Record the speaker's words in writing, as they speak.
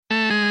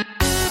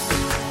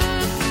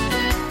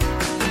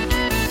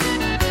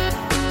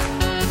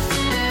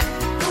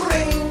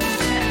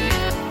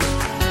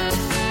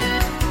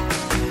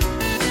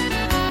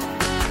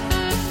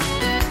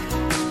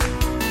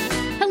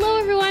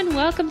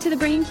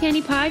Brain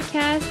Candy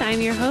Podcast.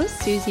 I'm your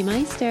host, Susie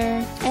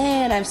Meister.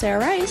 And I'm Sarah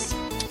Rice.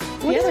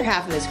 The other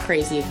half of this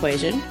crazy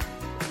equation.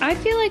 I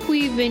feel like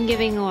we've been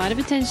giving a lot of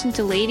attention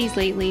to ladies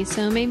lately,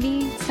 so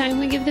maybe it's time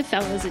we give the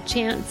fellas a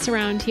chance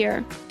around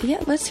here.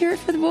 Yeah, let's hear it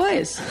for the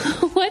boys.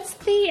 What's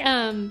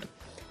the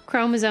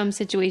chromosome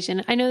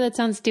situation? I know that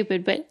sounds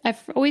stupid, but I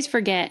always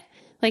forget.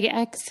 Like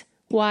XY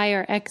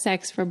or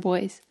XX for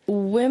boys.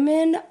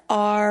 Women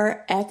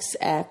are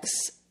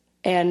XX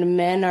and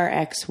men are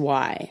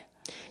XY.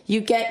 You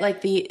get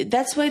like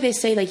that's why they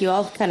say like you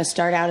all kind of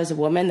start out as a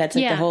woman. That's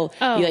like the whole,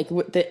 you like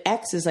the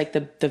X is like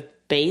the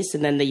base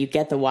and then you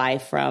get the Y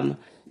from your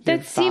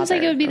That seems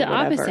like it would be the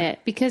whatever. opposite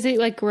because it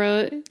like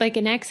like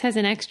an X has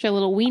an extra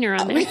little wiener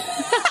on it. So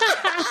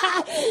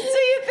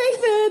you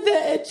think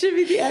that it should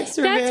be the X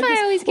or That's why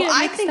I always get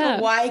I mixed think up.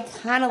 a Y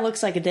kind of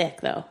looks like a dick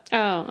though.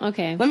 Oh,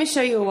 okay. Let me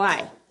show you a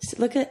Y.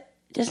 Look at,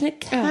 doesn't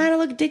it kind of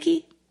look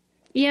dicky?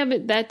 Yeah,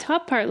 but that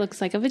top part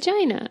looks like a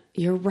vagina.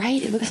 You're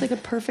right. It looks like a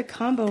perfect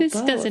combo. This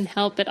of both. doesn't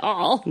help at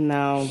all.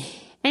 No.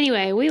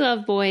 Anyway, we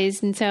love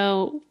boys, and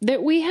so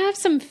we have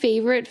some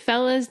favorite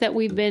fellas that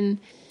we've been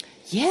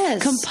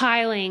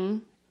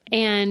compiling,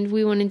 and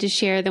we wanted to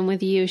share them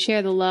with you,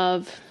 share the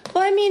love.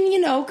 Well, I mean,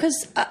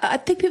 because I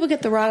think people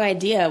get the wrong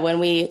idea when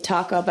we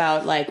talk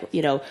about, like,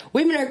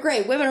 women are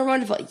great, women are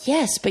wonderful.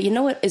 Yes, but you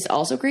know what is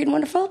also great and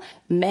wonderful?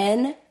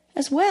 Men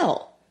as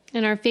well.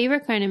 And our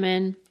favorite kind of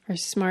men are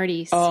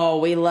smarties. Oh,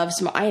 we love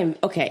I am,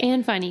 okay.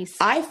 And funnies.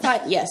 I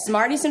thought, yes,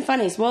 smarties and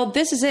funnies. Well,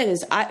 this is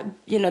it.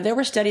 There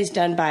were studies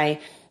done by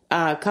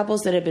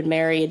couples that had been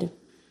married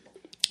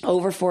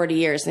over 40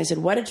 years. And they said,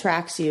 what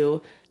attracts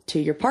you to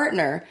your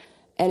partner?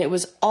 And it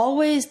was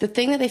always the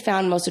thing that they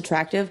found most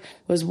attractive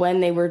was when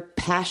they were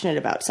passionate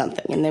about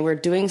something and they were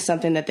doing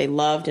something that they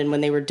loved. And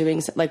when they were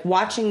doing, like,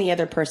 watching the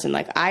other person,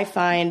 like, I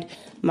find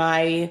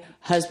my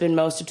husband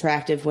most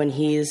attractive when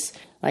he's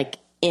like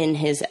in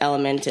his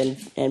element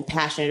and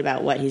passionate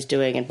about what he's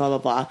doing and blah, blah,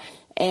 blah.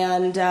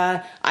 And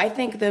I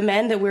think the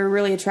men that we're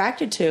really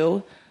attracted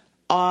to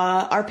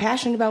are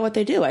passionate about what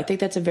they do. I think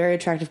that's a very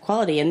attractive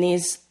quality. And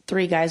these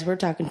three guys we're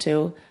talking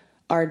to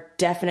are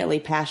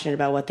definitely passionate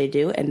about what they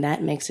do. And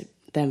that makes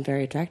them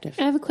very attractive.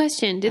 I have a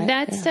question. Did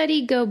that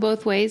study go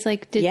both ways?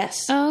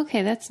 Yes. Oh,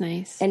 okay. That's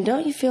nice. And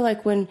don't you feel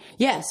like when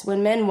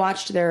men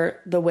watched the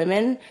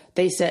women,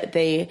 they said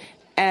they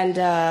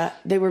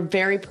were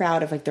very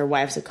proud of like their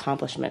wives'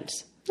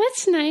 accomplishments.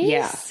 That's nice.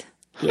 Yeah.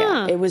 Huh.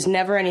 Yeah. It was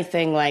never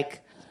anything like,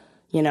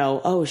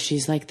 oh,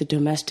 she's like the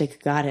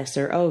domestic goddess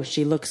or, oh,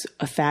 she looks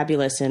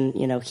fabulous in,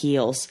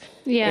 heels.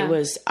 Yeah. It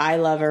was, I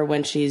love her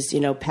when she's,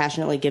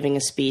 passionately giving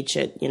a speech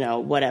at,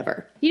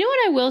 whatever. You know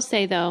what I will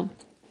say though,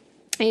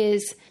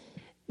 is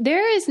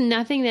there is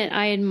nothing that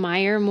I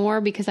admire more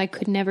because I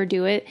could never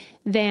do it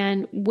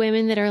than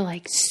women that are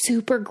like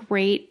super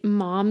great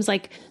moms.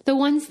 Like the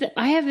ones that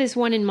I have this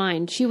one in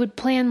mind. She would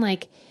plan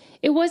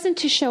it wasn't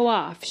to show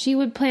off. She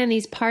would plan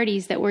these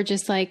parties that were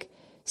just like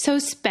so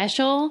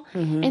special.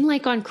 Mm-hmm. And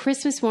like on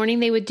Christmas morning,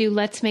 they would do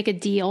Let's Make a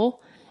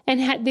Deal.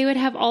 And they would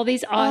have all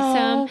these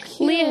awesome...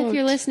 Oh, Leah, if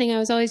you're listening, I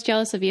was always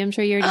jealous of you. I'm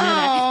sure you already know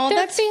that. Oh,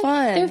 that's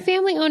fun. Their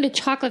family owned a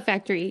chocolate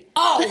factory.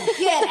 Oh,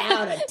 get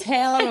out of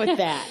town with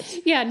that.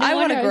 Yeah, no I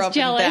want wonder to I grow was up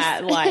jealous. in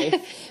that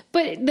life.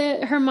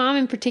 But her mom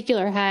in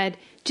particular had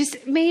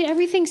just made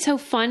everything so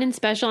fun and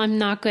special. I'm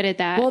not good at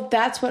that. Well,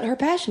 that's what her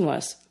passion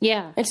was.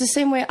 Yeah. It's the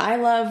same way I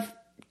love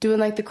doing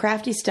like the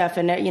crafty stuff.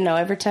 And,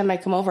 every time I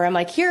come over, I'm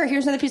like, here's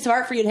another piece of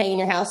art for you to hang in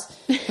your house.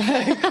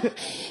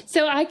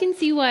 So I can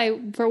see why,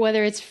 for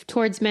whether it's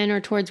towards men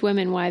or towards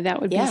women, why that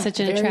would be such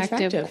an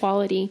attractive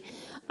quality.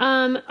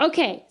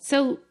 Okay.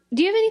 So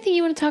do you have anything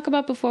you want to talk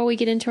about before we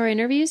get into our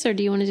interviews, or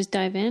do you want to just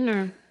dive in?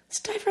 Or let's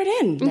dive right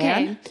in, man.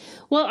 Okay.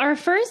 Well, our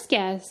first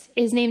guest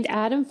is named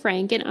Adam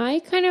Frank, and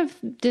I kind of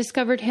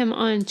discovered him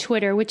on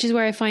Twitter, which is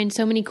where I find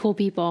so many cool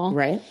people.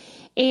 Right.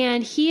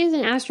 And he is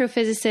an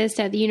astrophysicist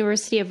at the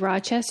University of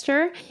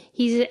Rochester.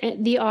 He's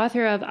the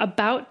author of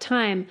About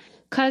Time,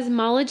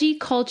 Cosmology,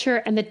 Culture,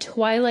 and the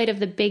Twilight of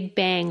the Big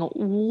Bang.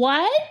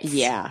 What?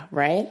 Yeah,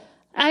 right?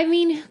 I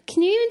mean,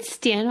 can you even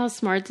stand how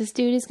smart this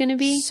dude is going to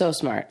be? So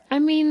smart. I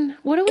mean,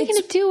 what are we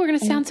going to do? We're going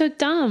to sound so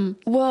dumb.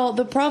 Well,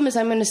 the problem is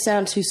I'm going to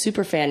sound too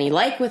super fanny,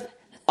 like with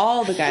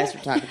all the guys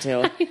we're talking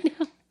to. I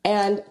know.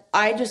 And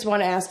I just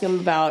want to ask him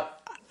about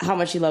how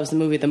much he loves the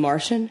movie The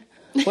Martian.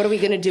 What are we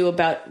going to do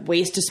about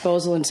waste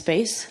disposal in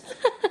space?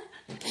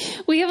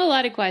 We have a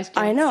lot of questions.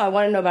 I know. I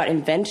want to know about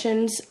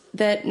inventions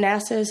that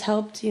NASA has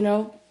helped,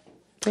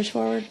 push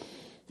forward.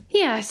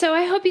 Yeah, so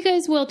I hope you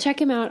guys will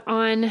check him out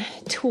on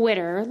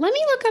Twitter. Let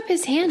me look up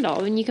his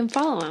handle and you can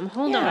follow him.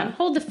 Hold on.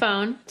 Hold the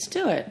phone. Let's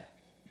do it.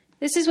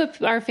 This is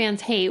what our fans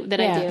hate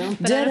that I do,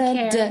 but I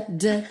don't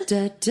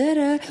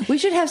care. We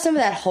should have some of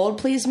that Hold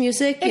Please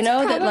music, It's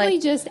that probably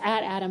like just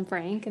at Adam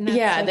Frank. And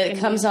that's that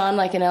comes on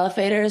like in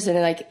elevators and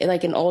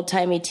like in old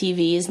timey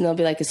TVs, and there'll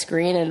be like a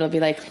screen and it'll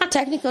be like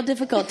technical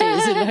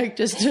difficulties and like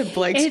just a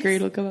blank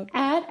screen will come up.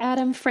 At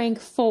Adam Frank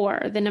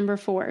 4, the number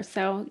 4.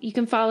 So you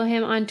can follow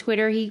him on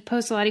Twitter. He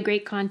posts a lot of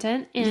great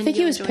content. And I think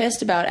he was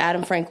pissed about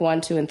Adam Frank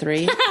 1, 2, and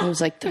 3. He was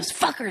like, those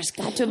fuckers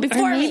got to it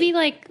before or maybe me.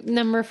 like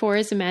number 4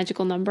 is a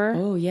magical number.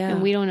 Oh, yeah.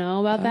 And we don't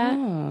know about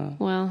that.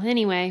 Well,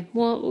 anyway,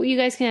 you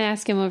guys can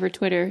ask him over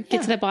Twitter.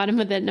 Get to the bottom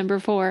of that number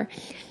 4.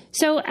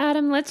 So,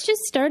 Adam, let's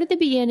just start at the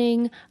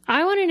beginning.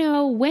 I want to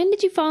know, when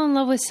did you fall in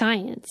love with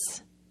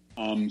science?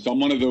 So I'm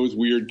one of those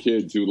weird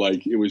kids who,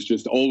 like, it was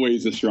just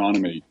always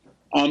astronomy.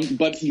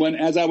 But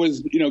as I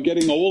was,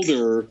 getting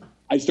older,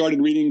 I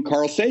started reading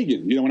Carl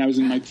Sagan, when I was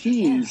in my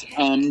teens.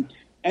 And,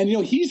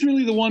 he's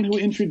really the one who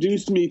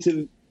introduced me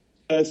to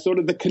sort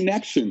of the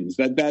connections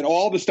that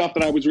all the stuff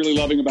that I was really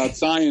loving about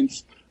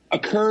science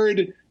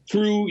occurred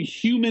through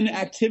human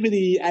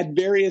activity at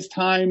various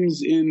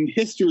times in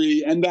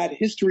history, and that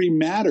history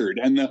mattered,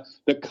 and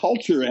the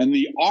culture and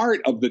the art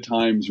of the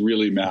times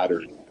really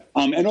mattered.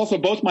 And also,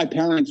 both my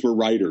parents were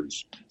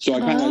writers, so I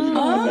kind of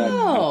had that.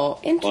 Oh,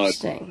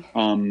 interesting.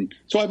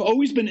 So I've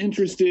always been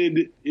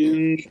interested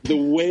in the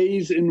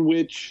ways in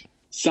which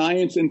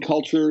science and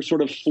culture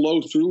sort of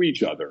flow through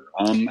each other.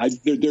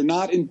 They're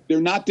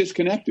not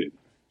disconnected.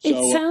 So,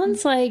 it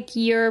sounds like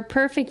you're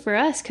perfect for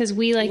us because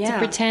we like to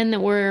pretend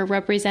that we're a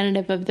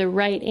representative of the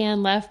right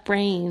and left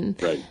brain.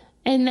 Right.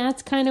 And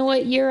that's kind of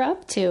what you're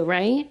up to,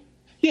 right?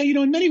 Yeah,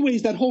 in many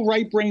ways, that whole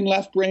right brain,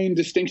 left brain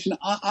distinction,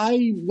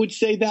 I would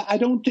say that I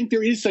don't think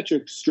there is such a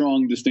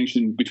strong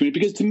distinction between it.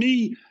 Because to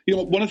me,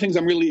 one of the things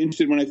I'm really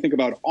interested in when I think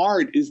about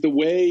art is the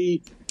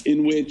way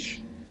in which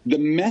the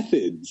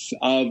methods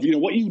of,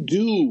 what you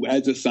do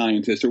as a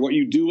scientist or what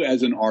you do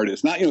as an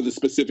artist, not, the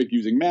specific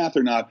using math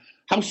or not,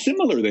 how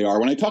similar they are.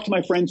 When I talk to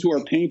my friends who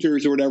are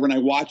painters or whatever, and I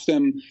watch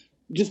them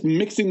just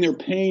mixing their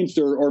paints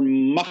or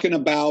mucking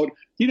about,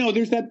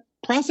 there's that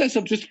process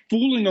of just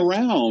fooling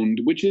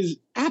around, which is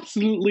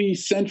absolutely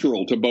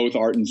central to both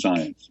art and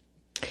science.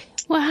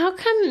 Well,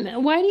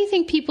 why do you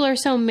think people are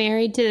so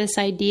married to this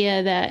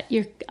idea that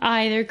you're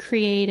either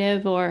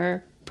creative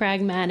or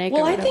pragmatic?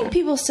 Well, I think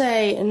people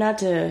say, and not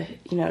to,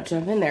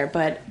 jump in there,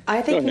 but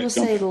I think people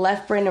say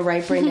left brain and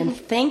right brain and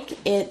think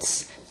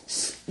it's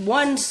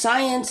one's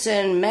science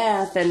and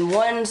math and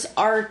one's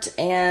art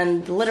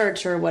and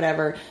literature or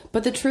whatever.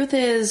 But the truth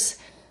is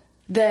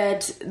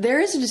that there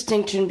is a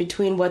distinction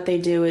between what they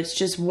do. It's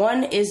just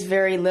one is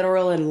very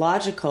literal and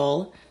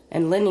logical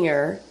and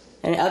linear,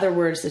 and other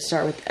words that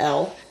start with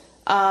L.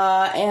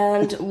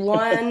 And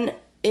one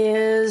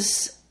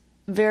is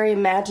very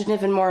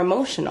imaginative and more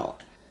emotional.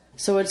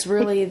 So it's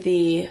really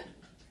the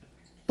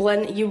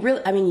blend. You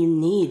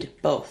need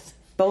both.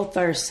 Both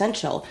are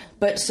essential.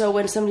 But so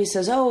when somebody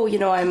says, I'm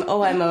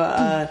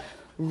a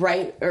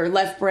right or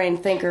left brain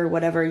thinker or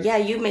whatever, yeah,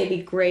 you may be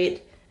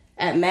great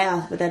at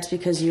math, but that's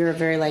because you're a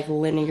very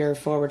linear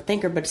forward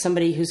thinker. But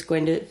somebody who's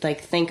going to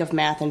think of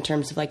math in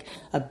terms of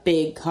a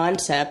big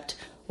concept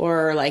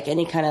or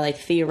any kind of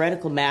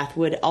theoretical math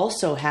would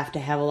also have to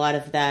have a lot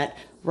of that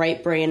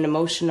right brain,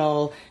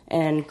 emotional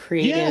and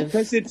creative. Yeah,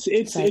 because it's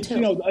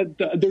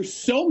there's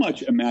so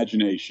much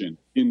imagination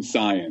in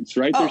science,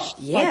 right?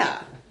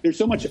 There's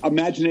so much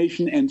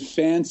imagination and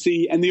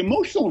fancy and the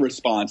emotional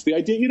response. The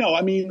idea,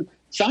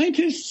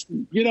 scientists,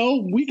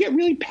 we get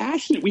really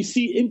passionate. We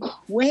see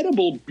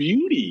incredible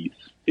beauty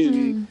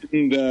in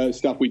the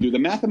stuff we do. The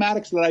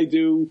mathematics that I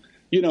do,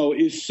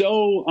 is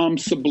so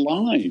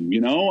sublime.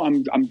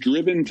 I'm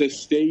driven to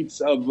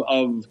states of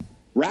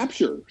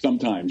rapture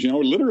sometimes.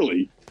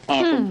 Literally.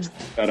 From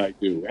that I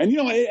do. And,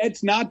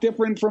 it's not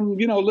different from,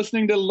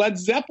 listening to Led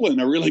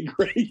Zeppelin are really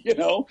great,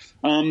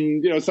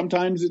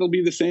 sometimes it'll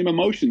be the same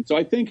emotion. So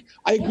I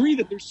agree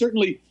that there's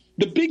certainly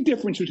the big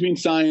difference between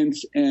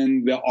science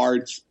and the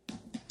arts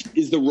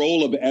is the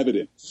role of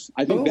evidence.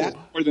 I think that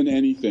more than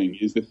anything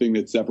is the thing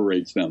that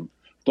separates them.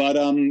 But,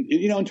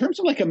 in terms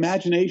of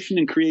imagination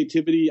and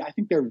creativity, I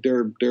think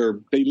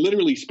they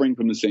literally spring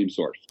from the same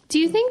source. Do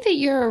you think that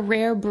you're a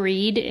rare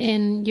breed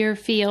in your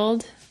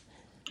field?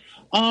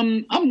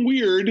 I'm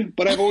weird,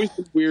 but I've always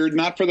been weird,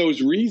 not for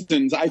those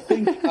reasons. I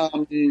think,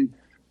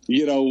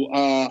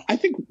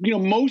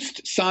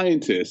 most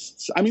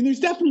scientists, there's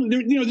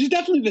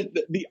definitely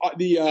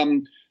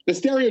the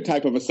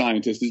stereotype of a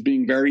scientist as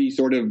being very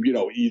sort of,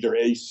 either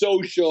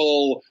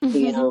asocial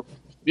or,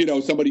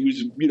 somebody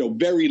who's,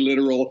 very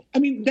literal.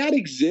 That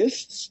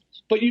exists,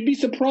 but you'd be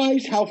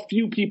surprised how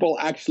few people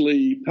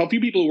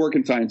who work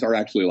in science are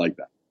actually like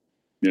that,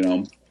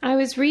 I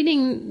was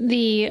reading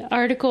the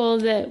article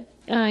that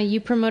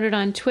you promoted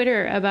on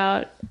Twitter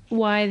about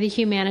why the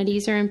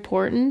humanities are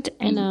important.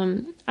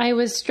 And I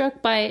was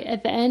struck by,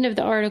 at the end of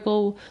the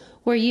article,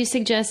 where you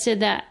suggested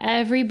that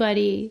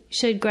everybody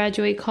should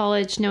graduate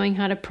college knowing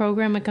how to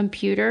program a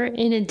computer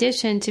in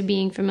addition to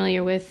being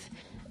familiar with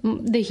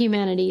the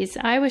humanities.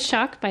 I was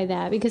shocked by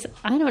that because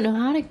I don't know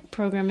how to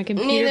program a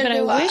computer, but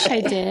I wish I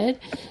did.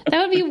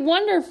 That would be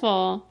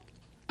wonderful.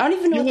 I don't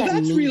even know what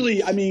that means.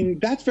 Really,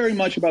 that's very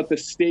much about the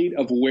state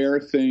of where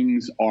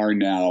things are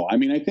now. I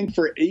think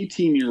for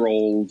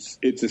 18-year-olds,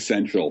 it's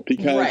essential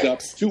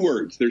because two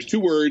words. There's two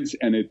words,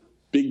 and it's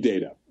big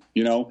data,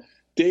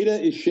 data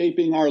is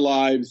shaping our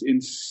lives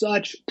in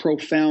such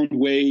profound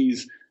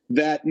ways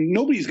that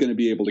nobody's going to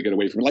be able to get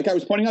away from it. Like I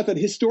was pointing out that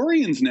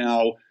historians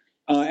now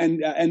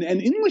and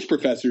English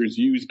professors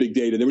use big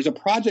data. There was a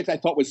project I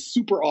thought was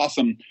super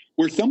awesome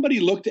where somebody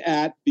looked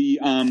at the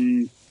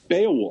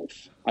Beowulf,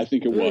 I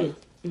think it was,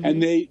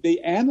 and they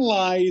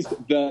analyzed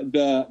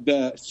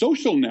the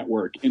social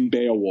network in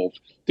Beowulf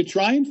to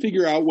try and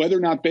figure out whether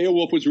or not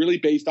Beowulf was really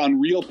based on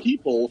real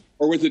people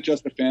or was it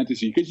just a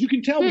fantasy. Because you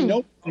can tell, we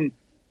know,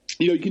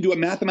 you can do a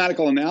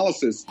mathematical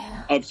analysis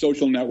of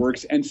social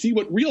networks and see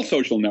what real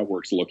social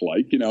networks look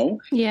like, in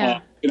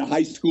a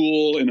high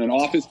school, in an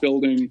office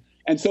building.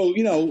 And so,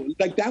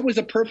 like that was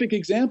a perfect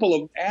example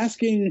of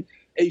asking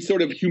a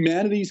sort of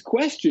humanities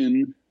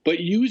question, but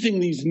using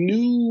these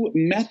new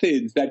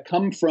methods that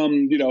come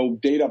from,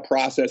 data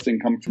processing,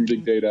 come from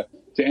big data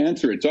to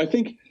answer it. So I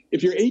think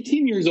if you're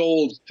 18 years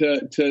old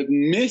to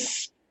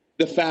miss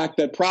the fact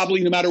that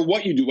probably no matter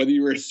what you do, whether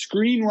you're a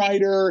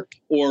screenwriter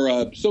or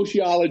a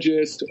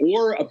sociologist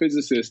or a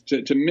physicist,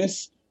 to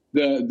miss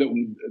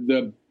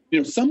the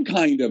some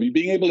kind of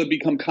being able to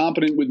become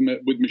competent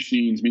with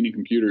machines, meaning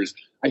computers,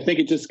 I think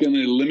it's just going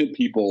to limit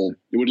people.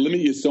 It would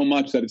limit you so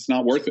much that it's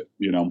not worth it,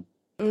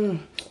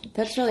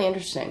 That's really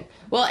interesting.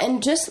 Well,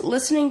 and just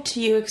listening to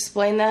you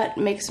explain that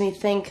makes me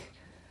think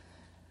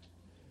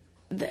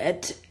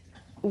that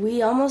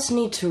we almost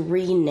need to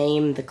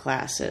rename the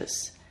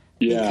classes.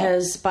 Yeah.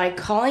 Because by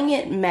calling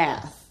it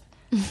math,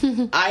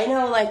 I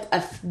know like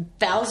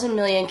 1,000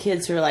 million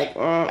kids who are like,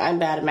 I'm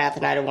bad at math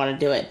and I don't want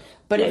to do it.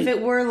 But if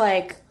it were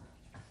like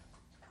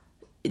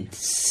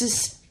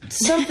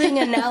something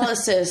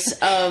analysis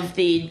of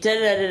the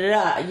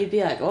da-da-da-da-da, you'd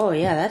be like, oh,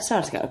 yeah, that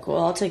sounds kind of cool.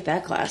 I'll take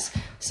that class.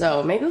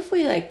 So maybe if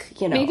we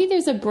Maybe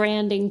there's a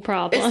branding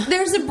problem.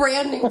 There's a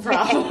branding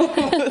problem.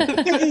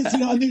 There is,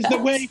 and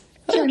there's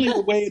certainly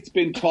the way it's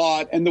been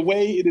taught and the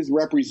way it is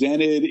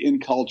represented in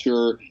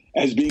culture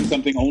as being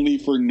something only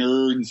for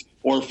nerds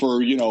or for,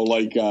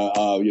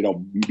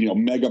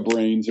 mega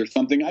brains or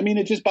something. I mean,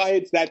 it just by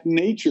its that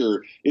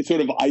nature, it sort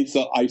of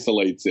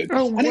isolates it.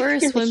 Or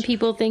worse, when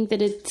people think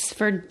that it's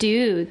for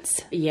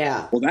dudes.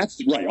 Yeah. Well,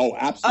 that's right. Oh,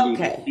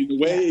 absolutely. Okay. The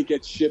way it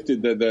gets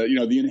shifted,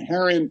 the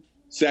inherent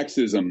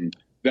sexism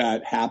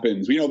that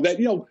happens,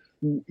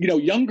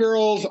 young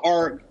girls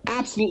are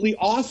absolutely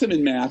awesome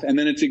in math, and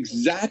then it's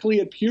exactly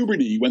at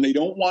puberty when they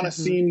don't want to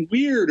seem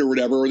weird or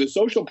whatever, or the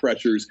social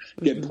pressures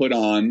get put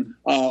on,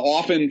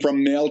 often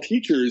from male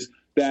teachers,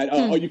 that,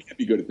 you can't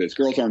be good at this.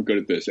 Girls aren't good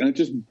at this. And it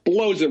just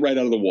blows it right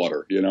out of the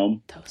water,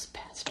 Those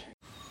bastards.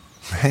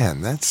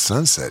 Man, that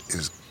sunset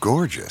is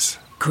gorgeous.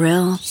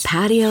 Grill,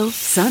 patio,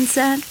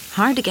 sunset.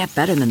 Hard to get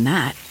better than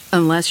that.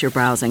 Unless you're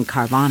browsing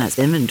Carvana's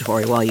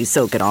inventory while you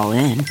soak it all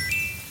in.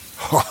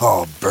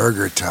 Oh,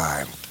 burger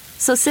time.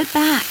 So sit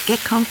back, get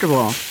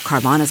comfortable.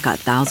 Carvana's got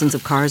thousands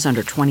of cars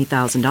under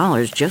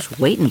 $20,000 just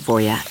waiting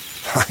for you.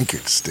 I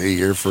could stay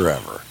here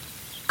forever.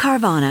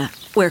 Carvana,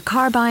 where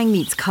car buying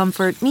meets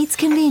comfort, meets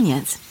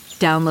convenience.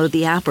 Download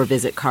the app or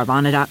visit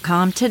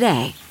Carvana.com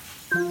today.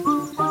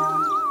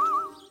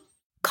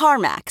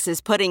 CarMax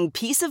is putting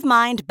peace of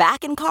mind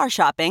back in car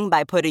shopping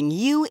by putting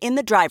you in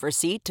the driver's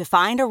seat to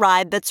find a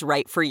ride that's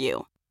right for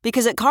you.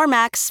 Because at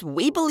CarMax,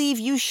 we believe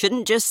you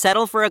shouldn't just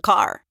settle for a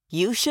car.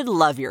 You should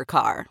love your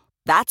car.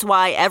 That's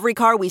why every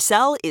car we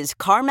sell is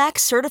CarMax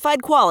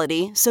certified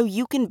quality, so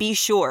you can be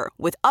sure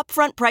with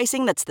upfront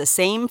pricing that's the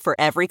same for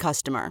every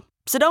customer.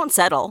 So don't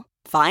settle.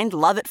 Find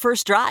love at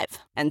first drive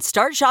and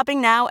start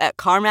shopping now at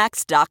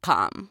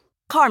CarMax.com.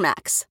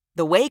 CarMax,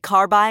 the way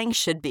car buying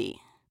should be.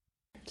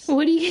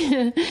 What do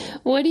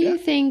you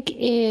think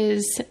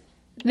is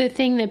the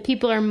thing that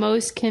people are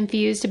most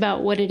confused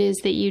about what it is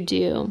that you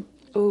do?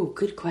 Oh,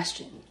 good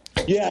question.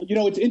 Yeah,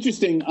 it's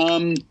interesting.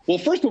 Well,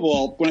 first of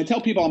all, when I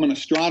tell people I'm an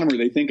astronomer,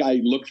 they think I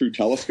look through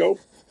telescope,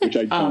 which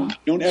I don't.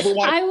 Don't ever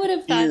want to. I would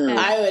have thought that.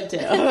 I would too.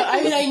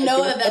 I mean, I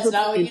know that's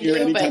not what you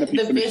do, but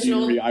the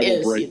visual I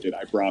will break it.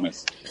 I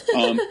promise.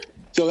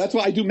 So that's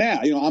why I do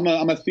math.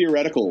 I'm a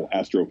theoretical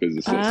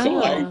astrophysicist.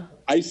 So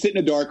I sit in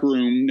a dark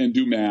room and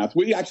do math.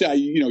 I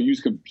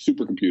use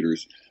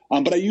supercomputers.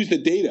 But I use the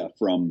data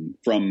from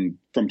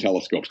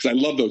telescopes because I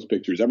love those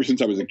pictures. Ever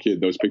since I was a kid,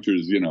 those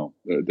pictures, they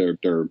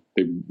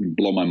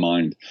blow my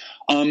mind.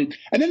 And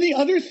then the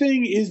other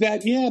thing is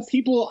that,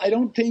 people, I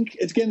don't think,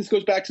 again, this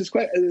goes back to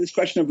this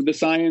question of the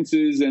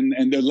sciences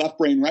and the left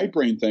brain, right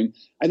brain thing.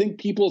 I think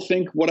people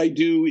think what I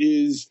do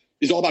is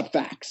all about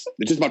facts.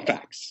 It's just about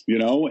facts,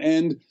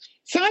 and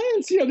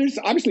science, there's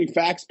obviously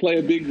facts play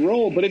a big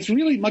role, but it's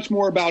really much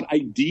more about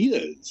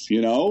ideas,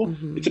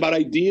 It's about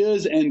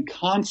ideas and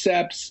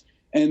concepts.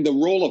 And the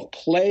role of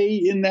play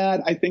in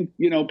that, I think,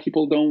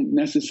 people don't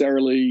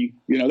necessarily,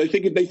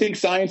 they think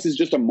science is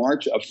just a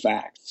march of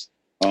facts.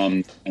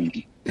 And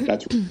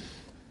that's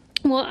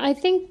Well, I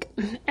think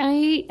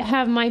I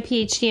have my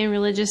PhD in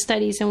religious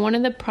studies, and one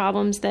of the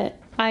problems that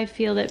I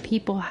feel that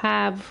people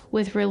have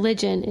with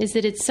religion is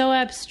that it's so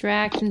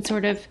abstract and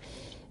sort of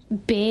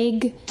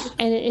big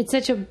and it's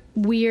such a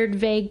weird,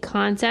 vague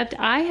concept.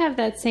 I have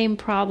that same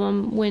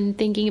problem when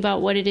thinking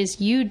about what it is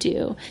you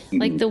do.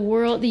 Like the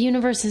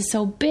universe is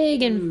so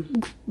big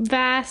and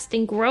vast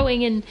and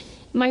growing, and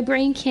my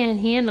brain can't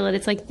handle it.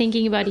 It's like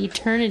thinking about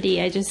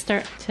eternity. I just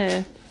start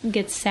to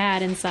get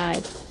sad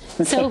inside.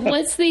 So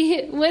what's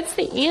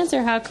the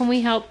answer? How can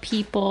we help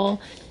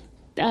people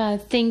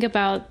think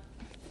about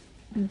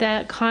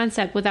that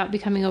concept without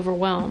becoming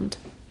overwhelmed?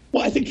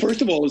 Well, I think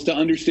first of all is to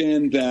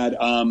understand that,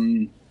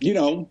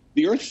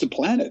 the Earth is a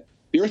planet.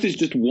 The Earth is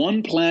just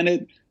one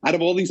planet out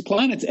of all these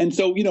planets. And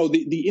so,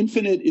 the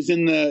infinite is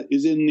in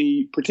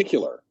the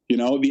particular,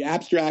 the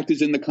abstract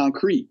is in the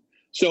concrete.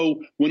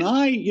 So when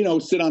I,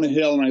 sit on a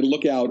hill and I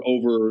look out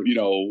over,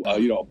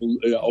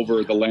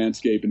 over the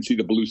landscape and see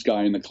the blue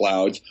sky and the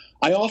clouds,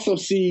 I also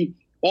see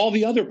all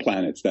the other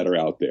planets that are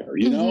out there,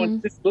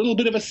 and it's a little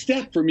bit of a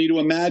step for me to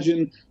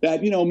imagine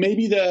that,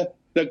 maybe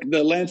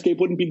the landscape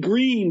wouldn't be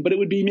green, but it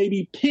would be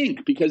maybe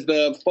pink because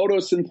the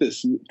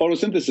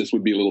photosynthesis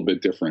would be a little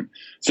bit different.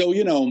 So,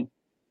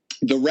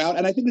 the route,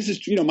 and I think this is,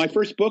 my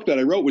first book that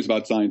I wrote was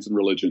about science and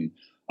religion.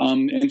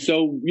 And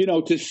so,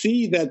 to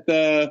see that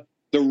the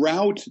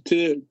route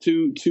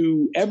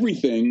to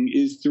everything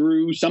is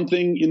through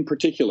something in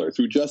particular,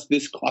 through just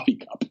this coffee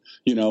cup,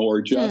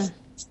 or just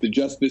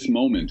this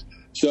moment.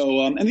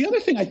 So, and the other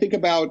thing I think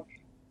about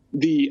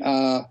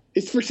to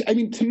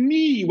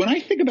me, when I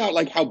think about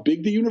like how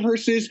big the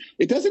universe is,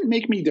 it doesn't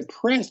make me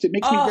depressed. It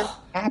makes me very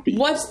happy.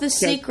 What's the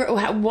secret?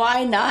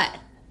 Why not?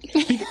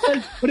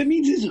 Because what it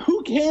means is,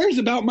 who cares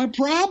about my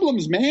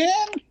problems, man?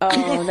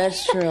 Oh,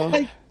 that's true.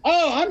 Like,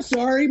 I'm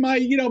sorry,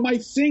 my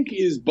sink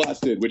is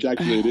busted, which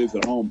actually it is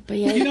at home. But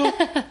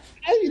yeah.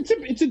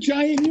 It's a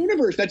giant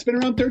universe that's been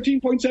around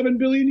 13.7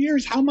 billion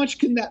years. How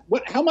much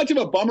of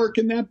a bummer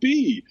can that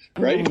be,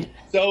 right?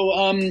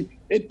 So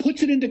it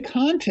puts it into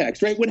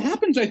context, right? What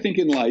happens, I think,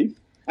 in life,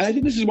 and I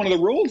think this is one of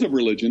the roles of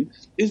religion,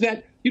 is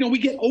that we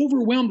get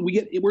overwhelmed.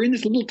 We're in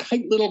this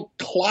tight little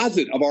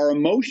closet of our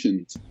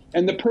emotions,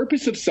 and the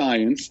purpose of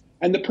science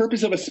and the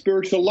purpose of a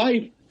spiritual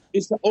life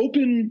is to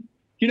open.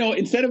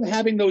 Instead of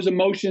having those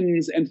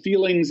emotions and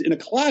feelings in a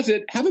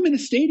closet, have them in a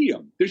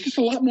stadium. There's just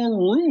a lot more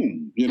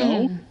room,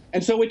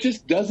 And so it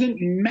just doesn't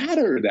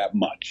matter that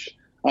much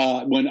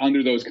when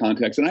under those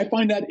contexts. And I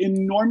find that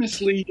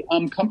enormously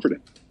comforting.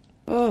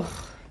 Oh,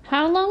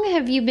 how long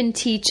have you been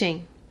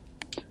teaching?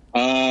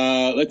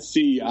 Let's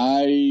see.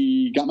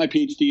 I got my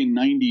PhD in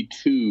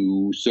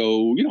 92.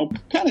 So,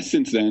 kind of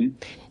since then.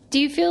 Do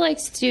you feel like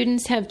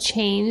students have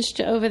changed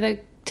over the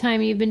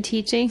time you've been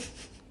teaching?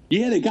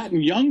 Yeah, they've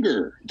gotten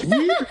younger. It's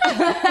weird. What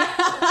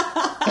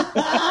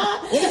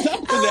is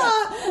up with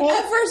that?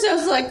 At first I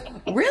was like,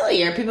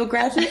 really? Are people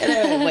graduating? And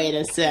I went, wait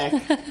a sec.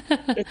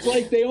 It's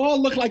like they all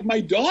look like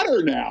my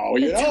daughter now.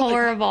 It's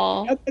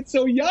horrible. It's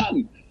so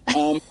young.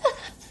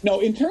 No,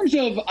 in terms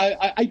of,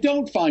 I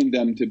don't find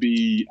them to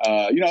be,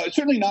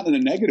 certainly not in a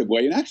negative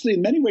way. And actually,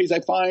 in many ways,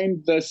 I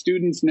find the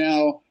students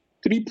now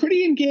to be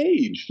pretty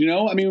engaged.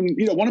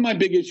 One of my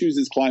big issues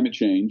is climate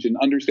change and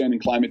understanding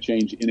climate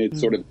change in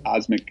its sort of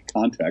cosmic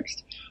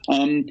context.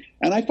 And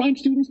I find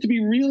students to be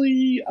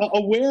really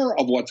aware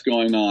of what's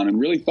going on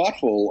and really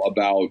thoughtful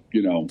about,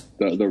 the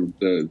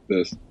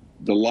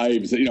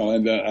lives,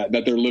 and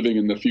that they're living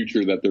in the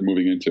future that they're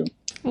moving into.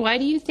 Why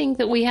do you think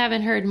that we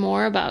haven't heard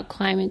more about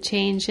climate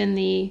change in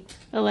the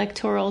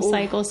electoral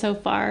cycle so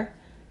far?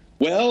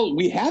 Well,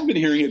 we have been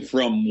hearing it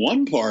from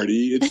one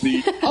party. It's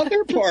the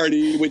other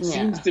party, which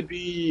seems to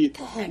be,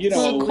 a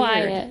little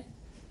quiet.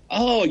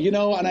 Oh,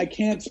 and I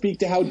can't speak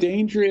to how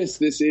dangerous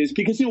this is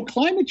because,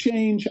 climate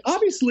change,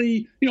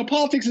 obviously,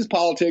 politics is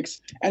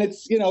politics and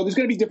it's, there's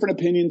going to be different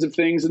opinions of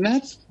things and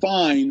that's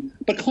fine.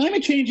 But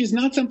climate change is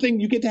not something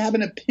you get to have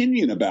an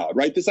opinion about,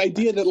 right? This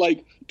idea that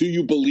like, do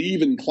you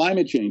believe in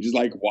climate change is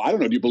like, well, I don't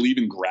know. Do you believe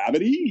in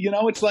gravity?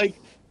 It's like,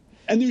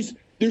 and there's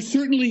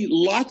certainly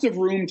lots of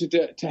room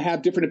to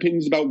have different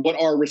opinions about what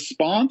our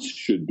response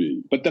should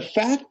be. But the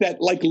fact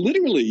that, like,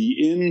 literally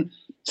in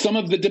some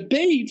of the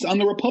debates on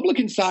the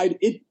Republican side,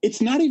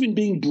 it's not even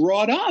being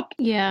brought up.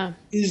 Yeah.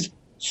 Is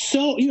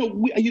so,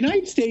 the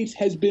United States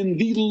has been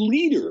the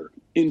leader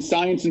in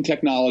science and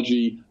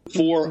technology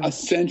for a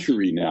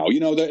century now.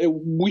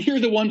 We're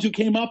the ones who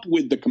came up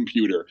with the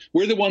computer.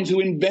 We're the ones who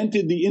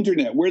invented the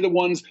internet. We're the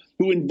ones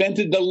who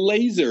invented the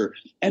laser.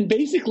 And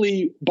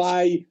basically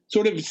by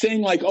sort of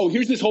saying like, oh,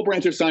 here's this whole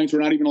branch of science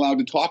we're not even allowed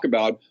to talk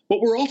about,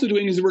 what we're also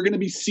doing is we're going to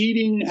be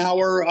ceding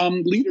our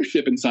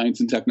leadership in science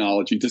and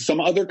technology to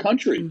some other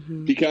country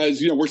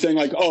because, we're saying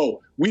like,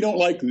 oh, we don't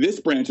like this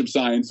branch of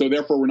science, so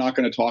therefore we're not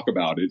going to talk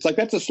about it. It's like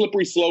that's a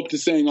slippery slope to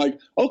saying like,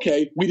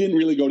 okay, we didn't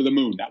really go to the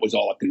moon. That was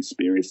all a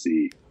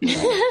conspiracy.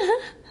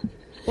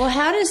 Well,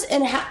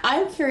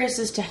 I'm curious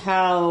as to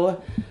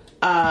how,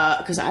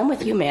 because I'm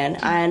with you, man,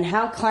 and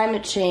how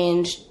climate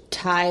change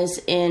ties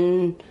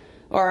in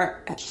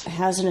or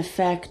has an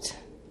effect,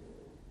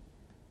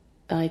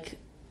 like,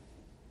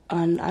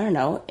 on, I don't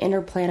know,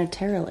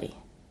 interplanetarily.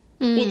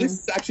 Well,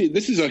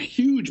 this is a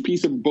huge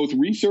piece of both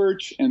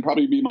research and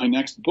probably be my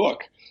next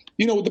book.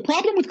 the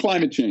problem with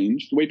climate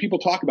change, the way people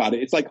talk about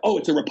it, it's like, oh,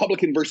 it's a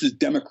Republican versus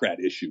Democrat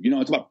issue.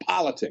 It's about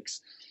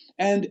politics.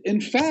 And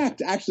in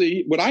fact,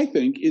 actually, what I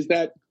think is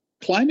that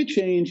climate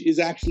change is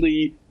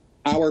actually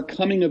our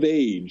coming of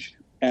age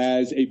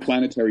as a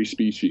planetary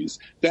species.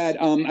 That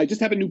I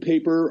just have a new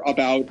paper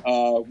about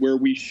where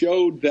we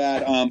showed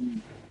that,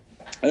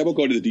 I won't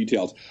go into the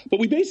details, but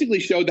we basically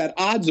showed that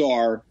odds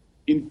are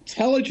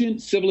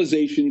intelligent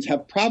civilizations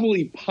have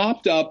probably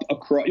popped up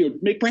across,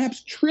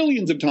 perhaps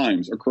trillions of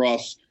times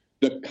across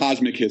the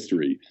cosmic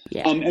history.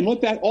 Yeah. And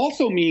what that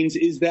also means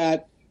is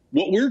that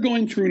what we're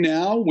going through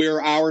now,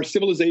 where our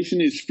civilization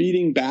is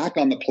feeding back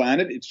on the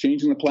planet, it's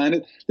changing the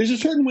planet, there's a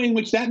certain way in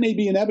which that may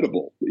be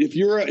inevitable. If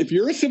you're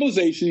a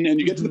civilization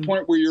and you get to the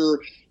point where you're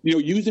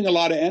using a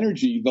lot of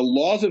energy, the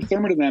laws of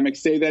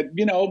thermodynamics say that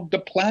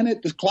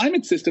the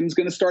climate system is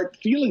going to start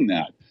feeling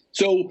that.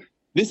 So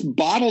this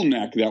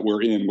bottleneck that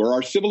we're in, where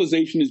our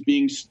civilization is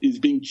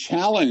being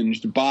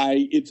challenged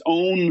by its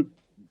own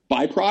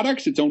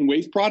byproducts, its own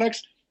waste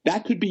products,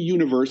 that could be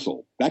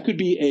universal. That could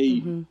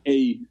be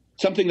a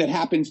something that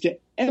happens to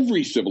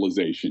every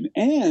civilization.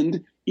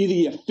 And either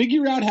you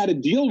figure out how to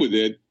deal with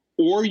it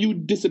or you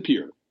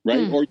disappear,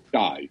 right? Or you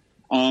die.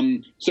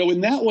 So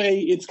in that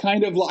way, it's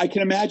kind of, I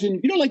can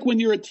imagine, like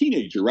when you're a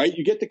teenager, right?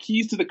 You get the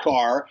keys to the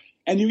car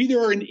and you either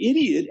are an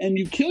idiot and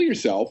you kill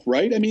yourself,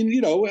 right? I mean,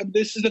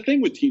 this is the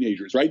thing with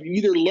teenagers, right? You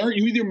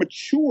either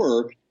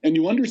mature and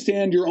you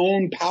understand your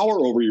own power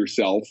over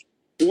yourself,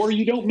 or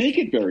you don't make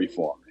it very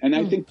far. And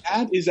I think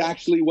that is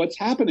actually what's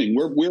happening.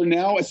 We're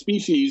now a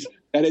species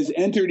that has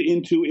entered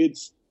into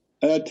its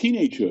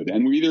teenagehood,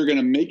 and we're either going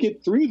to make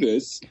it through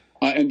this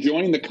and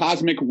join the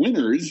cosmic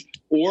winners,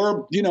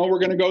 or we're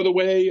going to go the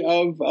way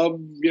of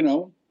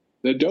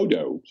the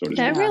dodo. So to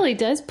that really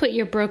does put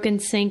your broken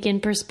sink in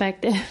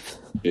perspective.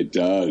 It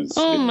does.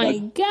 Oh my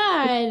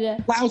God!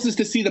 It allows us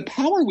to see the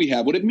power we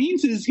have. What it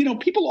means is,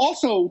 people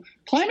also,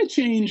 climate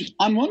change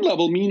on one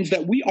level means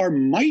that we are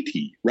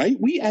mighty, right?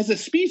 We as a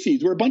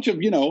species, we're a bunch of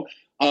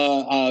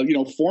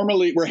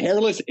formerly we're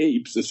hairless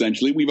apes.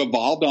 Essentially, we've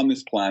evolved on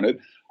this planet.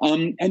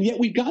 And yet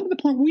we've gotten to the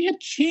point where we have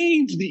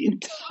changed the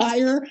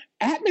entire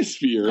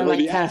atmosphere or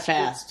the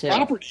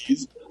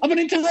properties of an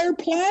entire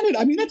planet.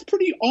 I mean, that's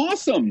pretty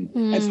awesome.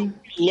 And so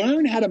if we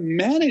learn how to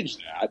manage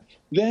that,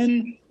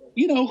 then,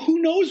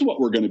 who knows what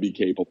we're going to be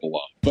capable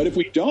of. But if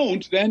we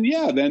don't, then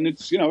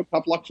it's,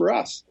 tough luck for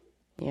us.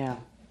 Yeah.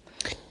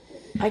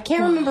 I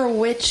can't remember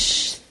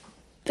which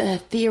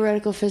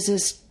theoretical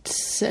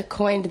physicists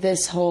coined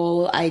this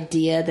whole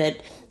idea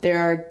that there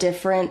are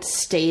different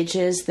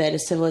stages that a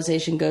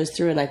civilization goes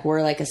through, and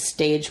we're like a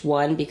stage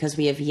 1 because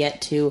we have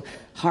yet to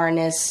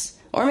harness,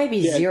 or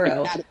maybe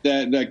zero. I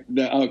can't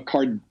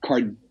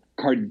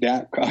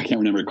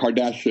remember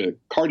Kardashev.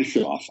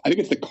 I think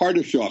it's the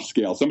Kardashev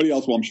scale. Somebody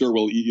else, I'm sure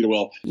will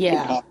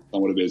on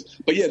what it is.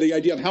 But the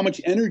idea of how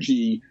much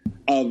energy,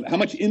 how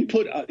much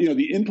input,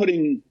 the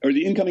inputting or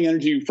the incoming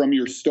energy from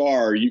your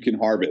star you can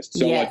harvest.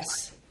 So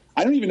yes.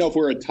 I don't even know if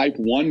we're a type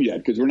 1 yet,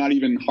 because we're not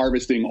even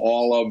harvesting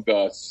all of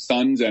the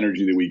sun's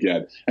energy that we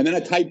get. And then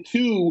a type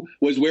 2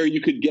 was where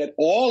you could get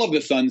all of the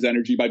sun's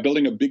energy by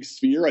building a big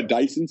sphere, a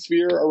Dyson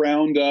sphere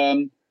around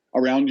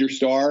your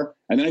star.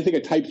 And then I think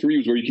a type 3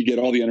 was where you could get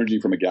all the energy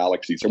from a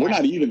galaxy. So we're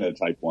not even at a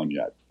type 1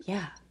 yet.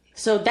 Yeah.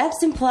 So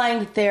that's implying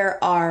that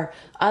there are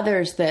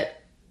others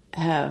that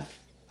have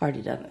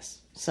already done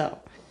this. So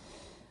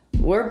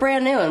we're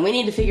brand new and we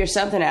need to figure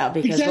something out,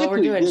 because what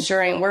we're doing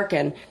sure ain't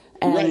working.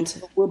 And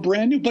right. We're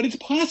brand new, but it's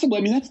possible.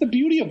 I mean, that's the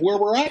beauty of where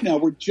we're at now.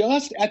 We're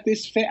just at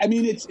this I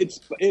mean,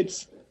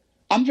 it's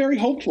I'm very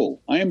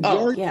hopeful. I am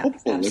very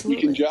hopeful that we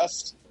can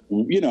just,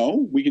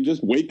 we can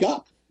just wake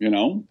up,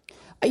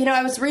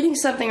 I was reading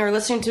something or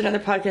listening to another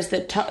podcast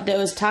that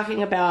was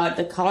talking about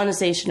the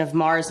colonization of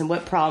Mars and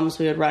what problems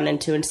we would run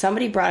into. And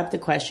somebody brought up the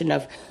question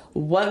of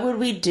what would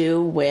we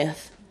do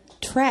with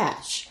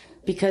trash?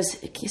 Because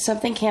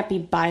something can't be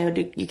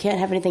you can't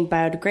have anything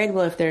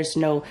biodegradable if there's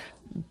no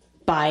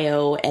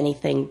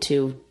anything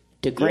to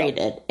degrade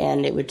it,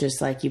 and it would just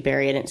you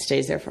bury it and it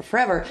stays there for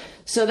forever.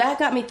 So that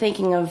got me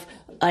thinking of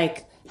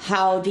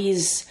how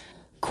these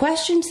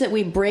questions that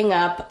we bring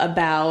up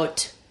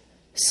about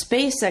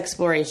space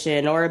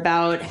exploration or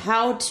about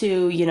how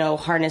to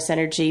harness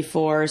energy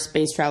for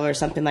space travel or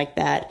something like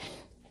that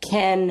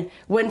can,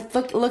 when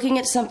looking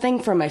at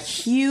something from a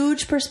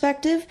huge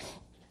perspective,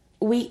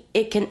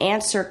 it can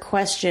answer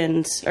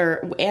questions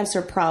or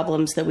answer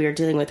problems that we are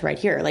dealing with right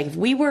here.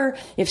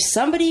 If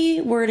somebody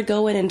were to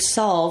go in and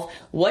solve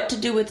what to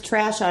do with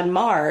trash on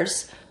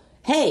Mars,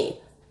 hey,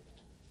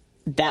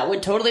 that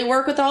would totally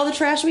work with all the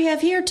trash we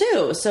have here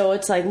too. So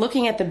it's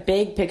looking at the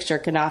big picture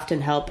can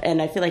often help.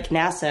 And I feel like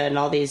NASA and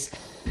all these,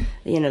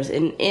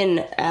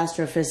 in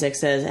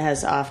astrophysics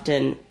has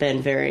often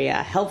been very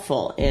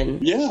helpful in.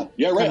 Yeah,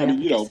 right. I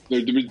mean,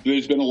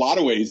 there's been a lot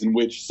of ways in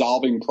which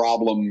solving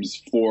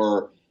problems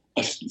through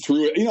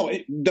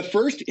the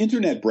first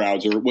internet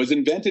browser was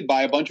invented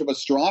by a bunch of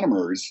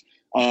astronomers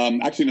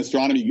actually an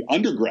astronomy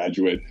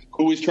undergraduate,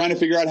 who was trying to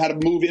figure out how to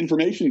move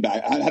information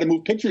back, how to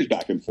move pictures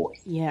back and forth.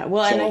 Yeah,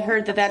 well, and I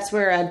heard that that's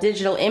where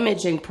digital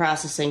imaging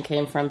processing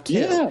came from,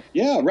 too.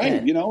 Yeah, right.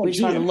 And we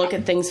just want to look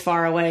at things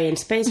far away in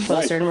space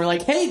closer, and we're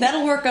like, hey,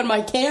 that'll work on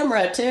my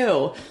camera,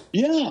 too.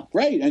 Yeah,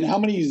 right. And how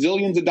many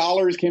zillions of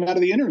dollars came out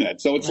of the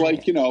internet? So it's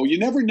like, you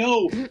never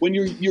know when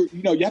you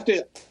have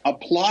to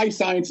apply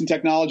science and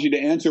technology to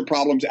answer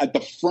problems at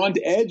the front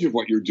edge of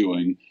what you're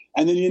doing.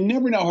 And then you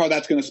never know how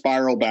that's going to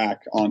spiral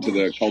back onto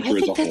the culture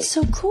as a whole. That's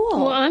so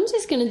cool. Well, I'm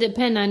just going to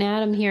depend on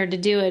Adam here to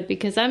do it,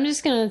 because I'm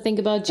just going to think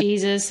about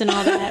Jesus and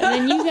all that.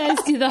 And then you guys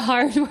do the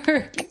hard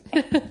work.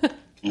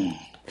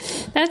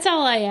 That's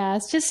all I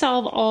ask. Just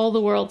solve all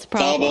the world's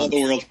problems. Solve all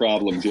the world's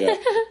problems, yeah.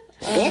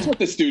 Well, that's what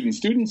the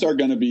students are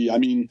going to be. I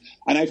mean,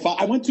 and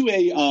I went to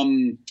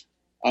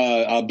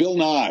Bill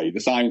Nye,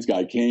 the science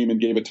guy, came and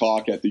gave a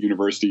talk at the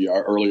university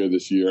earlier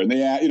this year. And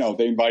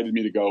they invited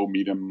me to go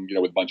meet him,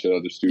 with a bunch of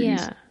other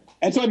students. Yeah.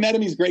 And so I met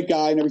him. He's a great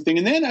guy and everything.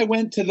 And then I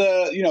went to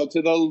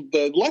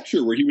the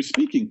lecture where he was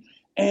speaking.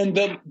 And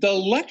the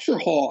lecture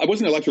hall, it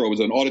wasn't a lecture hall, it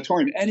was an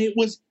auditorium. And it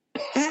was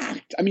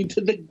packed, I mean,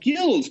 to the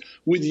gills,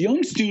 with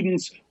young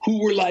students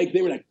who were like,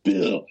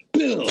 Bill.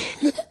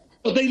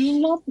 They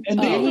loved him.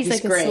 And he's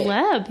like great. A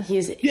celeb.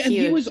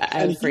 He was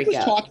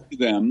talking to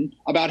them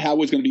about how it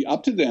was going to be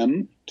up to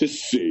them to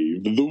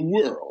save the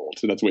world.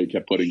 So that's the way he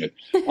kept putting it.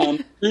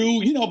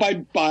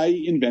 Through, by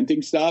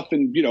inventing stuff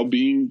and,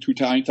 being through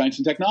science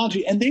and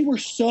technology. And they were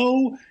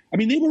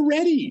they were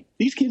ready.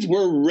 These kids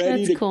were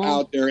ready go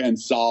out there and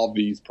solve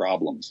these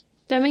problems.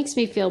 That makes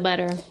me feel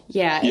better.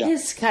 Yeah, it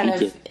is kind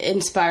of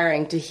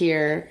inspiring to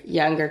hear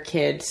younger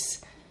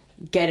kids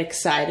get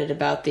excited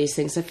about these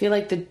things. I feel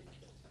like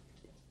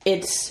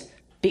it's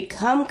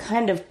become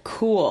kind of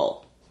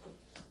cool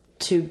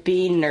to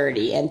be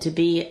nerdy and to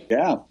be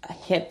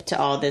hip to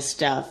all this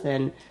stuff.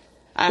 And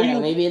I don't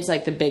know, maybe it's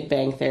like the Big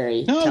Bang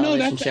Theory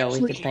television show we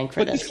could thank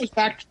for this.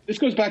 This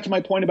goes back to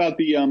my point about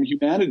the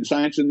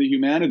science and the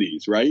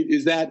humanities, right?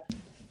 Is that,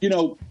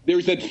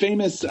 there's that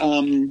famous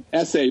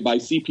essay by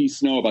C.P.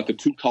 Snow about the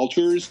two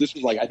cultures. This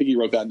was I think he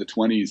wrote that in the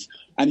 1920s.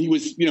 And he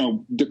was,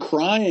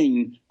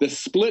 decrying the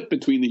split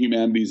between the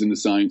humanities and the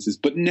sciences.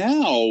 But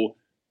now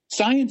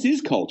science is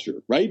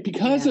culture, right?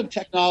 Because of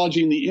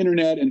technology and the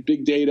internet and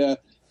big data,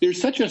 there's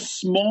such a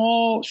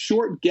small,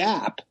 short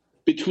gap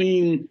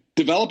between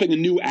developing a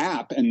new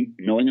app and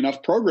knowing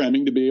enough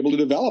programming to be able to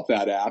develop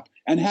that app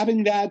and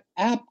having that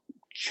app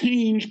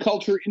change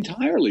culture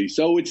entirely.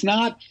 So it's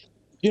not,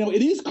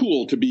 it is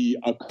cool to be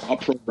a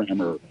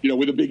programmer,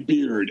 with a big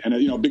beard and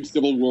a big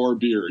Civil War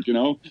beard,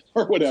 or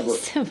whatever.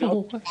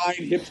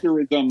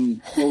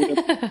 Hipsterism or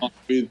whatever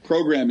with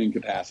programming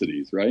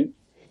capacities, right?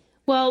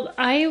 Well,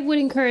 I would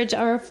encourage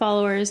our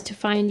followers to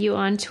find you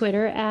on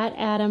Twitter at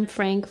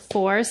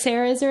AdamFrank4.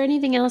 Sarah, is there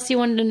anything else you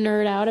wanted to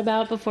nerd out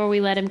about before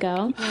we let him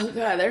go? Oh,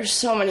 God, there's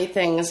so many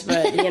things,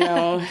 but,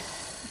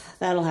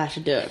 that'll have to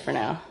do it for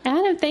now.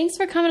 Adam, thanks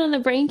for coming on the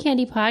Brain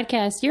Candy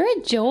podcast. You're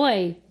a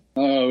joy.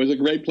 Oh, it was a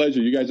great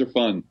pleasure. You guys are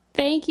fun.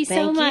 Thank you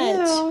so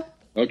much.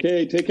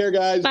 Okay, take care,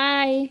 guys.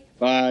 Bye.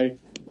 Bye.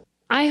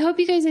 I hope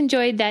you guys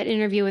enjoyed that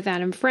interview with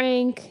Adam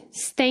Frank.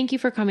 Thank you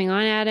for coming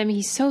on, Adam.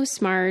 He's so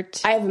smart.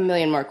 I have a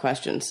million more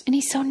questions. And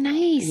he's so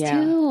nice,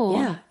 too.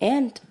 Yeah,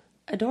 and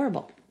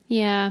adorable.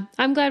 Yeah.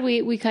 I'm glad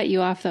we cut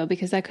you off, though,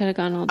 because that could have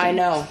gone all day. I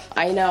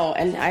know.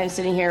 And I'm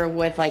sitting here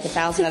with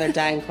 1,000 other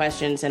dying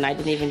questions, and I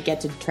didn't even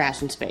get to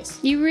trash and space.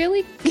 You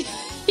really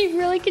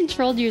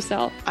controlled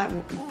yourself.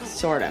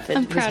 Sort of.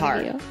 I'm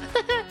proud of you.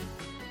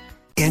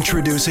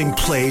 Introducing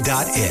Play.it,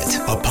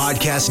 a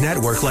podcast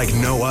network like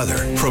no other.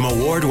 From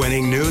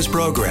award-winning news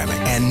programming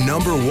and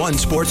 #1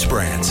 sports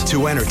brands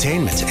to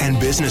entertainment and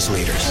business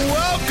leaders.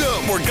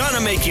 Welcome! We're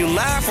gonna make you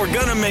laugh. We're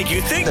gonna make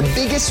you think. The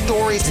biggest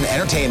stories in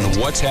entertainment.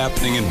 What's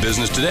happening in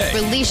business today?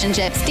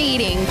 Relationships,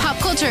 dating, pop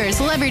culture,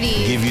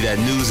 celebrity. Give you that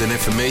news and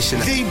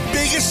information. The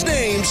biggest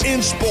names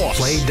in sports.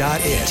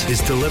 Play.it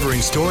is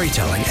delivering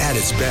storytelling at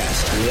its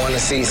best. Want to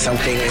see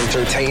something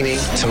entertaining?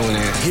 Tune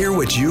in. Hear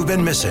what you've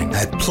been missing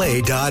at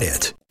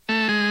Play.it.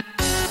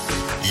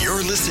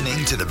 You're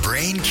listening to the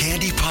Brain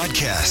Candy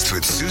Podcast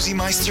with Susie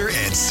Meister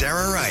and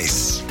Sarah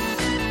Rice.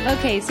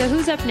 Okay, so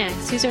who's up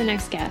next? Who's our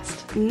next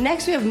guest?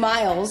 Next we have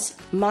Miles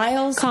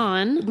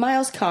Kahn.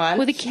 Miles Kahn.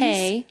 With a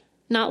K,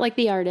 not like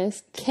the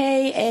artist.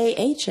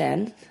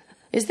 K-A-H-N.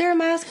 Is there a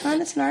Miles Kahn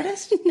that's an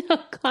artist? No,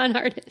 con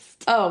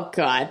artist. Oh,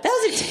 God.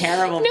 That was a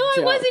terrible No, joke.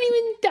 I wasn't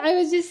even... I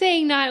was just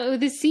saying not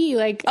with a C,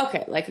 like...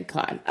 Okay, like a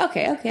con.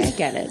 Okay, I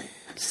get it.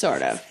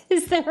 Sort of.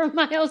 Is there a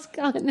Miles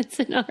Kahn that's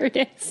an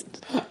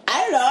artist?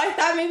 I don't know. I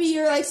thought maybe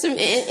you were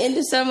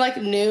into some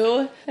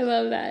new I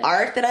love that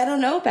art that I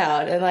don't know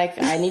about, and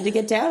I need to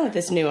get down with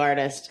this new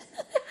artist.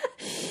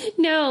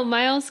 No,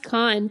 Miles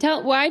Kahn.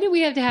 Why do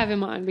we have to have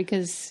him on?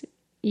 Because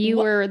you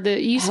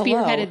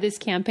spearheaded this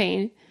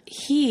campaign.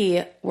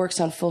 He works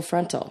on Full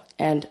Frontal,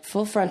 and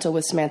Full Frontal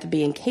with Samantha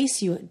Bee, in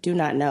case you do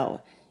not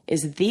know,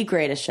 is the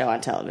greatest show on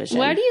television.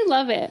 Why do you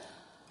love it?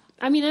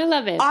 I mean, I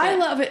love it. I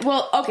love it.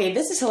 Well, okay,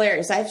 this is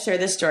hilarious. I have to share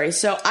this story.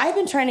 So I've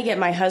been trying to get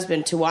my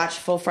husband to watch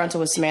Full Frontal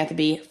with Samantha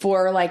Bee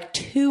for like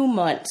 2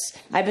 months.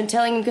 I've been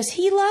telling him because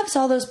he loves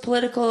all those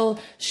political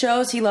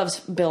shows. He loves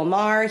Bill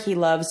Maher. He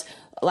loves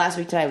Last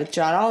Week Tonight with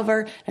John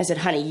Oliver. And I said,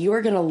 honey, you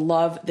are going to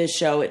love this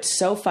show. It's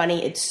so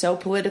funny. It's so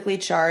politically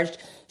charged.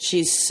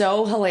 She's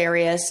so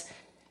hilarious.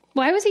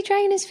 Why was he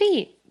dragging his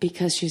feet?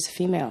 Because she's a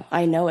female.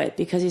 I know it.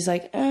 Because he's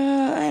like,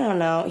 I don't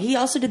know. He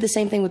also did the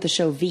same thing with the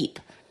show Veep.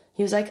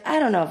 He was like, I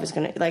don't know if it's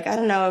going to, like, I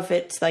don't know if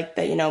it's like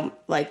that, you know,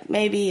 like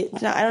maybe,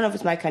 it's not, I don't know if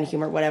it's my kind of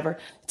humor, whatever.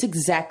 It's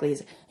exactly,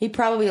 he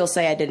probably will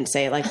say I didn't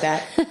say it like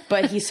that,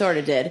 but he sort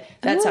of did.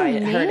 That's how I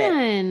heard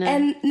it.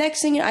 And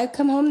next thing you know, I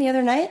come home the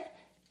other night,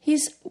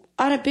 he's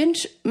on a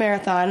binge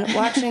marathon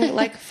watching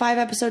like 5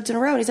 episodes in a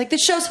row. And he's like,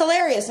 this show's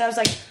hilarious. And I was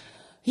like,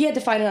 he had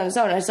to find it on his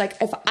own. I was like,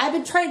 if I've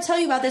been trying to tell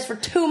you about this for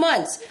 2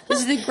 months, this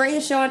is the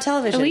greatest show on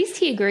television. At least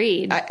he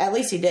agreed. At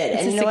least he did.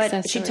 It's and you know what?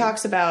 story. She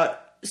talks about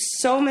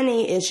so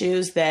many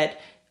issues that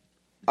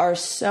are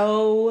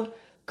so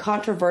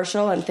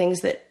controversial and things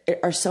that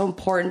are so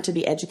important to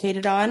be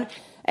educated on,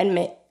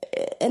 and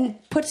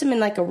puts them in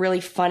like a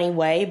really funny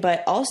way,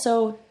 but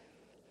also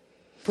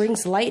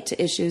brings light to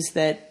issues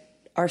that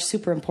are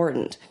super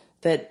important,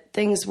 that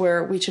things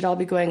where we should all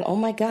be going, oh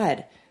my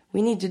God,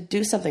 we need to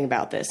do something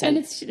about this. And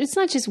it's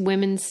not just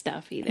women's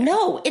stuff either.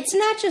 No, it's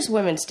not just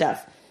women's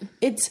stuff.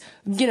 It's,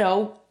 you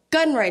know,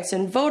 gun rights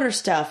and voter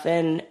stuff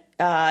and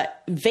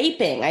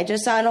vaping. I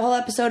just saw a whole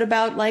episode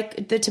about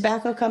like the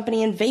tobacco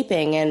company and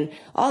vaping and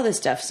all this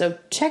stuff. So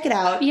check it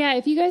out. Yeah,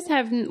 if you guys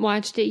haven't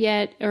watched it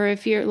yet, or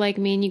if you're like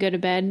me and you go to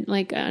bed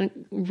like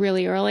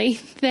really early,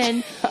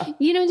 then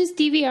just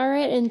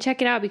DVR it and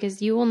check it out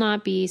because you will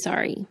not be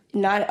sorry.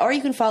 Or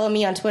you can follow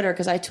me on Twitter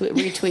because I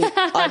retweet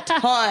a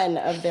ton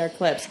of their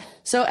clips.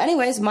 So,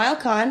 anyways,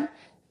 Miles Khan,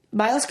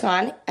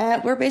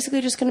 we're basically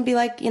just going to be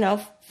like,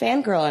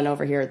 fangirling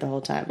over here the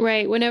whole time.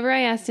 Right. Whenever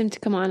I asked him to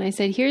come on, I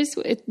said, do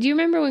you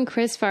remember when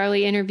Chris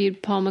Farley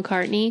interviewed Paul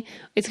McCartney?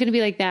 It's going to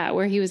be like that,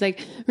 where he was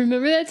like,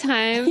 remember that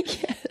time?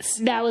 Yes.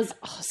 That was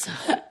awesome.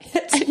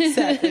 That's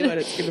exactly what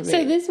it's going to be.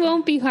 So this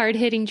won't be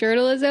hard-hitting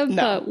journalism,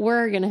 but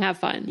we're going to have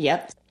fun.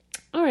 Yep.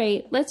 All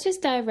right. Let's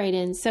just dive right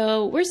in.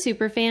 So we're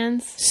super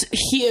fans.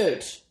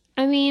 Huge.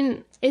 I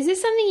mean, is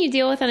this something you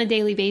deal with on a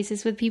daily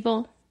basis with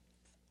people?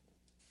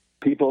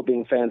 People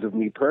being fans of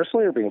me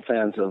personally or being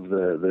fans of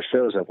the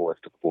shows I've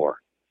worked for?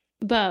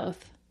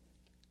 Both.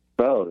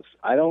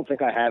 I don't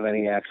think I have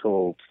any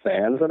actual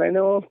fans that I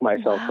know of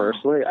myself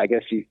personally. I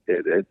guess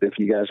if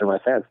you guys are my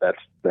fans,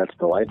 that's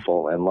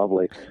delightful and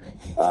lovely.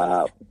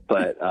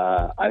 But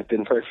I've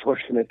been very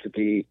fortunate to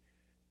be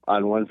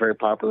on one very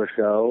popular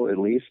show at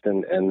least,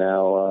 and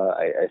now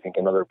I think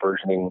another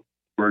burgeoning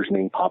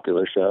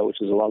popular show, which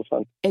is a lot of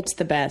fun. It's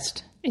the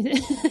best. It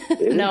is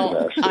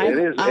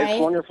the best.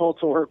 It's wonderful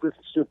to work with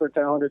super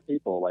talented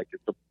people. Like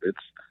it's.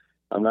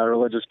 I'm not a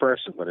religious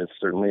person, but it's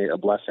certainly a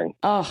blessing.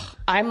 Oh,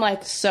 I'm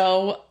like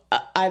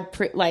I'm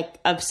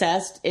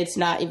obsessed. It's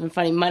not even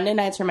funny. Monday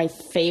nights are my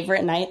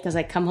favorite night because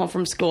I come home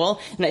from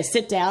school and I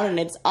sit down and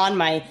it's on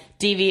my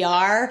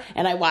DVR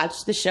and I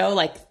watch the show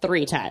like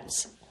 3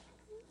 times.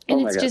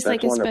 And it's just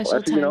like a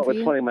special time for you.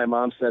 It's funny. My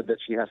mom said that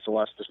she has to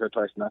watch the show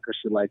twice, not because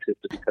she likes it,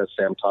 but because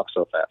Sam talks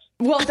so fast.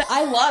 Well,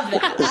 I love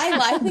that. I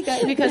like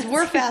that because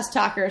we're fast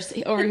talkers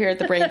over here at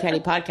the Brain Candy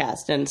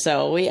Podcast, and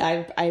so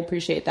I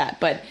appreciate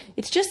that. But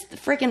it's just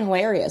freaking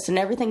hilarious, and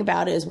everything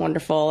about it is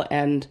wonderful,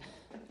 and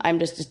I'm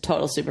just a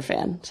total super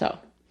fan. So,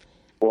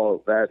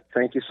 well,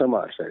 thank you so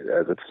much.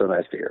 That's so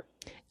nice to hear.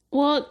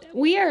 Well,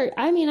 we are.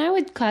 I mean, I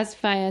would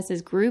classify us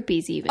as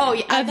groupies, even. Oh,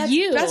 yeah,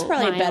 that's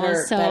probably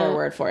Miles, a better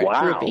word for it.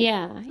 Wow. Groupie.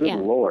 Yeah.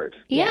 Good Lord.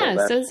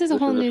 Yeah. So this is a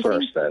whole new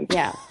thing. Then.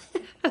 Yeah.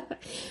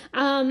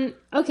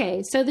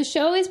 Okay. So the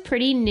show is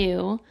pretty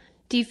new.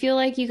 Do you feel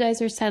like you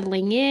guys are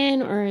settling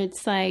in, or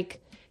it's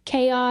like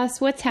chaos?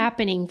 What's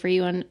happening for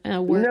you on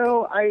work?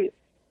 No, I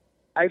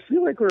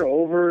feel like we're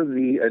over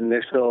the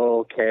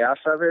initial chaos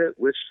of it,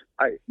 which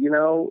I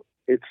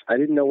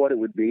didn't know what it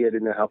would be. I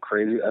didn't know how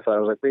crazy. I thought I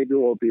was like, maybe it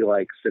will be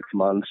like 6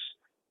 months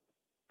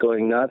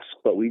going nuts.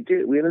 But we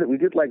did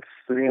like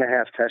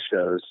 3.5 test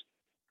shows,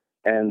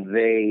 and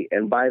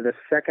by the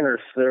second or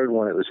third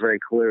one, it was very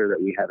clear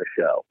that we had a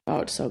show. Oh,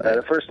 it's so good.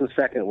 The first and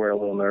second were a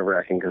little nerve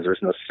wracking because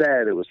there's no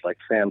set. It was like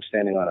Sam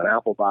standing on an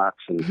apple box,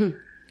 and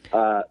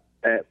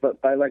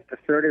but by like the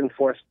third and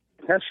fourth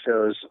test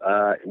shows,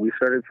 we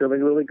started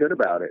feeling really good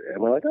about it,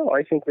 and we're like, oh,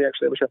 I think we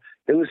actually have a show.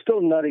 It was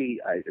still nutty,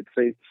 I'd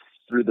say,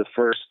 through the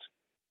first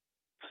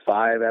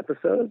 5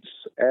 episodes,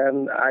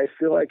 and I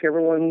feel like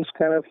everyone's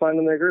kind of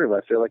finding their groove.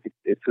 I feel like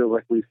it feels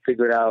like we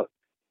figured out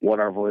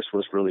what our voice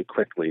was really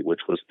quickly,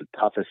 which was the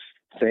toughest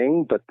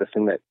thing, but the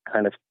thing that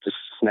kind of just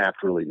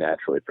snapped really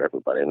naturally for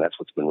everybody, and that's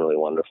what's been really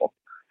wonderful.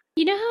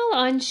 You know how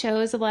on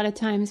shows a lot of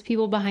times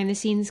people behind the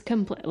scenes,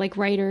 like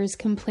writers,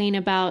 complain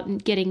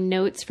about getting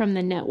notes from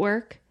the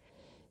network?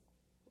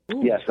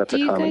 Ooh. Yes, that's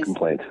a common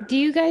complaint. Do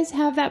you guys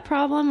have that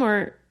problem,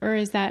 or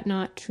is that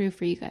not true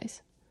for you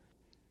guys?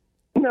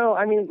 No,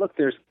 I mean, look,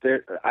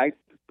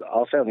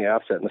 I'll say on the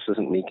outset, and this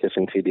isn't me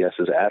kissing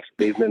TBS's ass,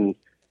 they've been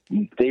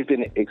they've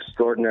been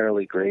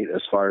extraordinarily great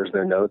as far as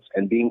their notes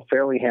and being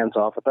fairly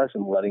hands-off with us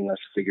and letting us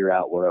figure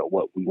out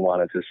what we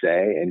wanted to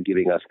say and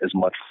giving us as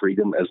much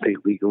freedom as they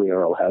legally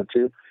are allowed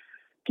to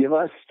give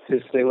us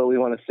to say what we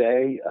want to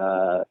say.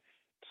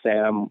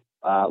 Sam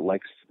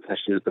likes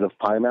she has a bit of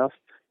pie mouth,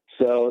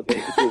 so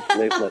they've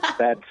let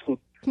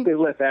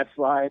that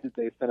slide.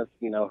 They kind of,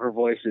 her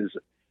voice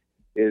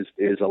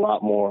is a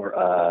lot more.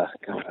 I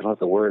don't know what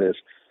the word is.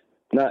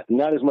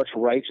 Not as much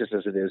righteous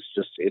as it is.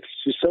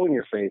 She's so in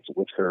your face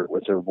with her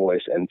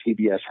voice, and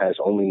PBS has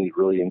only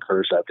really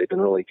encouraged that. They've been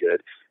really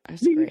good.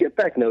 You get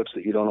back notes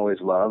that you don't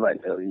always love,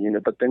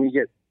 but then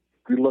you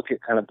look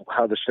at kind of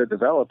how the show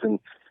developed, and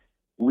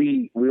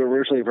we were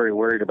originally very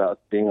worried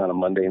about being on a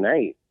Monday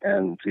night,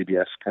 and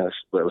CBS kind of,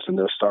 it was a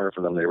no starter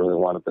for them. They really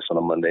wanted this on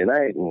a Monday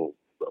night, and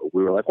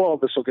we were like, well,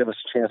 this will give us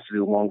a chance to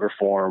do longer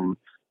form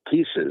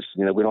pieces.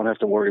 We don't have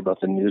to worry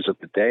about the news of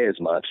the day as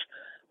much.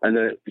 And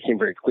then it became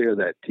very clear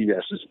that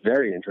TBS is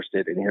very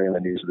interested in hearing the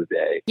news of the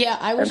day. Yeah,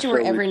 I wish it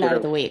were every night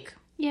of the week.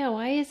 Yeah,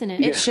 why isn't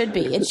it? It should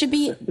be. It should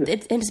be.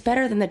 It's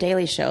better than The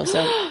Daily Show.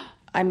 So,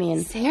 I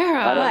mean,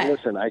 Sarah.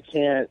 Listen, I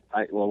can't.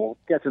 We'll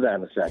get to that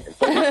in a second.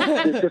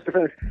 But just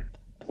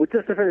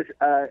to finish,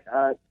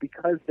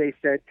 because they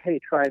said,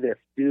 hey, try this.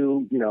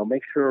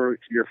 Make sure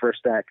your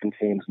first act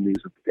contains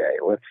news of the day.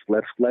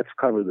 Let's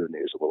cover the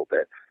news a little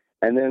bit.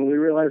 And then we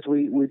realized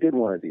we did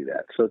want to do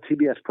that. So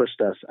TBS pushed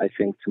us, I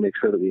think, to make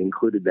sure that we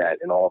included that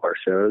in all of our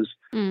shows.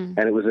 And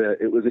it was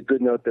a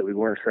good note that we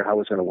weren't sure how it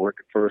was going to work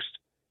at first,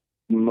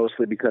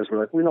 mostly because we're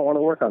like, we don't want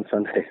to work on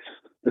Sundays.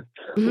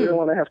 We don't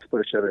want to have to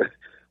put a show there.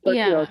 But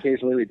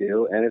occasionally we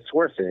do, and it's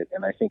worth it.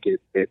 And I think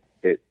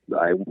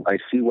I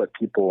see what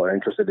people are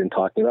interested in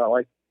talking about.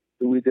 Like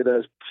we did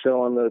a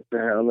show on the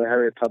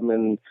Harriet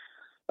Tubman.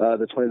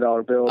 The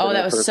 $20 bill. Oh,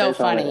 that was so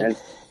funny. And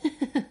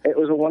it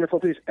was a wonderful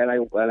piece. And I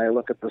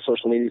look at the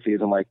social media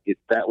feeds, I'm like,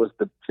 that was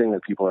the thing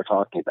that people are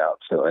talking about.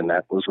 So, and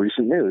that was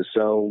recent news.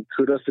 So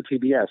kudos to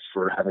TBS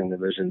for having the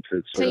vision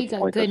to sort of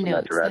point us in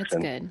that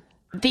direction. That's good.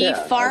 The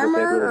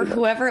farmer or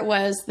whoever it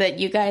was that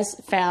you guys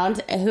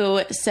found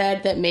who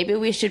said that maybe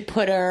we should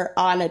put her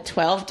on a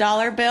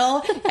 $12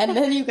 bill, and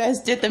then you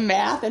guys did the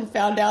math and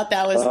found out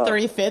that was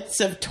 3/5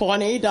 of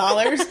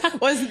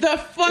 $20 was the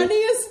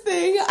funniest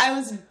thing. I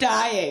was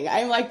dying.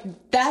 I'm like,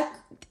 that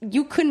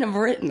you couldn't have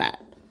written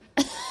that.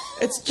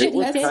 It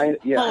was I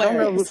don't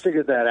know who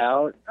figured that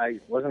out. I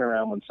wasn't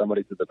around when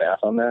somebody did the math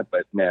on that,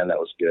 but man, that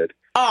was good.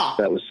 Oh.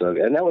 That was so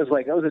good. And that was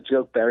a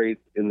joke buried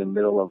in the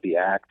middle of the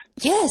act.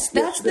 Yes,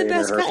 that's the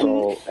best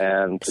part.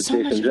 And to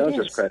Jason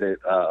Jones's credit,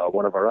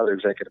 one of our other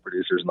executive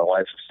producers and the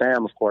wife of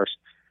Sam, of course,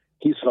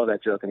 he saw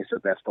that joke and he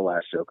said, that's the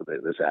last joke of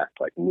this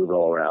act. Like, move it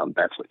all around.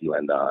 That's what you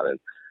end on. And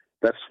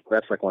that's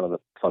like one of the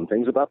fun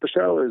things about the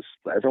show is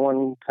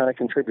everyone kind of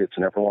contributes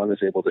and everyone is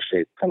able to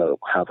shape kind of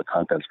how the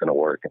content's going to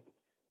work.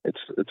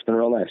 It's been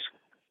real nice.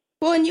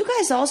 Well, and you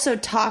guys also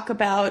talk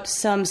about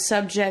some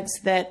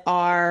subjects that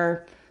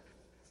are,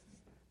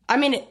 I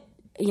mean,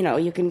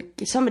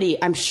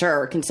 somebody I'm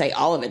sure can say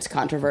all of it's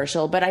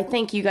controversial, but I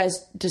think you guys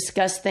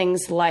discuss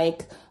things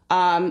like,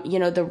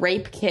 the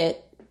rape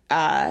kit.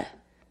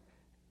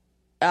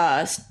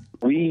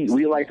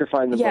 We like to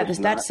find the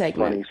most that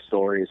segment. Funny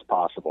stories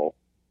possible.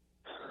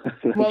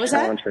 What was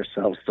that? Challenge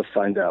ourselves to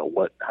find out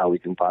how we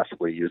can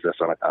possibly use this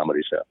on a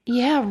comedy show.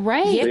 Yeah,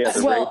 right. Yeah,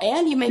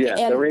 and you make it.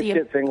 The rape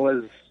kit thing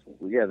was,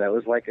 that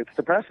was like, it's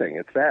depressing,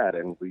 it's sad,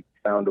 and we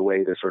found a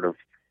way to sort of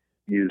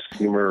use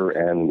humor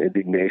and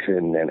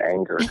indignation and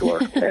anger to our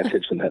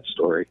advantage in that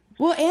story.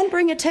 Well, and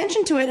bring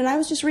attention to it. And I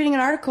was just reading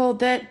an article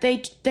that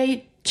they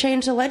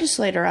changed the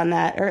legislative on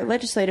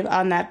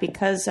that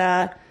because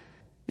of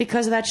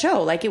that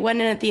show. Like it went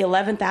in at the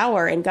 11th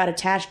hour and got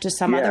attached to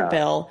some other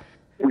bill.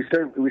 We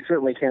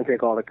certainly can't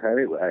take all the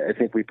credit. I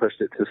think we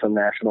pushed it to some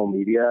national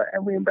media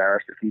and we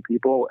embarrassed a few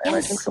people. And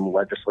I think some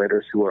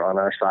legislators who were on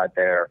our side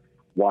there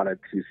wanted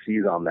to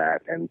seize on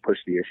that and push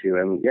the issue.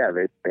 And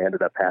they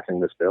ended up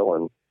passing this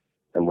bill.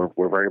 And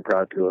we're very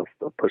proud to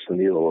have pushed the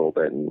needle a little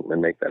bit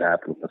and make that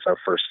happen. That's our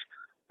first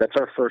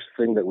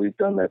thing that we've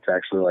done that's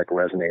actually like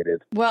resonated.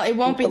 Well, it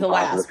won't be the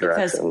last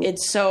because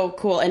it's so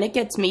cool and it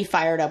gets me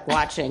fired up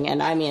watching.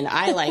 And I mean,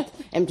 I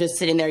am just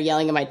sitting there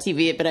yelling at my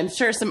TV, but I'm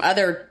sure some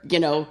other,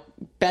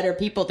 better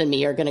people than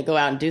me are going to go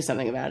out and do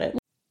something about it.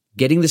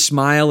 Getting the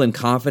smile and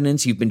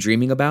confidence you've been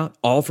dreaming about,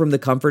 all from the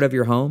comfort of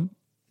your home,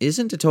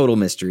 isn't a total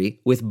mystery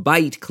with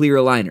Byte clear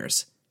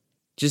aligners.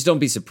 Just don't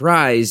be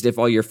surprised if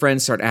all your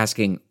friends start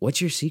asking,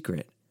 what's your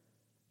secret?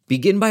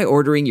 Begin by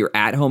ordering your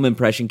at-home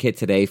impression kit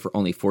today for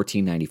only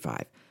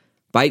 $14.95.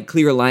 Byte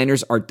clear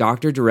aligners are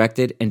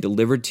doctor-directed and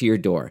delivered to your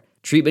door.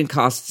 Treatment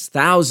costs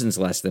thousands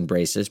less than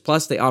braces,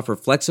 plus they offer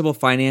flexible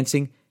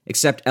financing,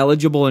 accept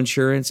eligible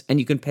insurance, and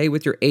you can pay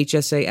with your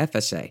HSA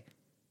FSA.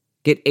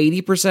 Get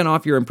 80%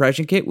 off your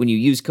impression kit when you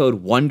use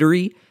code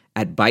WONDERY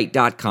at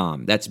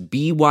Byte.com. That's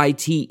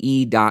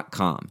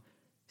BYTE.com.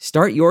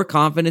 Start your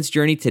confidence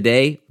journey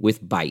today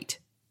with Byte.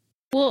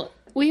 Well,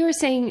 we were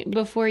saying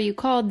before you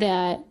called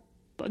that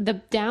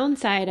the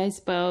downside, I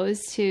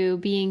suppose, to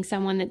being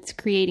someone that's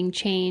creating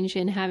change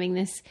and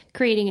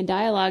creating a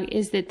dialogue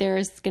is that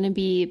there's going to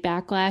be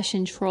backlash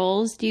and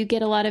trolls. Do you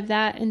get a lot of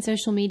that in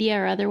social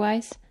media or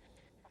otherwise?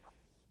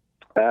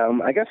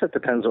 I guess it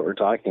depends what we're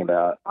talking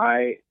about.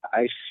 I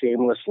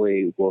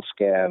shamelessly will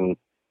scan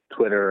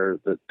Twitter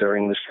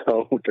during the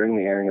show, during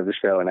the airing of the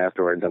show, and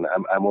afterwards, and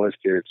I'm always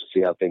curious to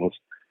see how things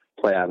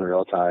play out in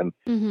real time.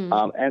 Mm-hmm.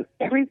 And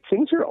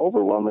things are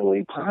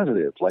overwhelmingly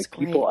positive. Like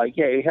people,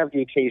 you have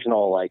the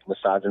occasional like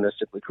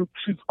misogynistic, like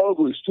she's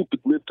ugly, stupid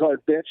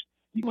libtard bitch.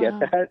 You get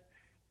that,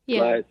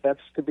 but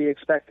that's to be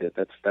expected.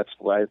 That's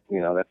why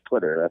that's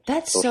Twitter.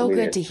 That's so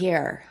media. good to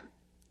hear.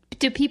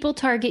 Do people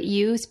target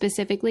you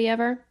specifically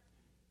ever?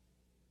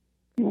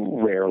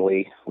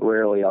 Rarely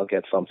I'll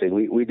get something.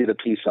 We did a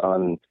piece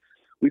on.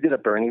 We did a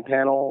Bernie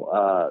panel,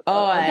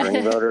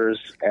 Bernie voters,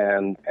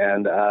 and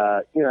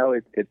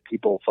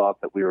people thought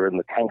that we were in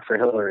the tank for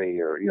Hillary,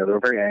 or they were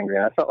very angry.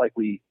 And I felt like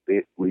we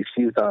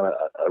seized on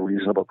a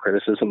reasonable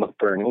criticism of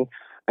Bernie,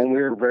 and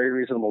we were very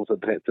reasonable to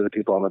the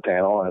people on the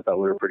panel. And I thought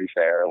we were pretty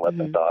fair and let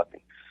them talk.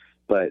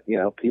 But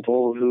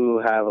people who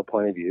have a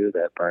point of view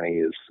that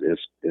Bernie is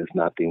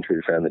not being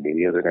treated fair in the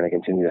media, they're going to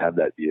continue to have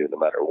that view no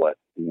matter what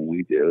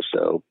we do.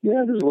 So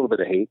there's a little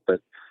bit of hate,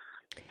 but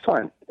it's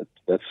fine.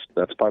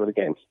 That's part of the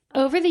game.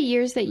 Over the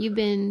years that you've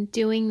been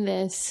doing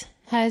this,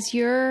 has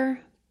your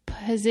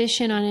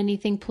position on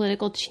anything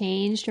political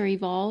changed or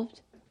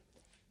evolved?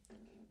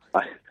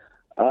 I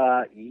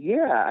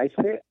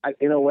think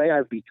in a way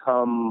I've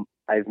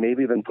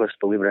maybe been pushed,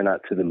 believe it or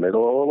not, to the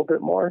middle a little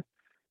bit more.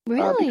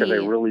 Really? Because I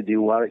really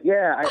do want it.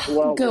 Yeah.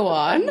 Go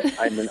on.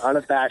 I'm an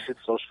unabashed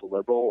social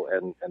liberal,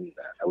 and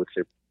I would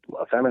say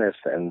a feminist,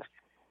 and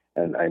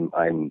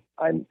I'm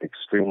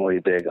extremely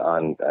big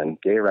on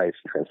gay rights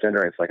and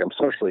transgender rights. Like I'm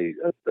socially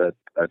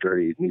a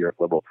dirty New York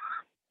liberal,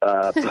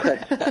 but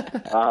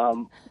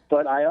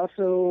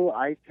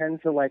I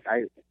tend to like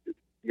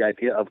the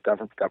idea of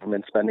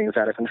government spending is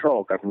out of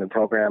control. Government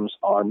programs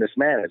are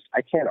mismanaged.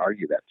 I can't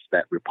argue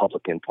that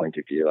Republican point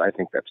of view. I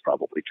think that's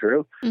probably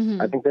true.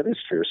 Mm-hmm. I think that is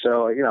true.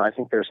 So I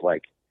think there's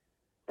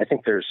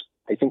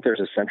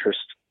a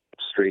centrist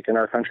streak in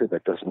our country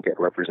that doesn't get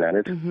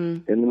represented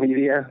in the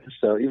media.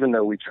 So even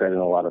though we tread in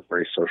a lot of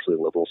very socially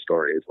liberal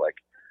stories, like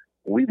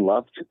we'd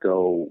love to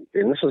go,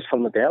 and this is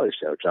from the Daily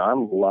Show,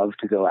 John loved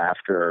to go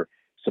after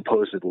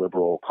supposed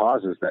liberal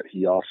causes that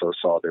he also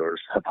saw there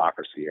was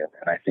hypocrisy in.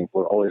 And I think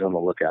we're always on the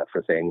lookout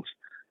for things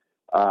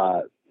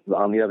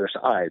on the other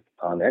side,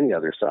 on any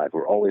other side.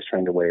 We're always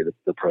trying to weigh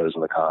the pros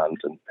and the cons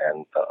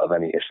and of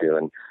any issue.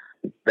 And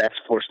that's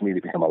forced me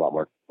to become a lot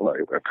more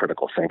a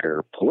critical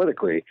thinker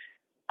politically.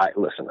 I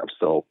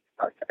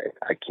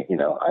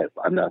can't,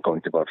 I'm not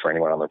going to vote for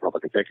anyone on the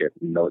Republican ticket.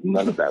 No,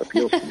 none of that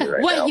appeals to me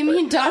right now. What, you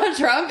mean Donald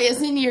Trump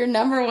isn't your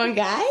number one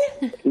guy?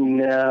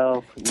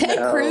 No.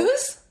 Ted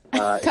Cruz?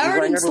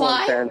 Covered in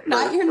slime?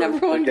 Not your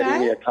number one guy?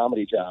 Getting me a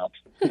comedy job.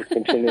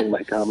 Continuing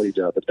my comedy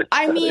job.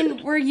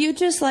 Were you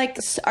just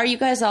are you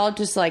guys all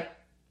just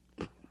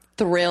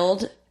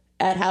thrilled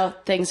at how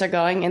things are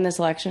going in this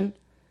election?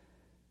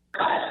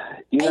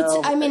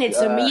 It's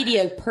a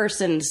media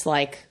person's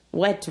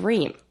wet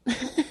dream.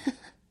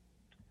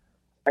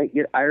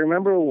 I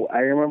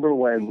remember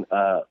when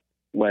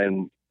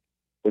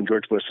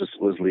George Bush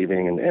was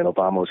leaving and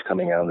Obama was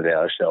coming out on the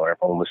Daily Show,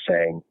 everyone was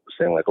saying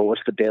like, "Oh,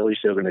 what's the Daily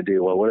Show going to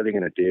do? Well, what are they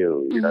going to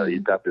do?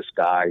 You've got this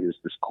guy who's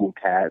this cool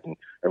cat, and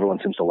everyone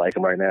seems to like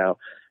him right now."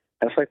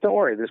 And it's like, don't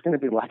worry, there's going to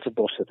be lots of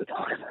bullshit to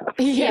talk about.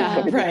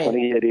 Yeah, right.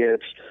 Funny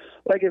idiots.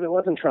 Like if it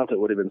wasn't Trump, it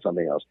would have been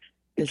something else.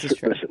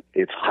 Listen,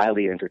 it's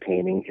highly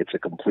entertaining. It's a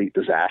complete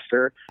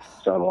disaster.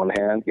 So on one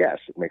hand, yes,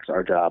 it makes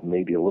our job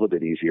maybe a little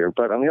bit easier.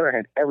 But on the other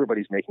hand,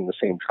 everybody's making the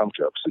same Trump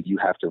joke. So you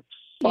have to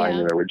find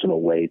an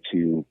original way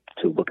to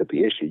look at the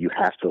issue. You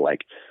have to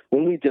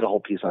when we did a whole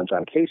piece on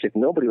John Kasich,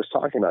 nobody was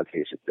talking about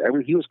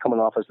Kasich. He was coming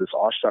off as this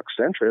aw-shuck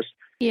centrist.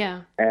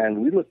 Yeah.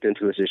 And we looked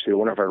into his issue.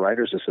 One of our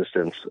writer's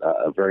assistants,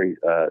 a very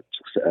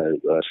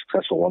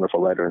successful, wonderful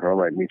writer in her own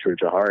right, Mitra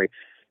Johari,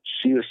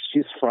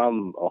 she's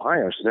from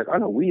Ohio. She said, "Oh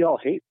no, we all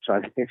hate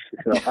John Kasich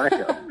in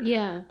Ohio."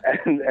 Yeah.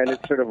 And it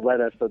sort of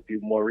led us to do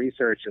more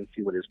research and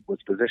see what his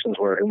positions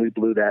were, and we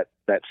blew that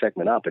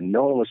segment up. And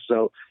no one was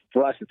so.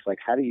 For us, it's like,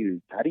 how do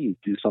you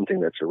do something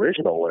that's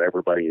original when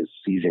everybody is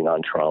seizing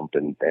on Trump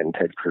and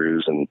Ted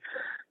Cruz? And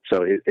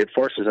so it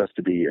forces us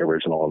to be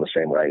original in the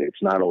same way.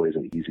 It's not always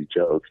an easy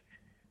joke.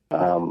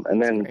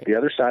 And then the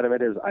other side of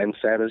it is I'm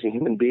sad as a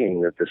human being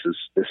that this is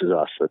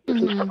us, that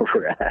this is where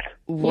we're at.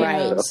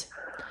 Right. So,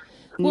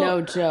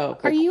 no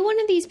joke. Are you one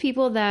of these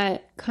people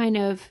that kind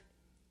of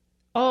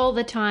all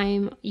the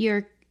time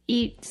you're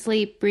eat,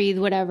 sleep, breathe,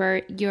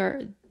 whatever,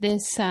 your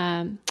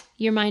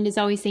mind is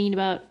always thinking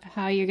about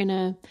how you're going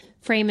to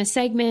frame a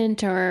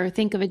segment or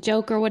think of a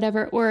joke or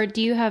whatever? Or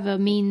do you have a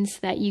means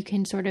that you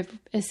can sort of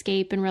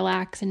escape and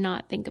relax and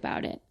not think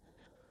about it?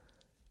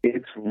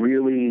 It's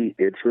really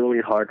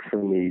hard for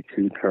me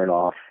to turn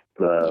off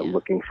the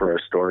looking for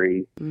a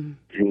story gene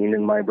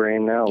in my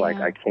brain now. Like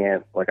I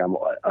can't,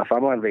 if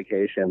I'm on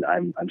vacation,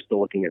 I'm still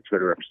looking at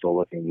Twitter. I'm still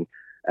looking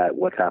at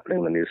what's happening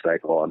in the news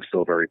cycle. I'm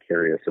still very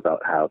curious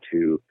about how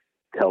to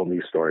tell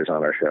news stories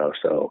on our show.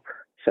 So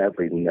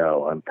sadly,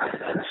 no.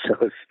 So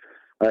it's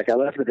like I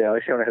left the Daily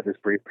Show and I had this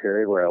brief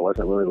period where I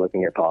wasn't really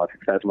looking at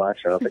politics as much.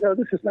 And I was like, oh,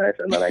 this is nice.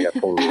 And then I got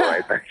pulled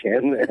right back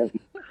in.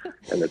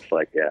 And it's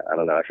like, yeah, I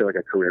don't know. I feel like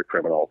a career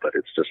criminal, but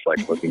it's just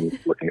like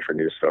looking for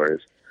news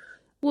stories.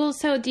 Well,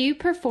 so do you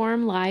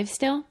perform live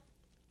still?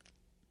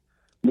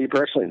 Me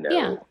personally, no.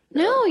 Yeah.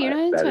 No, you're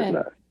not into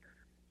it.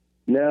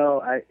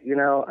 No,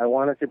 I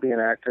wanted to be an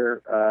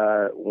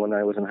actor when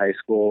I was in high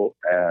school,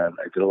 and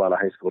I did a lot of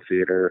high school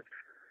theater.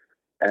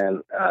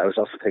 And I was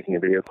also taking a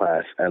video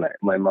class, and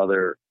my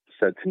mother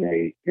said to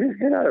me, "You're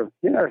not a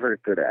very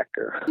good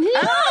actor."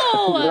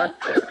 No.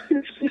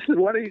 She said,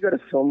 "Why don't you go to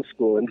film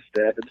school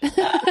instead?"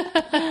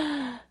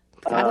 I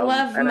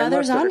love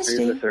mother's honesty. I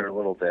agreed with her a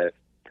little bit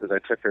because I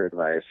took her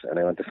advice, and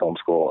I went to film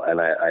school, and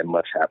I'm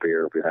much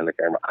happier behind the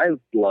camera. I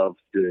love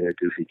doing a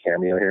goofy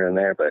cameo here and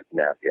there, but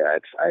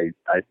I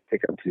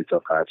think I'm too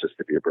self-conscious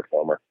to be a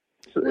performer.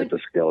 So it's a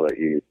skill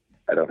that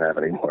I don't have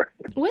anymore.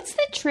 What's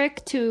the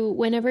trick to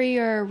whenever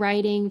you're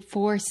writing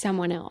for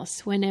someone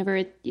else,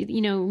 whenever,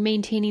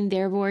 maintaining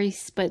their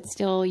voice, but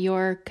still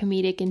your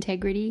comedic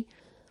integrity?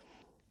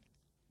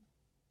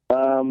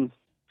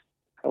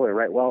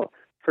 Right. Well,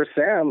 for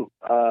Sam,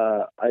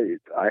 I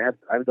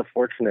have the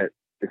fortunate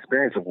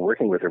experience of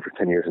working with her for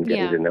 10 years and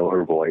getting to know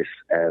her voice.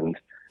 And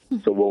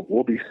so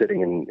we'll be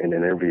sitting in an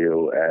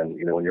interview, and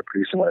when you're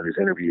producing one of these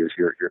interviews,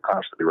 you're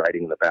constantly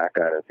writing in the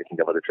background and thinking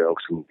of other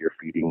jokes, and you're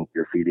feeding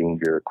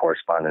your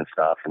correspondent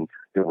stuff, and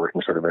you're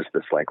working sort of as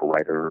this like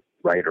writer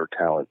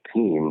talent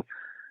team.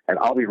 And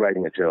I'll be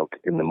writing a joke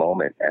in the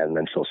moment, and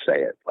then she'll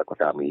say it like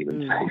without me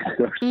even saying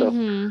it.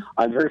 So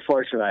I'm very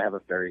fortunate. I have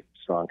a very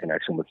strong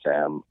connection with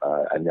Sam.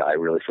 I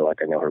really feel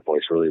like I know her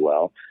voice really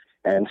well.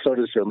 And so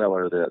does Joe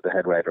Miller, the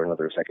head writer and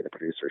other executive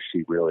producer.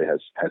 She really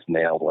has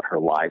nailed what her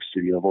live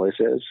studio voice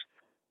is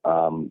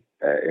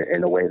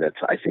in a way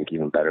that's, I think,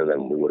 even better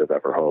than we would have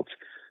ever hoped.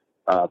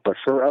 But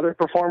for other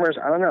performers,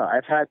 I don't know.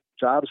 I've had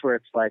jobs where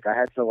it's like I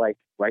had to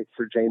write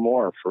for Jay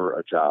Moore for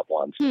a job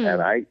once.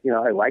 And I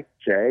liked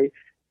Jay,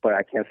 but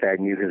I can't say I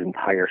knew his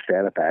entire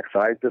stand-up act. So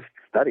I just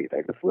studied.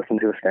 I just listened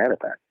to his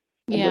stand-up act.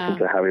 And listened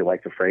to how he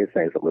liked to phrase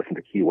things, and listened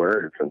to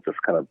keywords, and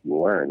just kind of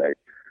learned.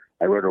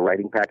 I wrote a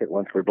writing packet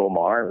once for Bill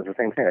Maher. It was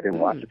the same thing. I didn't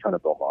watch a ton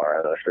of Bill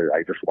Maher.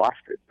 I just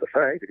watched it. That's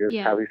all right. Here's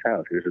how he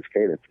sounds. Here's his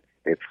cadence.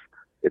 It's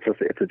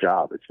a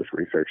job. It's just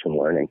research and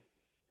learning.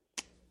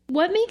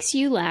 What makes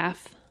you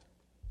laugh?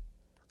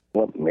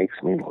 What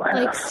makes me laugh?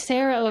 Like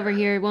Sarah over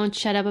here won't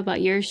shut up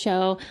about your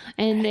show,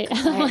 and it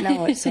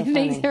it's so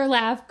makes her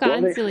laugh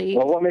constantly.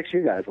 What makes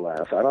you guys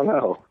laugh? I don't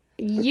know.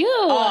 You.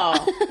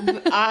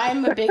 Oh,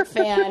 I'm a big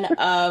fan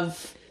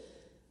of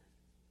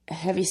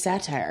heavy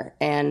satire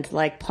and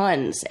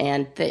puns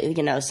and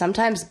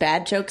sometimes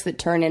bad jokes that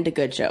turn into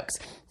good jokes.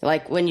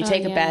 Like when you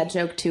take a bad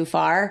joke too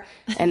far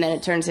and then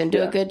it turns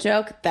into a good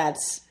joke.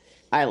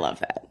 I love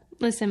that.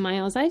 Listen,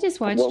 Miles, I just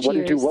watched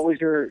Cheers. What was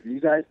your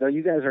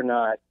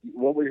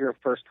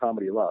first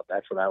comedy love?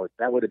 That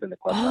would have been the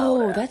question.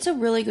 Oh, that's a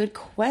really good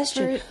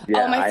question.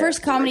 My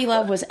first comedy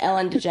love was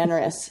Ellen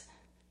DeGeneres.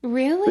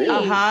 Really?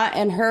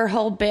 And her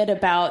whole bit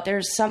about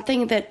there's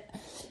something that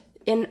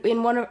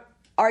in one of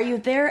Are You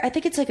There? I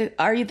think it's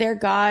Are You There,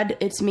 God?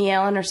 It's me,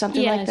 Ellen, or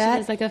something like that.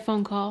 Yeah, she does a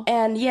phone call.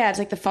 And it's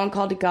like the phone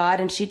call to God,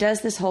 and she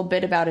does this whole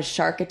bit about a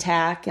shark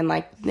attack and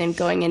then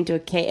going into a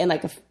cave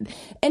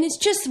and it's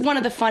just one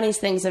of the funniest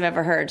things I've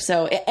ever heard.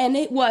 So, and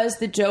it was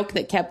the joke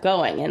that kept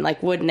going and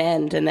wouldn't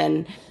end, and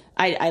then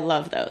I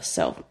love those.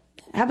 So,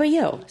 how about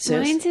you,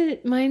 Sus?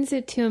 Mine's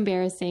too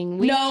embarrassing.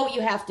 No,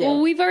 you have to.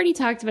 Well, we've already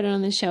talked about it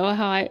on the show,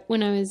 how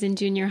when I was in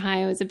junior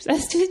high, I was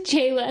obsessed with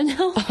Jay Leno.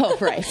 Oh,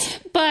 right.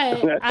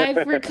 But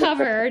I've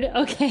recovered,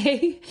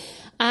 okay?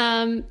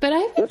 But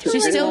I've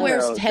She still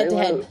wears head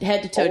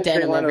to toe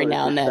denim every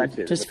now and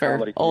then, just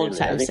for old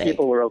time's sake.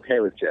 People were okay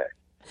with Jay.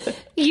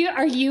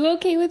 Are you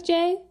okay with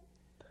Jay?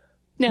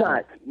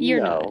 No,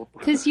 you're not.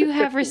 Because you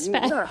have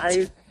respect.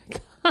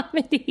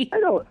 Comedy. I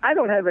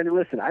don't have any.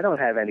 Listen, I don't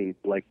have any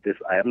this.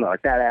 I am not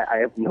like that. I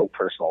have no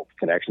personal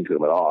connection to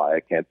him at all.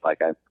 I can't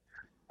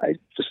I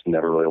just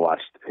never really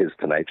watched his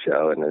Tonight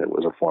Show, and it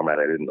was a format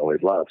I didn't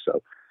always love.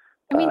 So,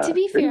 I mean, to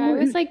be fair, I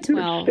was 12. He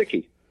was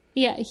sticky.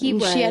 Yeah, he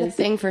was. She had a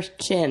thing for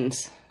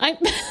chins. What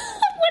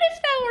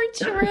if that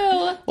were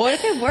true? What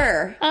if it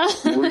were?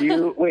 Were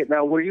you? Wait,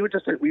 now were you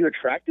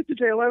attracted to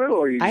Jay Leno,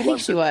 or you? I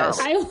think she was.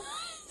 I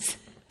was.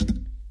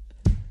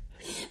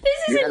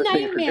 This is a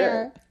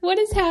nightmare. What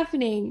is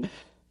happening?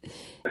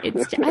 I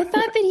thought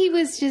that he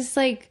was just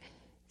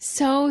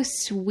so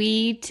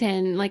sweet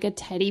and like a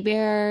teddy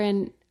bear,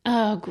 and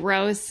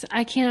gross.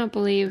 I cannot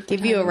believe.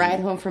 Give you a ride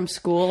home from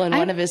school in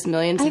one of his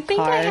millions of cars. I think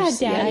I had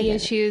daddy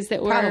issues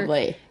that were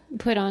probably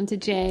put onto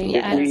Jay.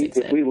 Yeah,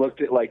 if we looked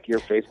at your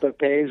Facebook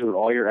page where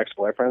all your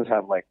ex-boyfriends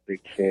have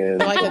big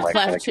chins, a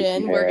cleft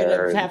chin, we're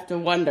gonna have to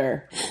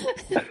wonder.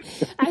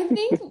 I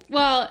think.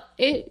 Well,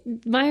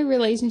 my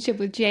relationship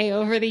with Jay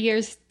over the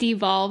years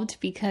devolved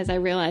because I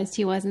realized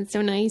he wasn't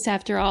so nice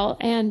after all,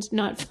 and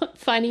not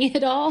funny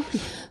at all.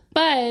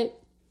 But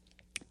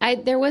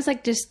there was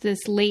like just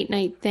this late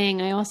night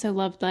thing. I also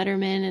loved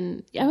Letterman,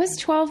 and I was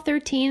 12,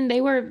 13.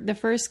 They were the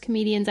first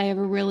comedians I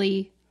ever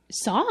really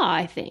saw,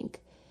 I think.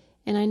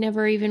 And I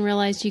never even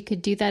realized you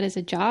could do that as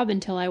a job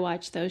until I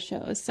watched those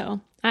shows.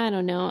 So I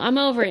don't know. I'm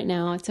over it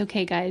now. It's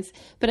okay, guys.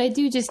 But I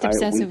do just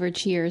obsess over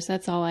Cheers.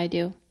 That's all I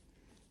do.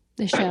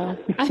 The show.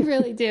 I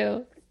really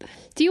do.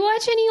 Do you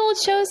watch any old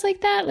shows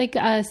like that? Like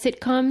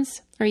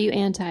sitcoms? Or are you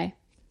anti?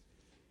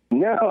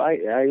 No,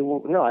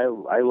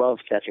 I love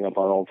catching up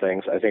on old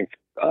things. I think,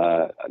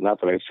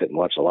 not that I sit and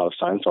watch a lot of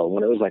Seinfeld.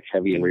 When it was like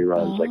heavy in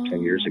reruns like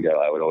 10 years ago,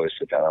 I would always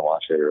sit down and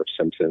watch it, or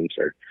Simpsons,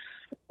 or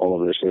all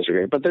of those things are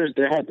great. But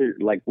there had to,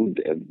 like,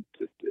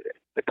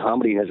 the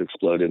comedy has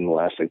exploded in the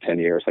last like 10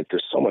 years. Like,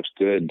 there's so much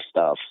good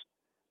stuff,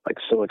 like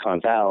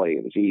Silicon Valley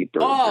and Veep.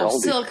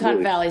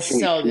 Silicon Valley's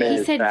so good.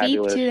 He said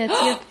fabulous. Veep too.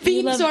 That's your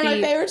Veep's one of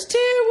my favorites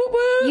too.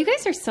 Woo-woo. You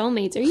guys are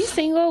soulmates. Are you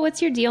single?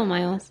 What's your deal,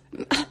 Miles?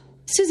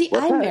 Susie,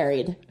 I'm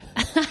married.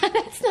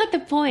 That's not the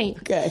point.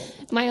 Okay.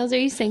 Miles, are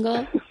you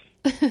single?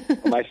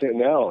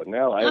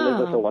 No. I live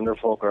with a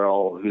wonderful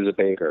girl who's a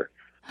baker.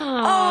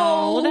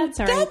 Oh, well, that's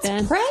all right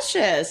then.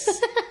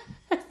 Precious.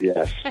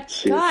 Yes,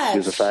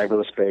 she's a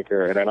fabulous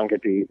baker, and I don't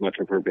get to eat much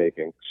of her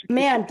baking.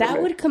 Man, that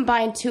would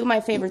combine two of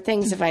my favorite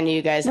things if I knew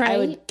you guys. Right? I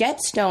would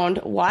get stoned,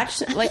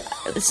 watch like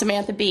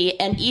Samantha Bee,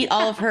 and eat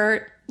all of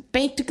her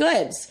baked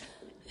goods.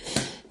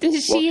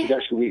 She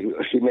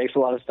makes a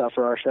lot of stuff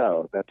for our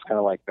show. That's kind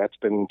of like, that's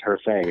been her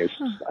thing. Is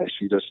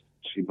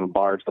she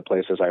bombards the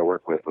places I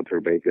work with her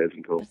baked goods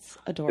until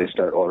they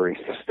start ordering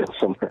stuff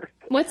from her.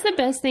 What's the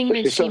best thing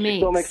that she makes? She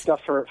still makes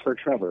stuff for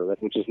Trevor,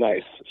 which is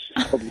nice. She's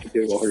still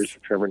doing orders for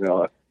Trevor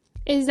Noah.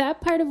 Is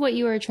that part of what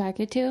you were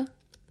attracted to?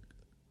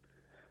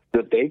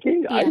 The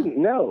baking? Yeah. I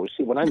didn't know.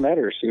 When I met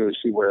her, she wears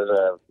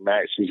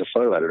she's a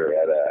photo editor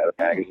at a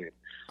magazine.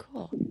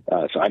 Cool.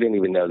 So I didn't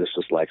even know this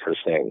was like her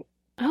thing.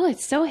 Oh,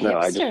 it's so hipster. No,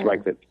 I just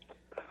liked it.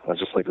 I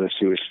just like that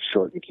she was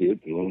short and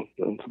cute, and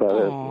that's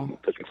about it.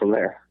 And took it from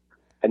there.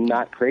 And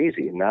not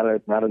crazy, not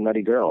a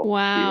nutty girl.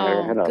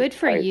 Wow, good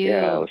for you.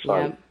 Yeah, it was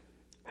fun.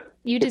 Yeah.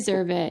 You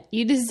deserve it.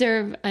 You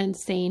deserve an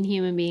insane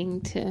human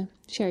being to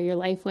share your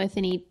life with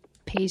and eat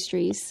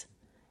pastries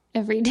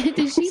every day.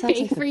 Does she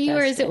bake for you,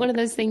 or is it one of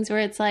those things where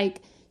it's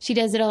like she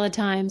does it all the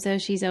time, so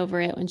she's over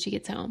it when she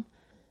gets home?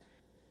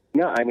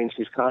 No, I mean,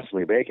 she's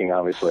constantly baking,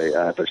 obviously,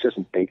 but she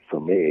doesn't bake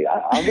for me.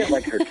 I'll get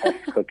like her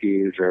test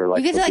cookies, or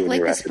like you get to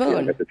lick the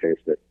spoon. I get to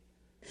taste it.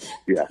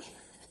 Yeah.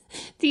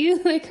 Do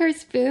you lick her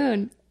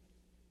spoon?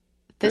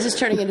 This is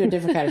turning into a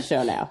different kind of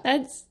show now.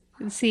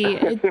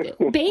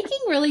 Baking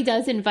really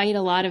does invite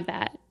a lot of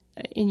that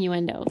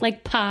innuendo,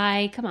 like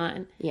pie. Come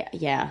on.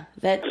 Yeah,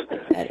 that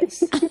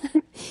is.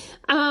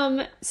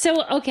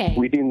 So okay.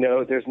 We do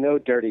know there's no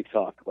dirty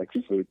talk, like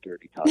food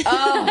dirty talk.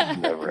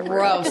 Oh,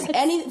 gross.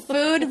 Any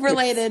food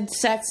related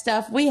sex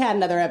stuff. We had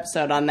another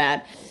episode on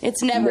that.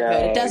 It's never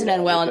good. It doesn't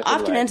end well, and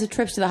often ends with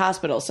trips to the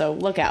hospital. So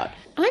look out.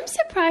 I'm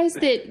surprised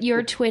that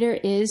your Twitter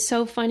is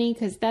so funny,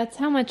 because that's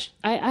how much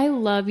I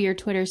love your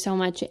Twitter so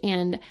much,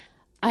 and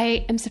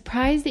I am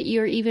surprised that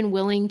you're even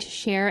willing to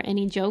share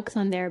any jokes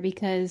on there,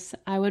 because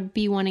I would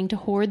be wanting to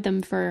hoard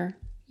them for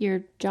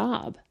your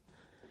job.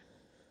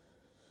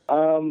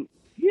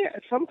 Yeah,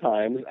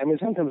 sometimes. I mean,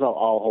 sometimes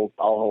I'll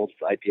hold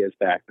ideas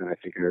back that I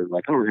figure,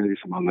 like, oh, we're going to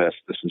do something on this.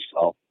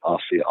 I'll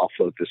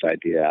float this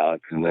idea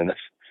out, and then if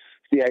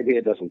the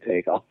idea doesn't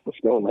take, if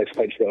no one likes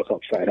my joke, I'll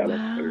try it out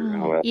on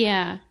Twitter.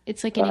 Yeah,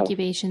 it's like an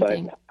incubation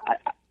thing.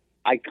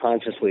 I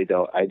consciously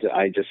don't. I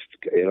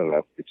don't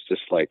know. It's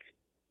just like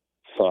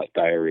thought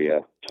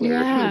diarrhea. Twitter.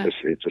 Yeah.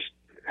 It just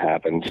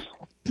happens.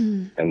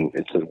 And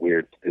it's a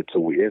weird, I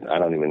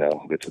don't even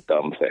know. It's a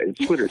dumb thing.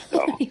 Twitter's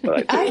dumb.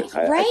 But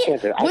right?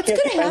 What's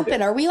going to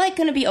happen? Are we like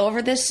going to be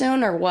over this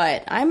soon, or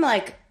what? I'm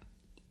like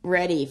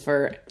ready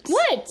for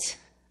what?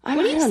 What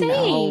are you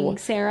saying,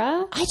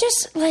 Sarah? I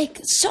just like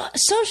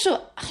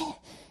social.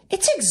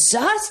 It's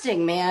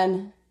exhausting,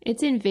 man.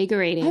 It's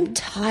invigorating. I'm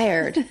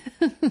tired.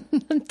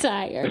 I'm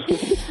tired.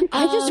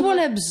 I just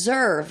want to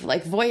observe,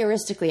 like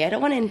voyeuristically. I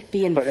don't want to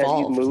be involved. But as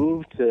you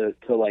move to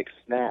like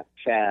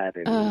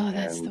Snapchat,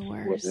 that's the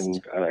worst.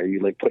 Are you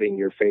like putting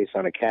your face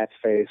on a cat's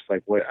face?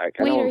 Like what?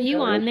 Wait, are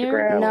you on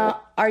there? No,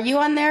 are you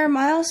on there,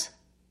 Miles?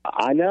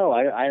 I know.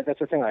 I that's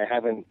the thing. I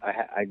haven't.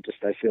 I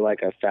feel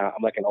like I'm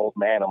like an old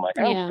man. I'm like,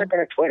 I don't stick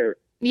on Twitter.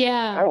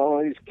 Yeah. I don't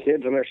know, these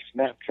kids on their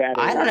Snapchat.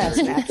 I don't have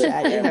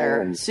Snapchat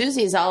either.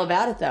 Susie's all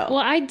about it, though. Well,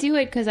 I do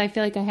it because I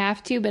feel like I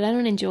have to, but I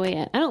don't enjoy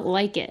it. I don't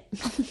like it.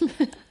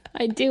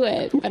 I do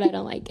it, but I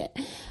don't like it.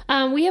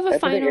 We have a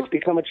final...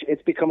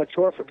 It's become a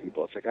chore for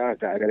people. It's like, I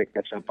got to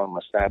catch up on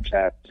my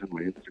Snapchats and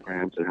my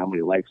Instagrams and how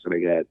many likes did I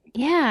get.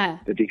 Yeah.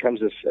 It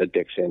becomes this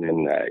addiction,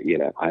 and,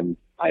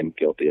 I'm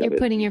guilty of it. You're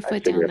putting your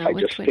foot down, if I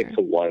just stick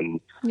to one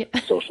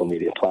social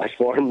media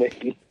platform,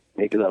 maybe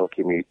that'll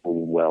keep me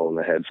well in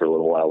the head for a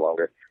little while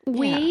longer.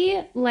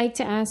 We like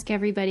to ask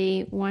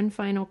everybody one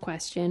final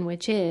question,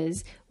 which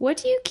is, what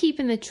do you keep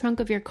in the trunk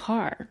of your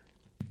car?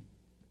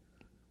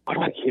 What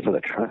do I keep in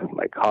the trunk of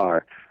my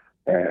car?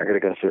 I got to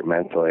go through it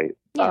mentally.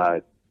 Yeah.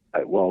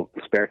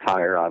 Spare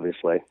tire,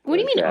 obviously. What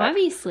do you mean,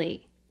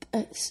 obviously?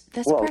 That's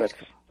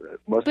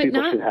most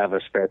people should have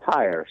a spare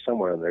tire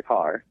somewhere in their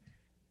car.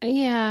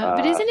 Yeah,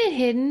 but isn't it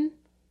hidden?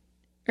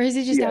 Or is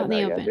it just out in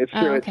the open? It's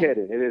true. It's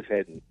hidden. It is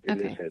hidden.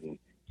 It is hidden.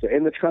 So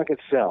in the trunk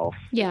itself,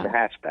 it's a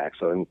hatchback.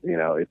 So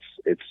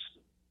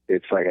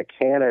it's like a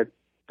can of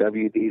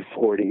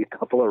WD-40, a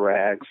couple of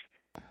rags.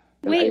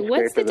 Wait,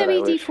 what's the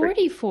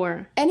WD-40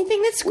 for?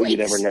 Anything that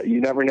squeaks. Well, you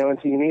never know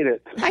until you need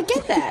it. I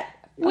get that.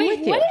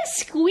 Wait, what is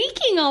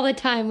squeaking all the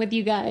time with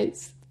you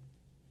guys?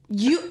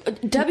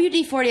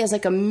 WD-40 has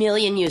like a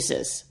million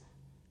uses.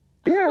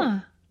 Yeah,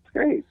 it's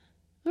great.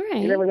 All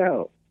right. You never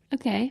know.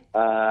 Okay.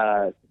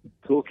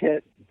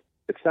 Toolkit.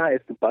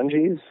 It's the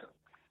bungees.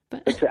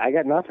 I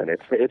got nothing.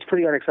 It's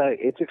pretty unexciting.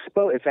 It's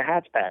exposed. It's a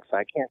hatchback, so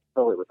I can't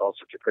fill it with all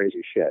sorts of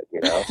crazy shit.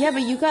 Yeah,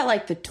 but you got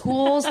like the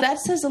tools. That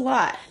says a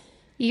lot.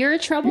 You're a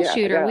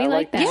troubleshooter. We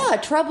like that. Yeah,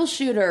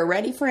 troubleshooter.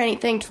 Ready for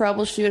anything.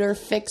 Troubleshooter.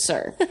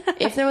 Fixer.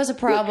 If there was a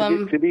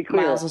problem, to be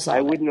clear, Miles will solve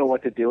I wouldn't know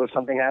what to do if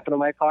something happened to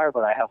my car,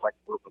 but I have like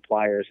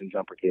pliers and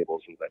jumper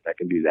cables and that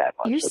can do that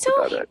much. You're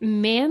so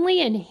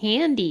manly and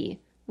handy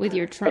with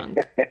your trunk.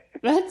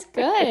 That's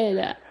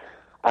good.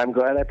 I'm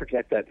glad I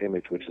project that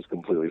image, which is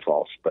completely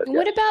false. But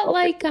what about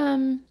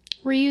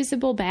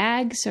reusable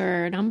bags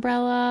or an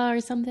umbrella or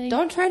something?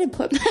 Don't try to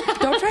put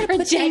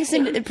things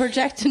in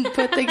project and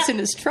put things in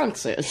his trunk,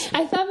 sis.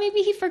 I thought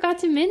maybe he forgot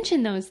to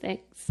mention those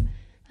things.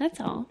 That's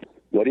all.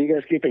 What do you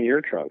guys keep in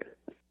your trunk?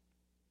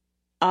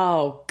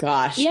 Oh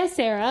gosh. Yes,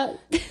 Sarah.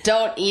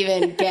 Don't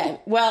even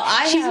get. Well,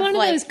 she's one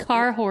of those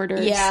car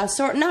hoarders. Yeah,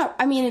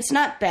 it's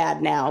not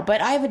bad now,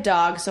 but I have a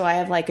dog, so I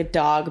have like a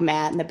dog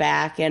mat in the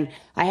back, and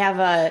I have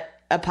a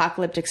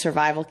apocalyptic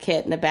survival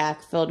kit in the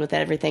back filled with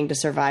everything to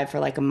survive for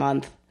like a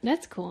month.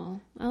 That's cool.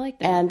 I like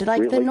that. And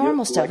the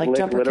normal stuff like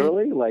jumper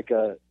literally like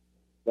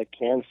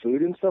canned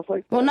food and stuff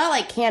like that. Well, not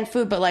like canned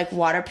food, but like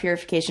water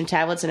purification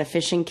tablets and a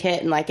fishing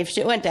kit. And like if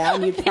shit went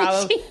down, you'd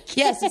probably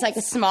it's like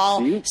a small.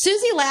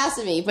 Susie laughs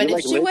at me, but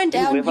if she went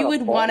down, you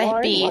would want to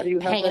be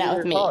hanging out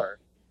with me.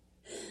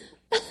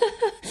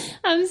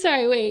 I'm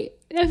sorry. Wait.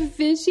 A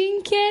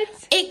fishing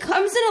kit? It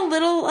comes in a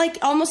little,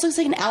 almost looks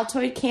like an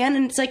Altoid can,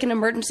 and it's like an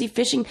emergency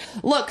fishing.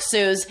 Look,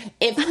 Suze,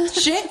 if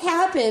shit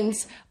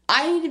happens,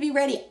 I need to be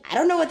ready. I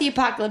don't know what the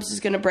apocalypse is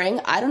going to bring.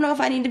 I don't know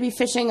if I need to be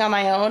fishing on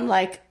my own.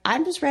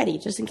 I'm just ready,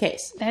 just in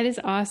case. That is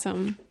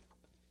awesome.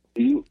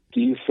 Do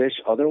you fish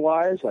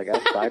otherwise, like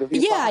outside of the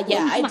apocalypse?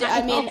 Yeah.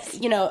 I mean,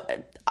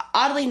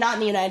 oddly not in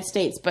the United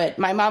States, but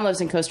my mom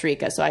lives in Costa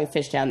Rica, so I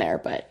fish down there,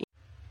 but...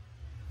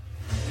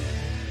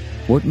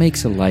 What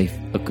makes a life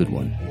a good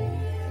one?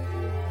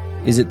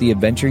 Is it the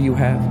adventure you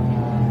have?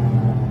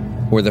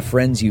 Or the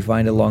friends you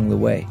find along the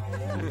way?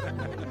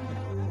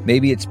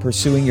 Maybe it's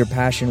pursuing your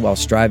passion while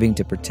striving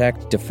to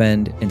protect,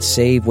 defend, and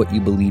save what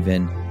you believe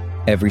in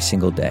every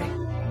single day.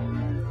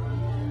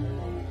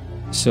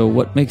 So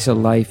what makes a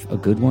life a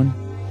good one?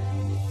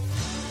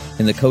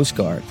 In the Coast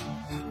Guard,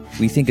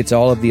 we think it's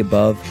all of the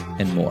above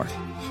and more.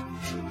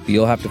 But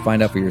you'll have to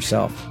find out for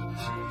yourself.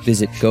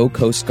 Visit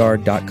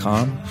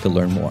gocoastguard.com to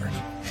learn more.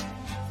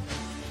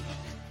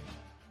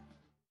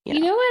 You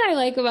know what I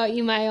like about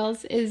you,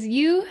 Miles, is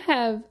you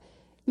have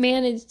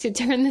managed to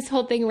turn this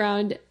whole thing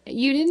around.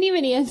 You didn't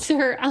even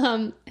answer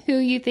who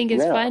you think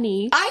is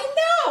funny. I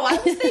know. I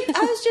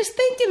was just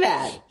thinking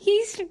that.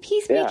 He's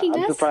making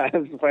I'm us.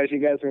 I'm surprised you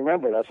guys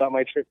remembered. I thought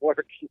my trick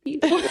worked.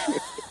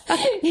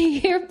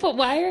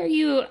 Why are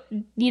you,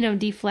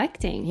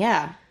 deflecting?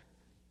 Yeah.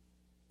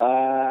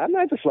 I'm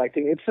not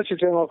deflecting. It's such a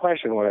general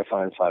question. What I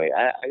find funny,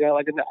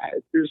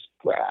 there's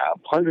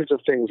hundreds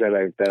of things that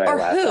I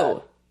laugh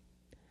at.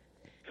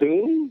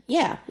 Who?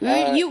 Yeah,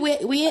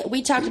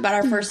 we talked about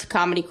our first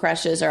comedy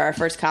crushes or our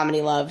first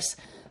comedy loves,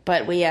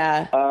 but we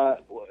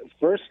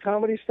first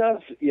comedy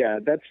stuff. Yeah,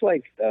 that's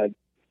like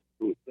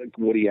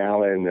Woody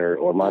Allen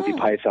or Monty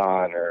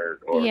Python or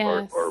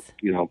the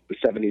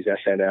 70s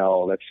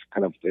SNL. That's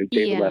kind of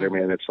David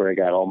Letterman. That's where I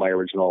got all my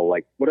original,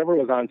 whatever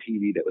was on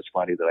TV that was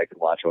funny that I could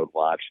watch. I would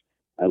watch.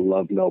 I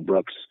love Mel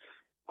Brooks,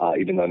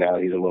 even though now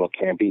he's a little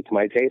campy to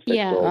my taste. I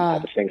still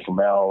have a thing for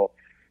Mel.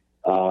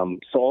 So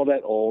all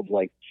that old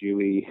Jewy,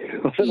 Jewy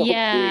comedy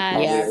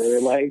I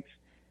really liked.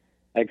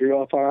 I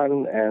grew up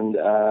on, and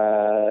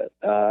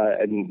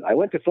I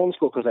went to film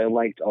school because I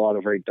liked a lot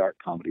of very dark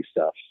comedy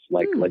stuff,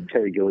 like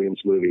Terry Gilliam's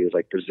movies,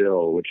 like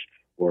Brazil,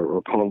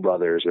 or Coen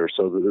Brothers, or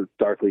so the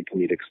darkly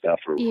comedic stuff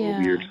or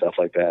weird stuff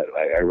like that.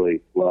 I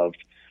really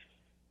loved.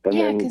 But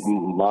then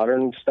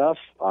modern stuff,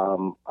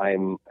 I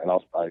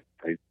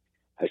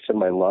send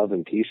my love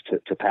and peace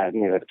to Patton.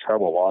 He had a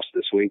terrible loss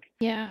this week.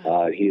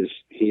 Yeah. He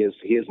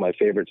is my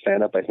favorite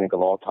stand-up, I think,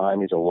 of all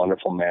time. He's a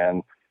wonderful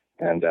man,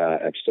 and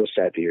I'm so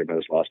sad to hear about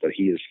his loss. But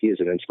he is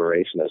an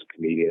inspiration as a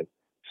comedian.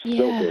 So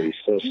good. He's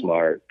so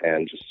smart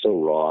and just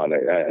so raw, and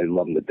I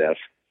love him to death.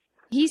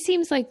 He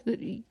seems like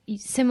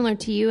similar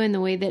to you in the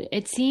way that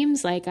it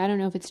seems like, I don't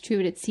know if it's true,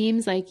 but it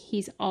seems like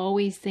he's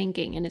always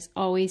thinking and is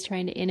always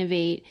trying to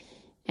innovate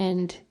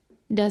and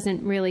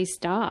doesn't really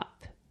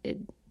stop.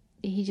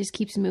 He just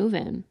keeps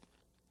moving.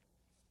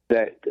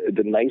 that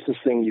the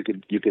nicest thing you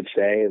could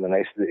say, and the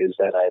nicest is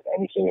that I have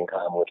anything in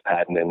common with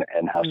Patton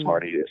and how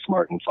smart he is,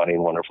 smart and funny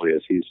and wonderful he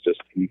is. He's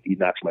just he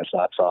knocks my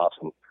socks off,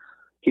 and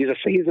he's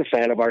a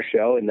fan of our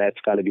show, and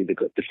that's got to be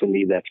for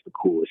me. That's the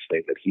coolest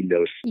thing, that he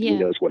knows he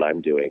knows what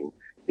I'm doing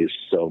is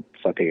so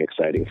fucking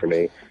exciting for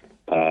me.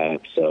 And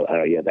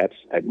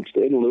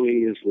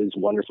Louis is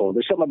wonderful.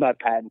 There's something about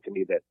Patton to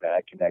me that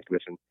I connect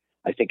with, and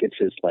I think it's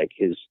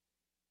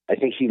I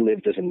think he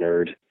lived as a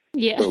nerd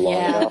for long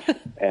enough,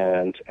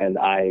 and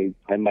I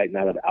might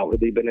not have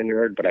outwardly been a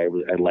nerd, but I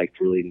liked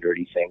really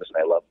nerdy things, and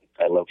I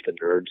love the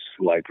nerds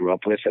who I grew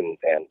up with, and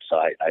so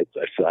I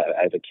feel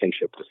I have a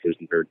kinship with his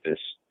nerdness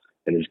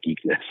and his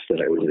geekness that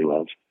I really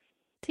love.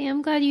 See,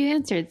 I'm glad you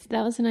answered.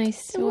 That was a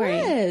nice story.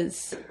 It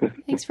was.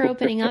 Thanks for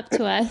opening up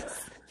to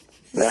us.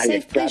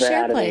 Safe place,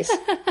 share place.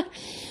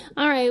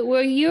 All right.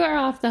 Well, you are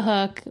off the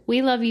hook.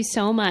 We love you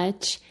so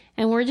much.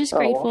 And we're just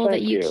grateful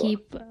that you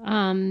keep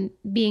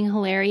being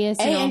hilarious.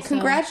 And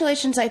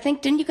congratulations. I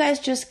think, didn't you guys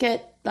just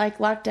get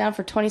locked down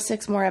for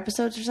 26 more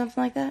episodes or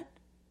something like that?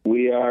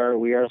 We are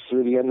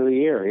through the end of the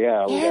year.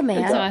 Yeah. Yeah,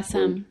 man. That's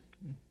awesome.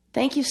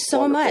 Thank you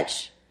so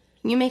much.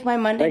 You make my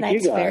Monday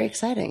nights very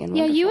exciting. And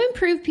wonderful. You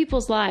improve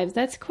people's lives.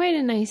 That's quite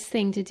a nice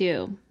thing to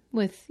do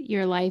with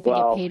your life and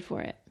get paid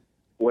for it.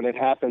 When it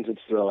happens,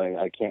 it's thrilling.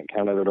 I can't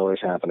count on it always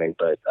happening,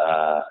 but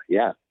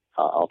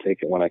I'll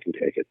take it when I can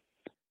take it.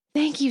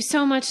 Thank you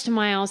so much to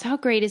Miles. How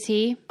great is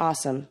he?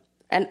 Awesome.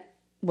 And,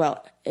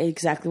 well,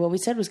 exactly what we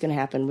said was going to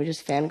happen. We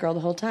just fangirled the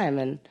whole time.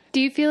 And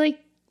do you feel like,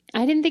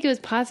 I didn't think it was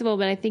possible,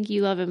 but I think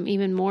you love him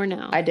even more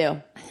now. I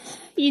do.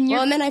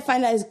 And then I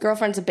find out his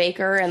girlfriend's a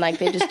baker, and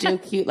they just do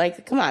cute,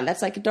 come on,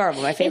 that's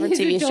adorable. My favorite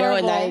TV show,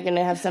 and now you're going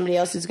to have somebody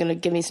else who's going to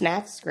give me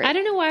snacks. Great. I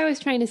don't know why I was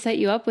trying to set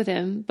you up with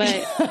him,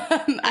 but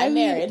I'm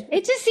married.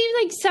 It just seemed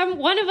like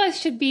one of us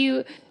should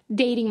be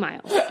dating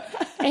Miles,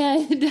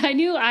 and I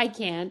knew I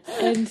can't,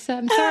 and so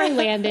I'm sorry,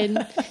 Landon.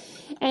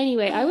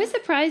 Anyway, I was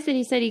surprised that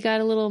he said he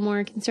got a little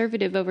more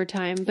conservative over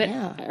time, but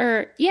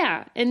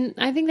and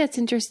I think that's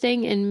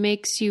interesting and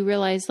makes you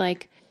realize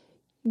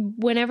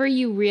whenever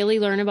you really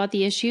learn about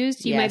the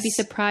issues, you might be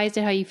surprised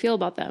at how you feel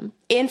about them.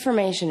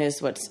 Information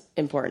is what's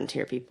important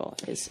here, people,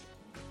 is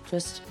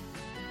just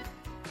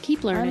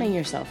keep learning. Arming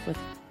yourself with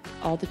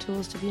all the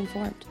tools to be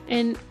informed.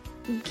 And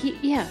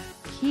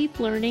keep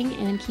learning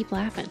and keep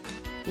laughing.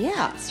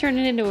 Yeah. Let's turn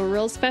it into a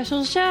real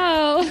special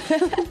show.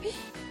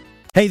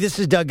 Hey, this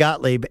is Doug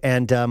Gottlieb,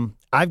 and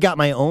I've got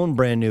my own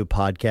brand new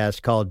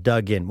podcast called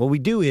Dug In. What we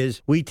do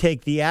is we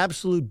take the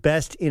absolute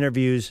best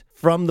interviews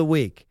from the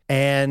week,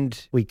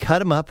 and we cut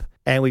them up,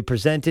 and we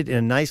present it in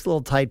a nice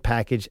little tight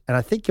package, and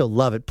I think you'll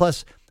love it.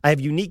 Plus, I have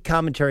unique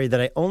commentary that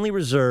I only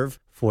reserve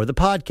for the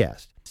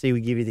podcast. See,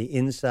 we give you the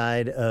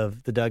inside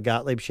of the Doug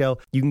Gottlieb Show.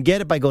 You can get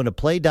it by going to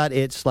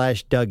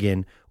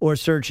play.it/Dugin or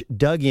search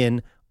Dug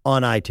In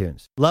on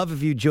iTunes. Love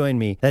if you join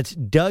me. That's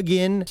Dug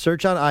In,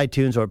 search on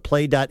iTunes or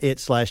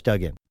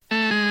play.it/Dugin.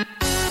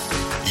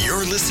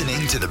 You're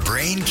listening to the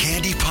Brain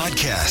Candy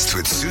Podcast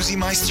with Susie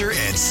Meister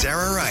and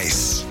Sarah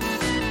Rice.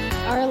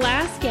 Our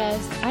last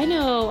guest, I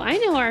know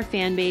our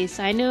fan base.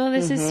 I know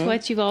this is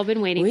what you've all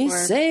been waiting for. We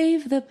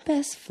save the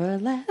best for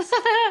last.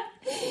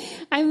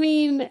 I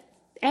mean,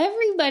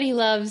 everybody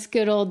loves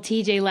good old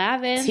TJ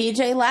Lavin.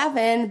 TJ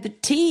Lavin, the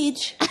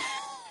Teach.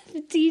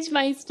 The Teach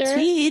Meister.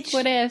 Teach.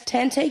 What if?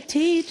 10-take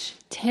Teach.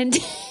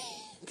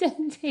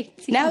 10-take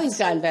Teach. Now he's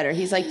gotten better.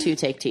 He's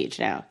 2-take Teach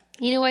now.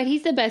 You know what?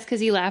 He's the best because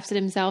he laughs at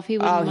himself. He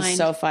wouldn't mind. He's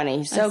so funny.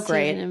 He's so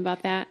great. Him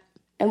about that.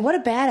 And what a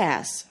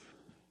badass.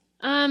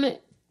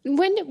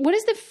 What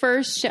is the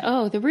first show?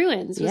 Oh, The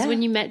Ruins was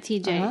when you met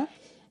TJ. Uh-huh.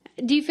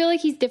 Do you feel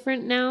like he's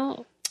different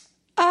now?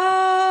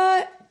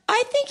 I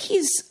think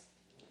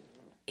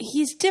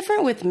he's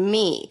different with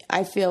me.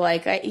 I feel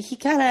like I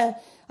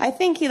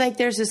think he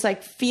there's this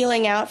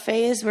feeling out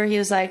phase where he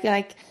was like,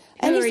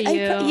 and who are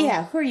you?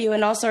 Who are you?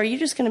 And also, are you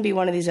just going to be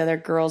one of these other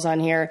girls on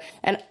here?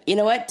 And you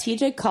know what?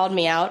 TJ called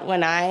me out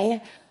when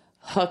I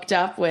hooked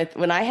up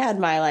when I had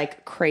my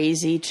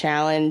crazy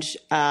challenge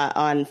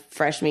on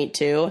Fresh Meat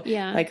 2.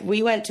 Yeah.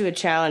 We went to a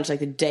challenge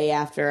the day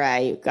after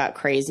I got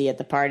crazy at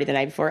the party the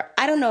night before.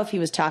 I don't know if he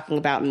was talking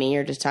about me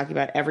or just talking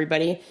about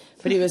everybody,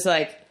 but he was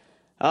like,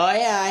 oh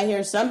yeah, I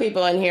hear some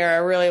people in here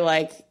are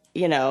really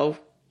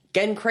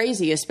getting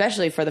crazy,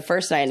 especially for the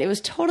first night. And it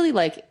was totally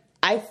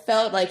I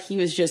felt like he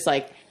was just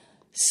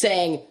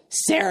saying,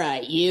 Sarah,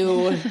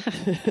 you.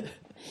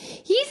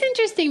 He's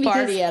interesting because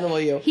party animal,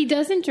 you. He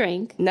doesn't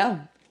drink.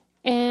 No.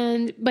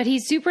 But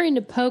he's super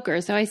into poker.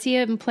 So I see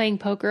him playing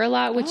poker a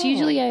lot, which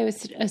usually I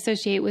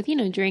associate with,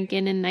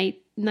 drinking and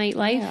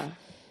nightlife. Yeah.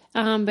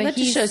 But that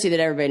just shows you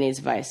that everybody needs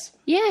advice.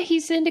 Yeah,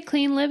 he's into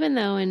clean living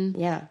though. And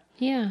yeah.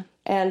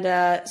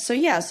 And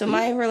so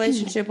my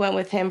relationship went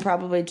with him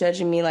probably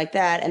judging me like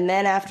that. And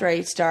then after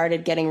I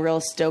started getting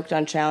real stoked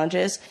on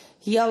challenges,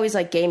 he always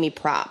gave me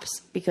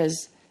props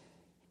because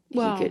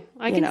I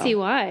can see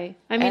why.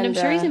 I mean, I'm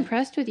sure he's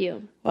impressed with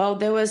you. Well,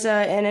 there was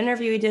an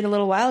interview he did a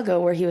little while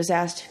ago where he was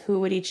asked who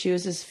would he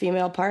choose as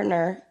female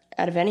partner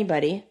out of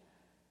anybody,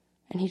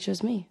 and he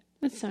chose me.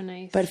 That's so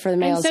nice. But for the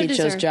males, he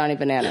chose Johnny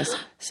Bananas.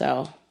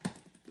 So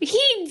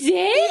He did?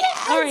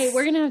 Yes! All right,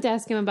 we're going to have to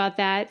ask him about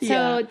that.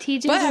 Yeah. So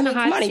TJ's in the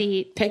hot seat.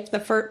 He picked the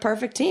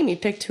perfect team. He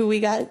picked who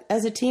we got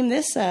as a team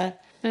that's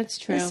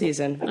true. This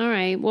season. All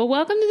right. Well,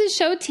 welcome to the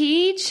show,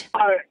 Tej.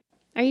 Hi.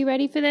 Are you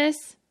ready for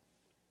this?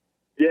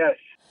 Yes.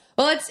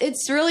 Well,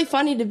 it's really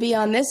funny to be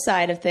on this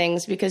side of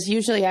things because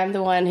usually I'm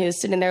the one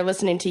who's sitting there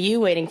listening to you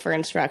waiting for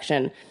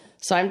instruction.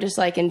 So I'm just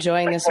like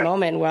enjoying this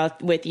moment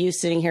with you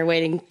sitting here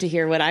waiting to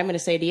hear what I'm going to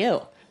say to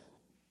you.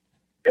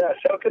 Yeah,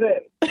 soak it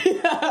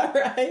in. All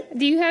right.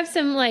 Do you have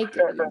some like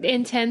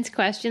intense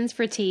questions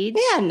for Tej?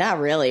 Yeah, not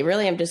really.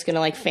 Really, I'm just going to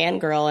like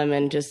fangirl him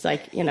and just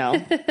like,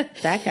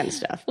 that kind of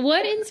stuff.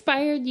 What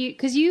inspired you?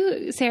 Because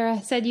you,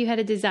 Sarah, said you had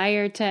a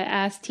desire to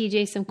ask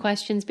TJ some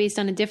questions based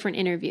on a different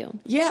interview.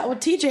 Yeah, well,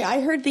 TJ, I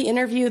heard the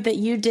interview that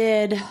you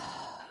did.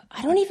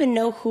 I don't even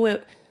know who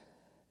it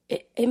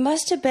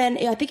must have been.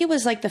 I think it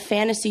was like the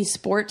fantasy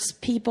sports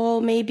people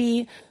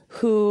maybe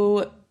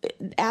who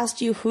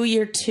asked you who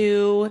your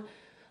two...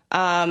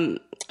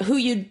 who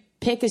you'd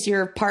pick as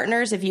your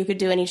partners if you could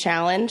do any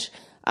challenge.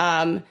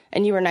 And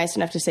you were nice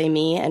enough to say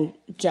me and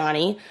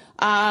Johnny.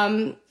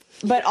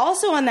 But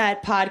also on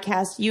that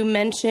podcast, you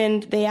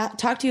mentioned, they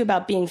talked to you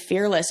about being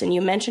fearless, and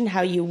you mentioned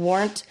how you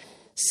weren't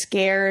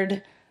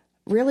scared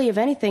really of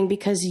anything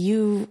because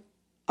you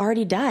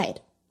already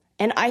died.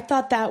 And I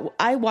thought that,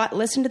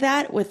 listened to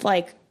that with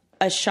like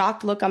a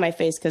shocked look on my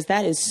face because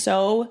that is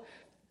so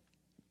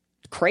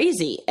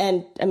crazy.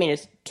 And I mean,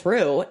 it's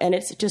true and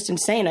it's just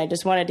insane. I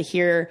just wanted to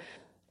hear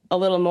a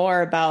little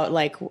more about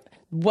like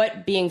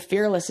what being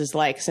fearless is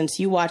like, since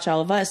you watch all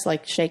of us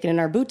like shaking in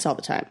our boots all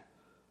the time.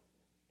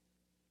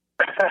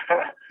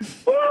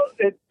 Well,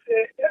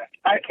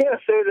 I can't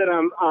say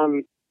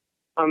that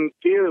I'm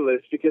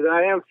fearless because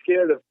I am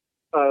scared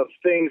of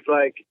things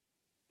like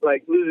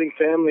losing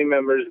family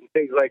members and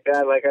things like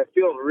that. Like I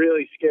feel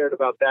really scared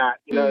about that.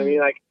 You know what I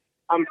mean? Like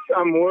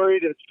I'm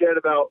worried and scared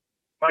about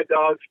my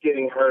dog's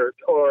getting hurt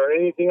or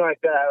anything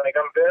like that. Like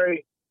I'm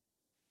very,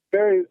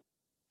 very,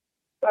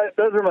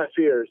 those are my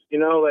fears,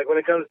 like when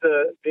it comes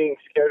to being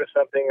scared of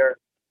something or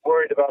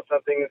worried about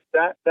something,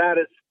 that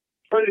is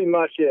pretty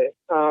much it.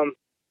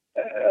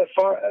 As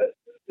far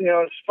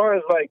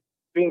as like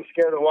being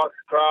scared to walk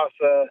across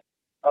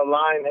a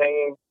line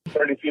hanging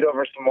 30 feet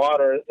over some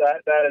water,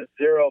 that is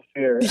zero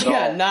fear.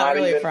 Yeah, not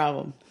really a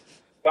problem.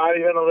 Not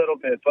even a little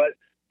bit, but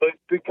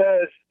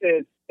because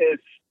it's,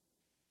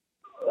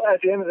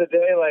 at the end of the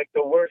day, like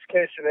the worst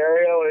case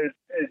scenario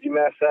is you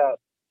mess up.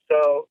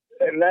 So,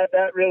 and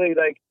that really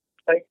like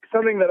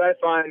something that I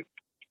find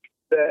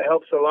that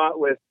helps a lot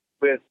with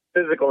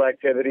physical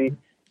activity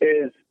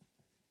is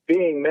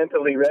being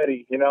mentally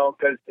ready,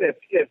 because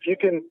if you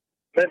can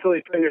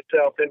mentally put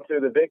yourself into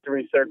the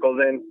victory circle,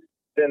 then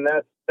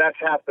that's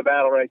half the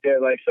battle right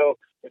there. Like, so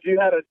if you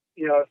had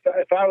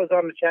if I was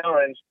on the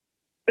challenge,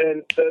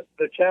 then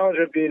the challenge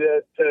would be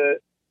to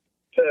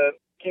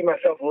keep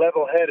myself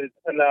level-headed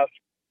enough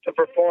to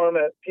perform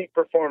at peak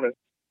performance.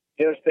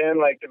 You understand?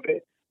 Like to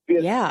be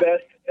as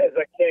best as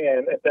I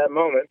can at that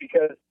moment,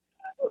 because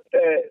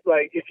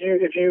like if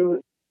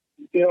you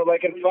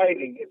like in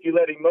fighting, if you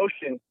let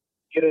emotion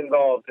get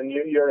involved and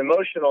you're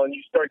emotional and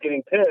you start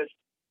getting pissed,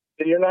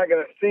 then you're not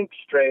going to think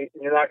straight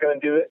and you're not going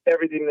to do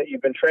everything that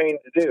you've been trained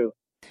to do.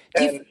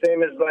 And the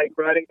same as like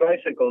riding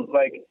bicycles.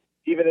 Like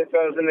even if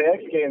I was in the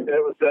X Games and it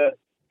was the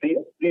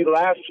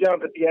last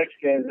jump at the X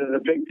Games is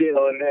a big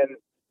deal, and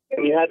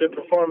you had to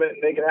perform it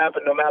and make it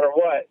happen no matter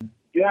what.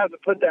 You have to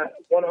put that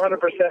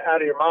 100%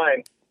 out of your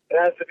mind.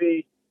 It has to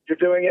be, you're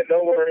doing it,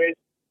 no worries,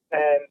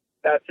 and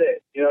that's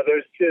it.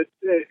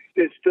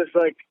 It's just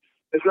like,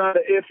 it's not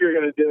an if you're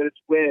going to do it, it's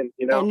when,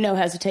 And no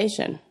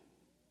hesitation.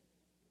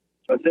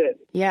 That's it.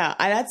 Yeah,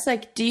 that's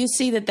like, do you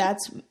see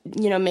that's,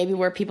 maybe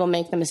where people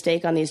make the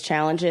mistake on these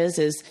challenges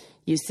is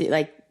you see,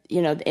 like,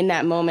 in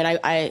that moment,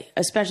 I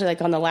especially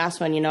like on the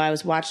last one, I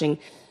was watching.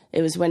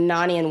 It was when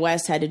Nani and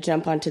Wes had to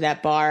jump onto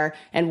that bar,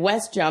 and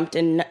Wes jumped,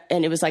 and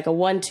it was like a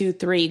 1, 2,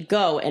 3,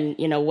 go. And,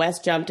 Wes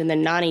jumped, and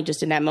then Nani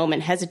just in that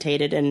moment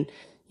hesitated and,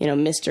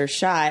 missed her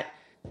shot.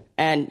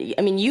 And,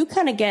 I mean, you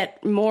kind of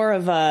get more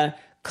of a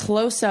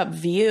close-up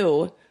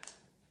view.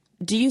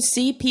 Do you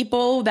see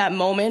people that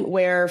moment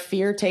where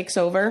fear takes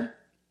over?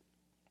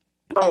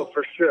 Oh,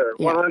 for sure.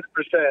 100%.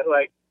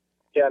 Like,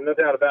 yeah, no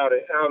doubt about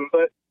it.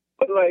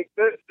 But like,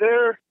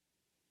 they're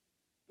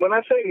when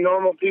I say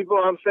normal people,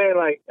 I'm saying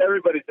like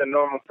everybody's a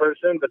normal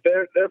person, but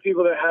there are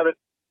people that haven't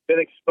been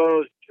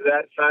exposed to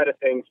that side of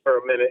things for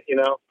a minute,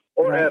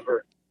 or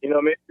ever.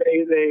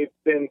 Maybe they've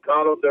been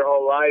coddled their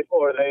whole life,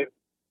 or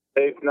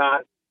they've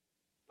not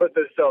put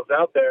themselves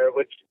out there,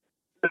 which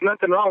there's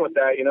nothing wrong with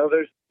that.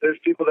 There's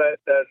people that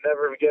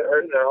never get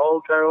hurt in their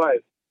whole entire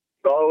life,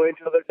 all the way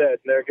until they're dead,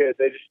 and they're good.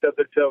 They just stub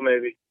their toe,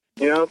 maybe.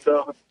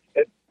 So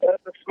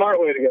that's a smart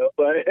way to go,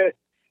 but.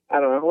 I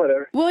don't know,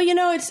 whatever. Well,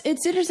 it's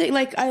interesting.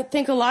 Like, I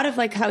think a lot of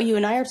like how you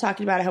and I are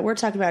talking about it, how we're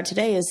talking about it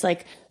today is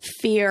like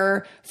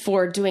fear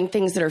for doing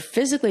things that are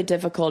physically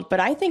difficult.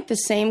 But I think the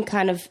same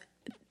kind of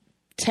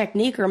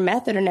technique or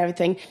method and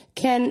everything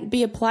can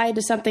be applied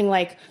to something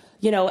like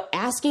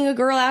asking a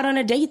girl out on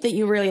a date that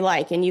you really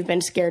like and you've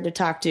been scared to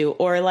talk to,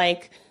 or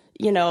like,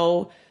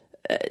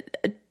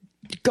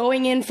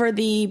 going in for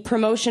the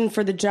promotion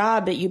for the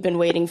job that you've been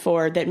waiting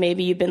for that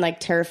maybe you've been like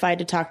terrified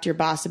to talk to your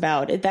boss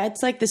about.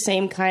 That's like the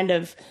same kind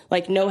of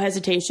like no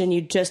hesitation.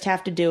 You just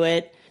have to do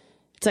it.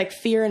 It's like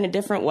fear in a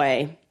different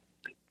way.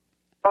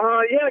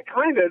 Yeah,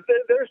 kind of.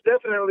 There's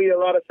definitely a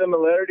lot of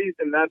similarities,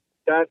 and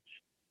that's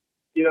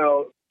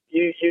you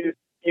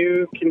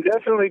can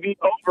definitely be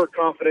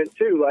overconfident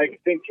too.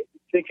 Like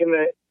thinking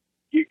that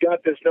you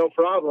got this no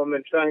problem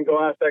and try and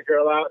go ask that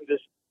girl out and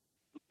just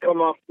come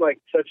off like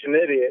such an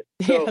idiot.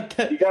 So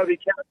you got to be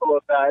careful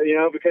with that,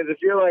 because if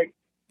you're like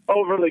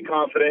overly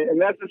confident, and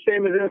that's the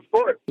same as in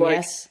sports.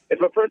 Like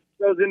if a person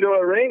goes into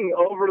a ring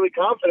overly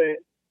confident,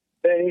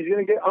 then he's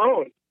going to get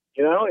owned.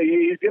 He's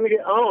going to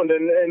get owned,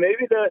 and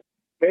maybe the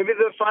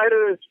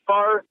fighter is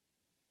far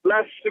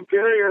less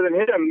superior than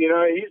him.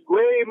 He's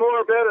way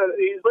better.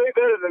 He's way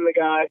better than the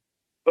guy.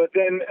 But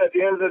then at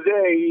the end of the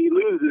day, he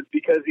loses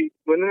because he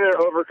went in there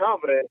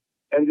overconfident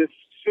and just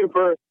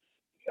super.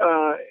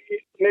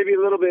 Maybe a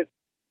little bit,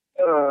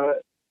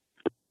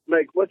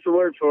 like what's the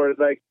word for it?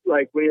 Like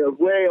when you're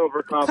way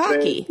overconfident,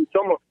 cocky. It's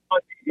almost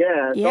cocky.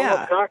 Yeah, it's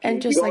almost cocky.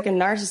 And just like a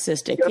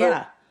narcissistic.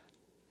 Yeah,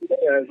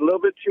 it's a little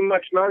bit too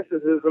much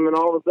narcissism, and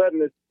all of a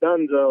sudden it's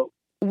done. So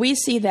we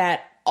see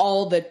that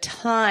all the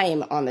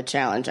time on the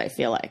challenge. I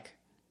feel like.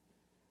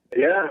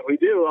 Yeah, we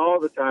do all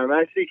the time.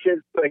 I see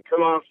kids like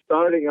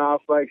starting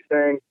off like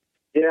saying,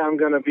 "Yeah, I'm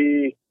gonna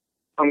be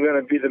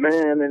the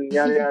man," and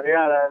yada yada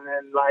yada, and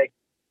then like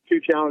 2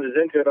 challenges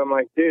into it, I'm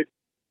like, dude,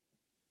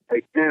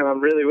 like, man,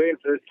 I'm really waiting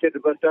for this kid to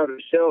bust out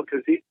his shell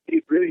because he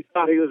really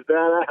thought he was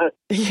badass.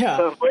 Yeah.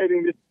 So I'm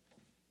waiting to.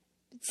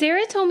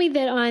 Sarah told me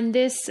that on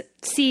this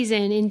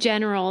season in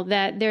general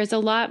that there's a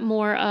lot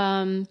more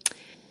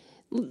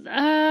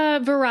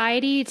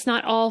variety. It's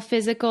not all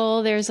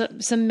physical. There's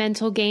some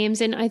mental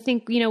games. And I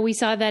think, we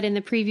saw that in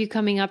the preview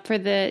coming up for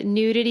the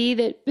nudity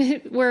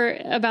that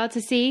we're about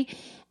to see.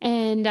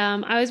 And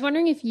I was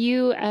wondering if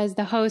you, as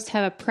the host,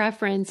 have a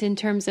preference in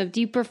terms of,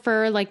 do you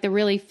prefer like the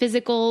really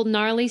physical,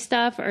 gnarly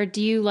stuff, or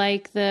do you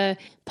like the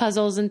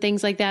puzzles and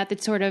things like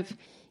that sort of,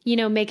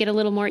 make it a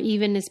little more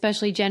even,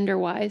 especially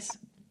gender-wise?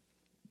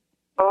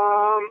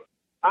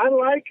 I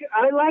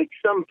like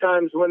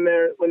sometimes when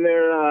there's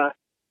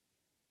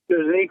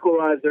an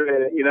equalizer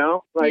in it,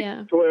 like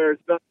to where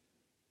it's not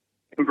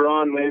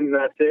Braun win,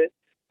 that's it.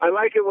 I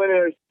like it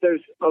when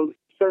there's a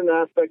certain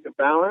aspect of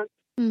balance.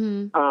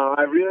 Mm-hmm.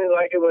 I really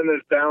like it when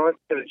there's balance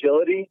and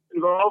agility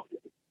involved.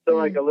 So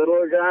like a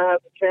littler guy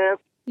has a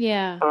chance.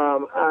 Yeah.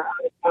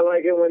 I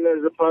like it when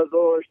there's a puzzle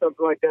or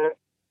something like that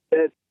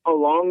that's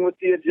along with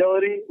the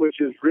agility,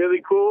 which is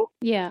really cool.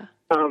 Yeah.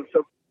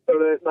 So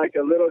that like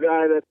a little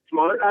guy that's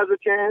smart has a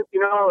chance,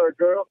 or a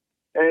girl.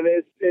 And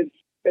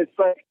it's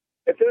like,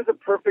 if there's a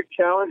perfect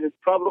challenge, it's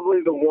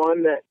probably the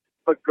one that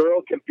a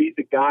girl can beat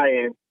the guy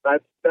in.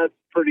 That's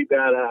pretty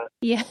badass.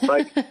 Yeah.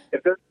 Like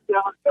if there's a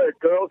challenge that a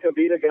girl can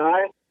beat a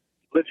guy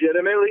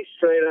legitimately,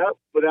 straight up,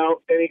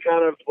 without any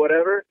kind of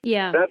whatever.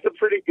 Yeah. That's a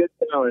pretty good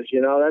challenge.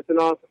 That's an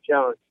awesome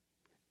challenge.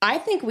 I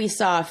think we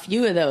saw a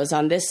few of those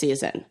on this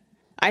season.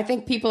 I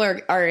think people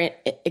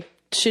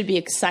should be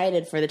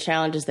excited for the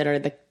challenges that are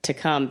to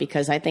come,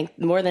 because I think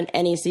more than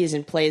any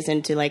season plays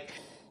into like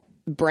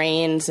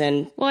brains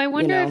and. Well, I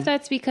wonder if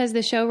that's because the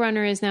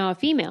showrunner is now a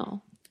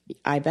female.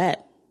 I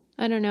bet.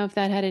 I don't know if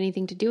that had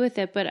anything to do with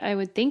it, but I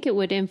would think it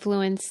would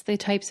influence the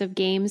types of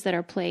games that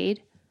are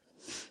played.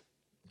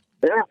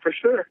 Yeah, for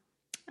sure.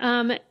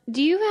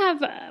 Do you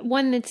have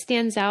one that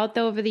stands out,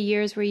 though, over the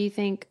years where you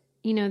think,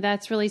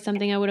 that's really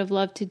something I would have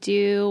loved to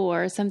do,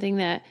 or something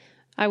that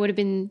I would have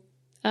been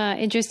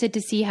interested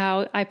to see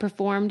how I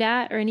performed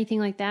at, or anything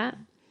like that?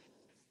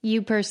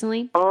 You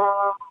personally?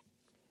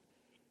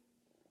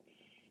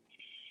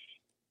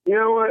 You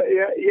know what?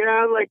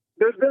 Yeah. Like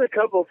there's been a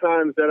couple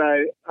times that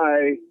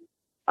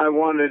I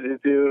wanted to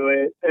do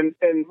it, and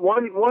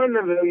one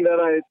of them that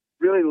I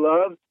really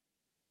loved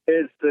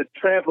is the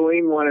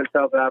trampoline one in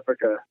South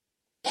Africa.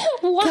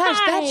 Why? Gosh,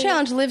 that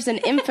challenge lives in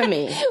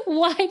infamy.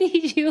 Why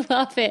did you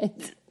love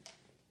it?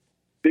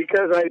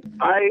 Because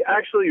I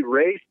actually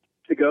raced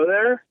to go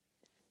there,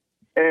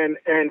 and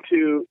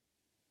to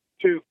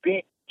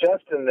beat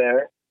Justin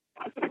there,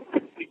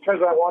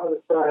 because I wanted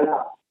to try it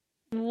out.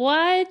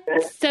 What?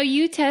 So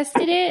you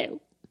tested it?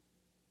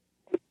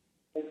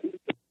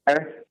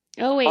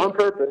 Oh, wait. On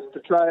purpose to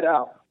try it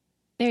out.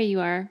 There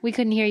you are. We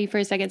couldn't hear you for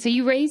a second. So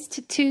you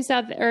raced to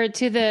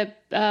the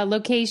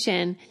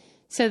location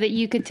so that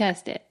you could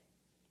test it.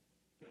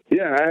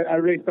 Yeah, I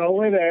raced all the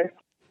way there,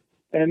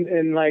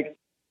 and like,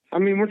 I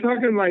mean, we're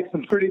talking like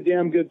some pretty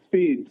damn good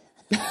speed,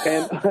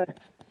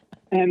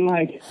 and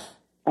like,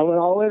 I went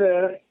all the way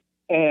there,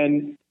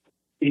 and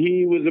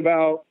he was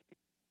about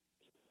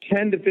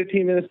 10 to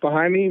 15 minutes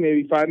behind me,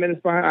 maybe 5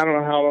 minutes behind. I don't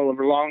know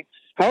however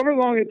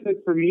long it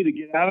took for me to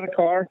get out of the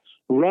car,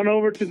 run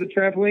over to the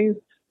trampoline,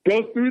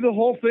 go through the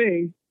whole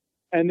thing,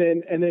 and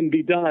then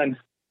be done.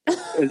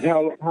 Is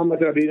how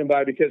much I beat him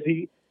by, because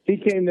he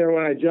came there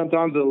when I jumped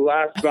onto the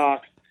last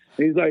box,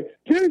 He's like,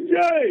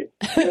 TJ,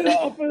 get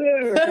off of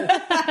there.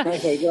 I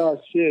was like,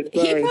 oh, shit,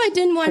 sorry. He probably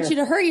didn't want you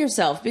to hurt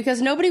yourself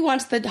because nobody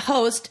wants the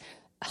host,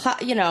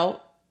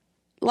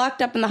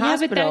 locked up in the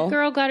hospital. Yeah, but that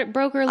girl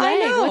broke her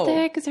leg. I know. What the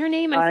heck is her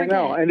name? I forget.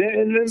 I know. And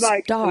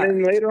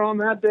then later on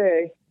that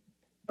day,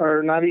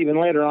 or not even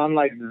later on,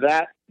 like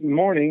that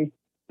morning,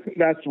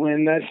 that's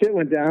when that shit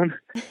went down.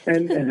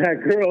 And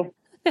that girl,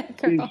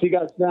 she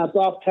got snapped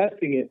off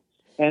testing it.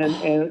 And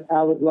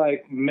I was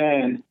like,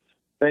 man,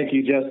 thank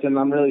you, Justin.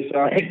 I'm really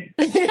sorry.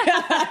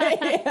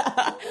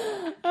 Yeah.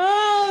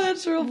 Oh,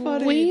 that's real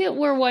funny. We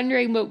were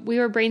wondering, but we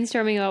were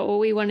brainstorming about what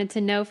we wanted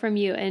to know from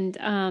you. And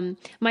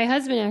my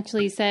husband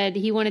actually said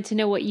he wanted to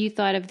know what you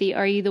thought of the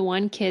Are You the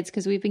One kids,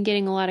 because we've been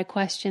getting a lot of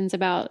questions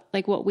about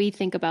like what we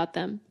think about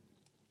them.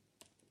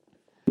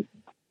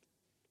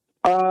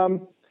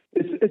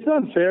 It's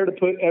unfair to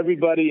put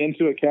everybody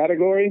into a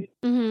category,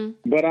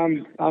 but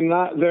I'm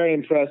not very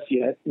impressed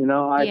yet.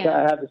 I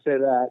have to say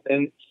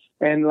that.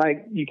 And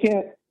like, you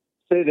can't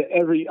say that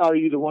every Are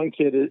You the One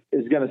kid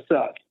is going to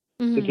suck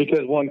just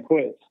because one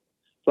quits.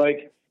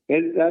 Like,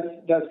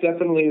 that's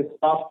definitely a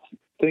soft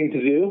thing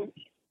to do,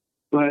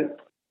 but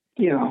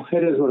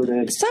it is what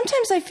it is.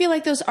 Sometimes I feel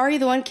like those Are You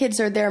the One kids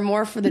are there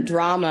more for the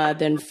drama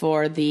than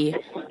for the,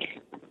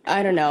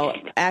 I don't know,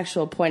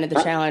 actual point of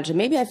the challenge. And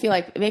maybe I feel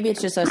like maybe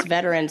it's just us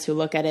veterans who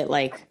look at it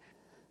like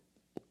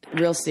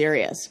real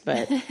serious,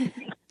 but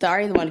the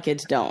Are You the One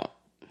kids don't.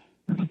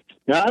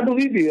 Yeah, I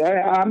believe you.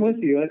 I'm with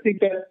you. I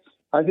think that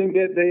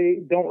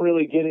they don't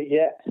really get it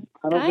yet.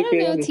 I don't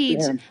know,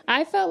 TJ.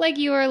 I felt like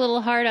you were a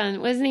little hard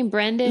on, wasn't he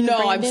Brendan?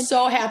 No, I'm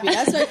so happy.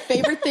 That's my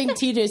favorite thing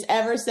TJ's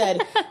ever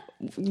said.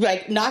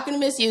 Like, not going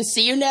to miss you.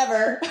 See you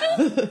never.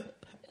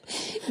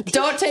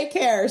 Don't take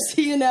care.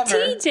 See you never.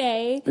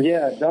 TJ.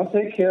 Yeah, don't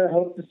take care.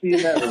 Hope to see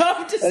you never.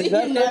 Hope to see you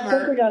never. That's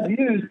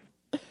something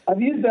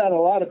I've used that a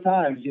lot of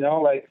times,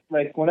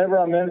 like whenever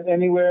I'm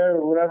anywhere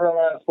or whenever I'm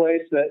at a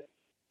place that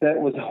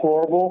was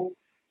horrible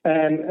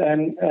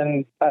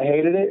and I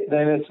hated it,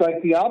 then it's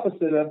like the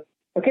opposite of,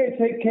 okay,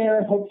 take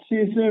care. Hope to see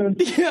you soon.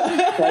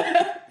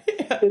 Yeah.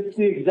 It's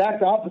the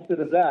exact opposite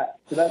of that.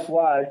 So that's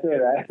why I say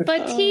that.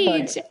 But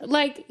Teach,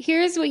 like,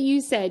 here's what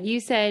you said. You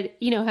said,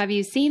 have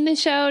you seen the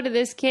show to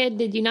this kid?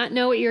 Did you not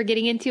know what you were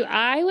getting into?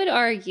 I would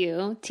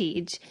argue,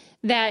 Teach,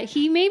 that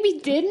he maybe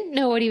didn't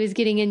know what he was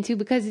getting into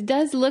because it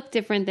does look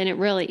different than it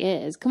really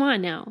is. Come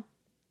on now.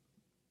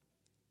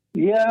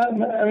 Yeah,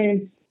 I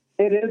mean,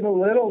 it is a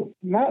little,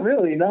 not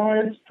really. No,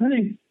 it's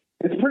pretty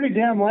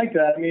damn like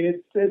that. I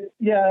mean, it's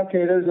yeah,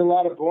 okay, there's a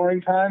lot of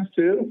boring times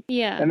too.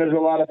 Yeah. And there's a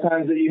lot of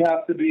times that you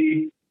have to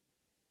be,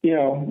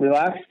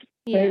 relaxed,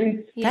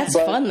 maybe. Yeah. That's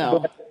fun,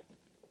 though.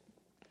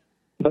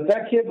 But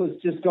that kid was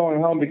just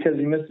going home because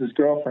he missed his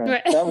girlfriend.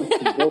 Right. That was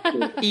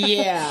bullshit.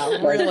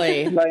 Yeah,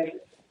 really. Like,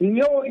 you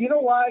know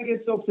why I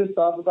get so pissed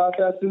off about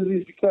that, Susie?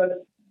 Is because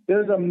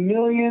there's a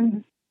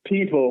million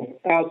people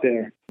out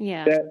there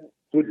that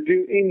would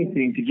do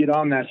anything to get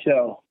on that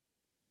show.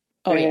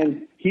 Oh,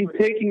 and he's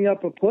taking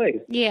up a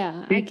place.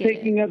 Yeah, he's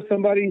taking up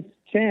somebody's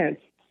chance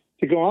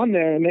to go on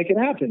there and make it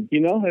happen,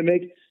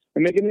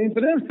 and make a name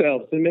for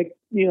themselves and make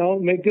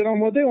good on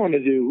what they want to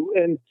do.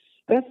 And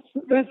that's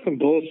some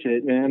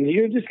bullshit, man.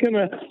 You're just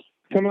gonna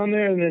come on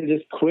there and then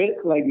just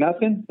quit like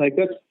nothing, like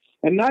that's,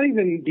 and not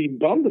even be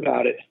bummed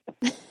about it.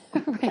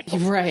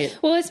 Right.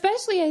 Well,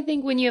 especially I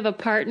think when you have a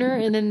partner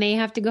and then they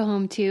have to go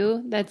home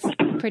too, that's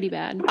pretty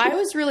bad. I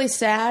was really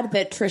sad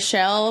that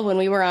Trishelle, when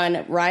we were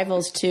on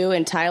Rivals 2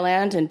 in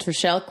Thailand and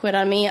Trishelle quit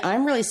on me,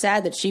 I'm really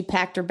sad that she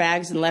packed her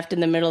bags and left in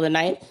the middle of the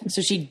night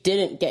so she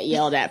didn't get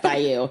yelled at by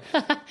you.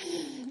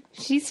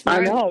 She's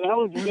smart. I know. I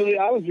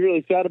was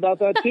really sad about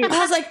that too. I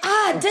was like,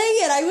 dang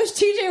it. I wish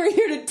TJ were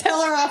here to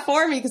tell her off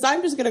for me because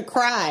I'm just going to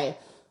cry.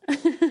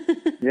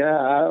 Yeah,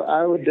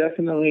 I would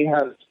definitely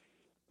have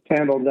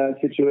handled that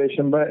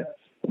situation, but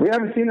we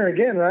haven't seen her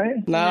again,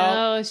 right?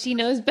 No, she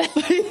knows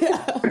better.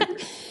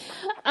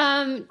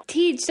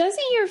 Teach,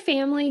 doesn't your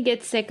family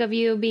get sick of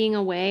you being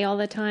away all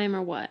the time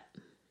or what?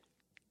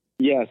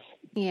 Yes.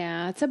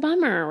 Yeah, it's a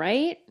bummer,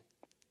 right?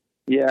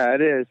 Yeah,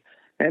 it is.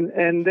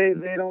 And they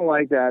don't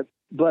like that.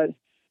 But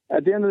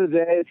at the end of the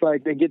day, it's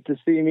like they get to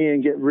see me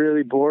and get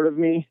really bored of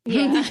me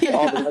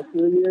all the rest of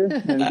the year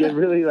and get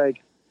really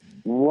like,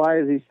 why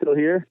is he still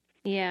here?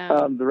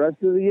 Yeah. The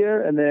rest of the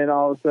year, and then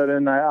all of a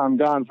sudden I'm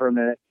gone for a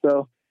minute.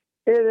 So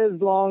it is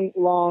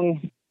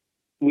long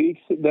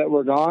weeks that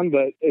we're gone,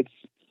 but it's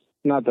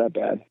not that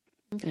bad.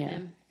 Okay. Yeah.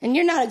 And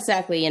you're not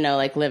exactly,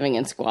 like living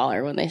in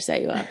squalor when they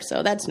set you up,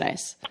 so that's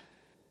nice.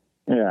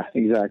 Yeah,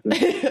 exactly.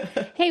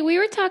 Hey, we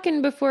were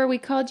talking before we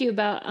called you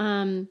about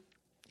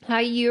how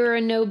you're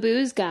a no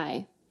booze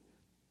guy.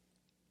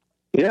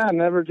 Yeah, I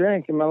never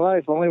drank in my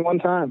life, only one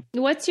time.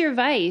 What's your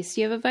vice?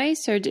 You have a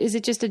vice, or is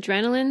it just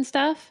adrenaline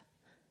stuff?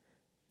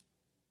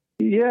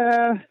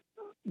 Yeah,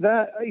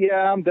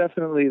 I'm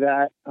definitely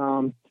that.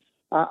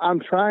 I'm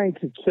trying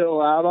to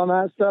chill out on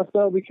that stuff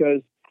though,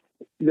 because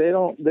they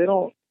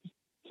don't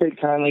take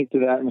kindly to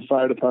that in the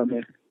fire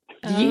department.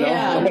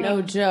 Yeah,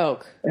 no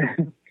joke.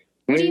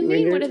 What do you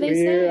mean? What do they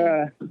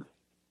say?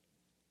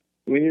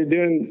 When you're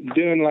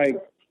doing like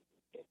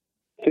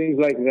things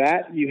like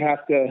that, you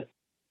have to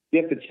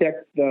check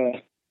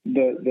the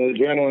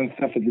adrenaline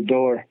stuff at the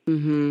door.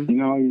 Mm-hmm. You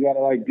know, you got to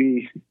like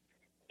be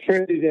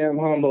pretty damn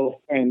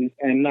humble and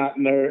not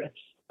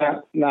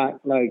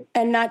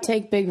not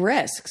take big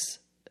risks.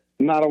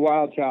 Not a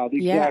wild child.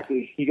 Exactly.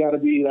 Yeah. You got to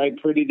be like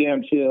pretty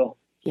damn chill.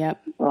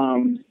 Yep.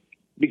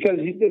 Because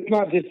it's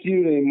not just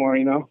you anymore,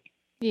 you know?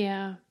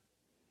 Yeah.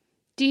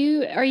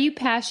 Are you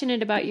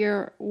passionate about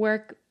your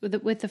work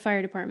with the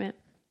fire department?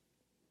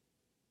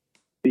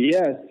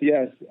 Yes.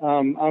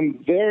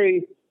 I'm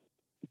very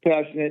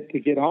passionate to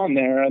get on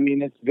there. I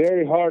mean, it's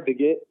very hard to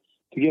get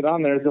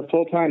on there. It's a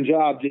full-time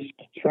job just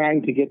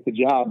trying to get the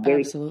job.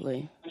 There's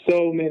Absolutely.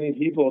 So many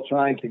people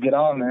trying to get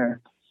on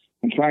there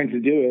and trying to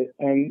do it.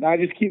 And I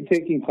just keep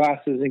taking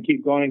classes and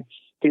keep going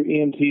through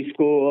EMT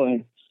school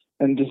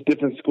and just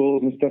different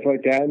schools and stuff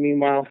like that.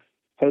 Meanwhile,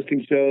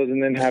 hosting shows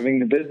and then having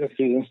the businesses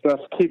and stuff,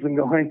 keeping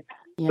going.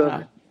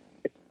 Yeah.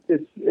 So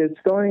it's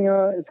going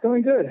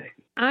good.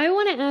 I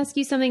want to ask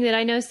you something that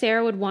I know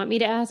Sarah would want me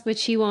to ask, but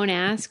she won't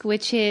ask,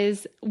 which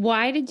is,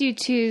 why did you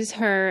choose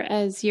her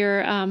as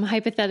your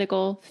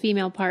hypothetical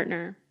female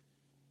partner?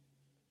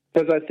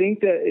 Because I think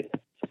that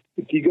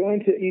if you go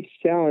into each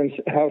challenge,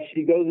 how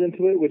she goes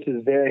into it, which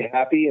is very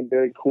happy and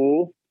very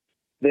cool,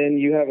 then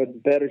you have a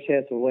better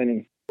chance of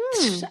winning.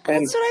 That's what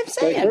I'm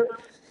saying.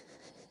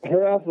 Like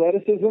her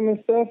athleticism and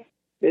stuff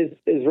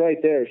is right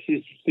there.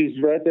 She's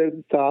right there at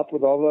the top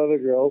with all the other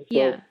girls. So,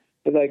 yeah.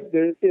 But like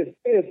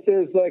if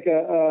there's like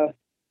a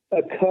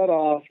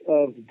cutoff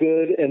of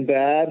good and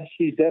bad,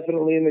 she's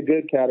definitely in the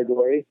good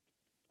category.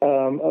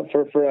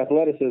 For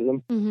athleticism,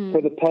 mm-hmm.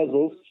 For the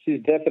puzzles,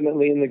 she's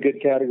definitely in the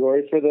good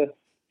category. For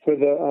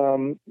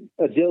the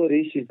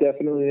agility, she's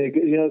definitely in the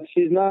good. You know,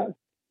 she's not.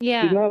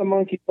 Yeah. She's not a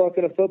monkey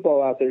fucking a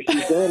football out there.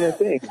 She's doing her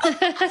thing.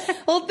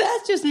 Well,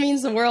 that just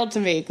means the world to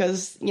me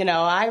because, you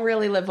know, I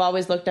really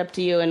always looked up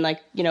to you and, like,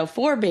 you know,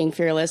 for being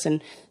fearless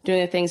and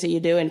doing the things that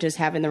you do and just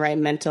having the right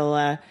mental,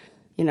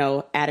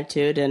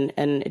 attitude. And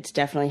it's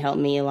definitely helped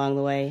me along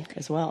the way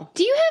as well.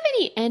 Do you have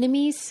any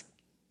enemies?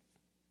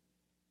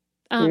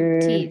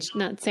 Teach,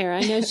 not Sarah.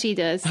 I know she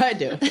does. I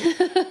do.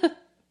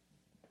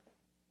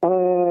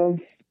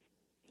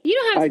 You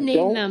don't have to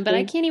name them, but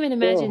I can't even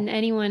imagine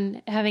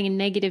anyone having a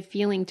negative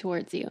feeling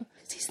towards you.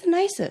 He's the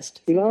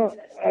nicest. You know,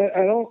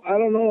 I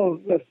don't know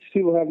if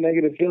people have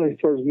negative feelings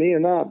towards me or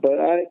not, but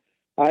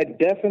I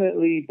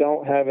definitely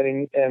don't have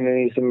any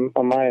enemies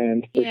on my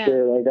end for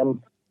sure. Like,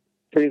 I'm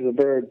free as a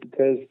bird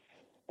because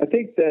I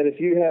think that if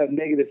you have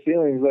negative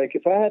feelings, like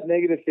if I had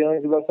negative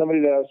feelings about somebody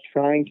that I was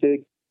trying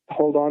to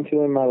hold on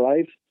to in my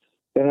life,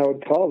 then I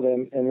would call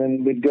them and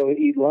then we'd go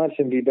eat lunch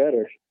and be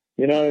better.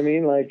 You know what I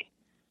mean? Like,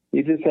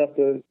 you just have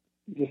to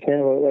just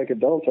handle it like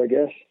adults, I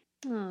guess.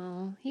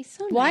 Oh, he's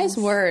so nice. Wise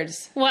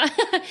words. Well,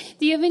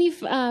 do you have any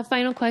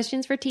final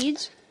questions for Tej?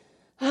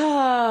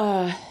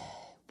 Well,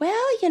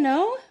 you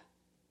know,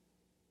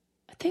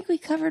 I think we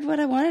covered what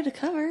I wanted to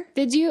cover.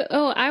 Did you?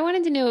 Oh, I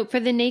wanted to know for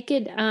the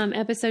naked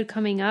episode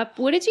coming up,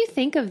 what did you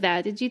think of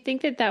that? Did you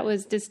think that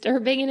was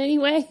disturbing in any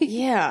way?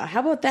 Yeah. How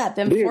about that?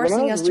 Them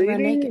forcing us to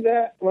run naked.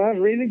 When I was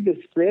reading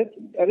the script,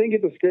 I didn't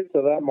get the script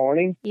till that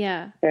morning.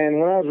 Yeah. And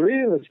when I was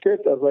reading the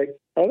script, I was like,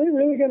 are they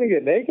really going to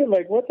get naked?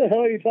 Like, what the hell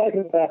are you talking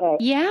about?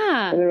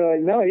 Yeah. And they were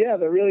like, no, yeah,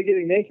 they're really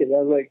getting naked.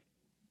 I was like,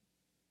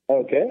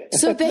 okay.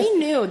 So they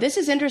knew. This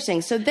is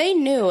interesting. So they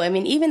knew. I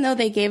mean, even though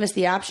they gave us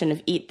the option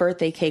of eat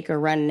birthday cake or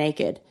run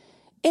naked,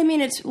 I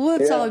mean,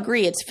 let's all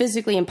agree, it's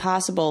physically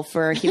impossible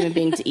for a human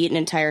being to eat an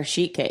entire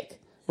sheet cake,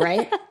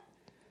 right?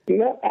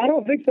 No, I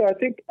don't think so. I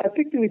think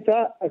we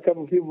thought a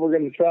couple of people were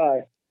going to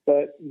try,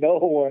 but no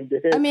one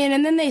did. I mean,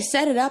 and then they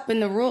set it up in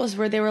the rules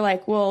where they were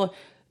like, well,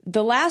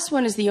 the last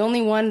one is the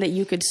only one that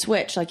you could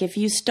switch. Like, if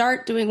you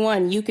start doing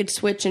one, you could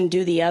switch and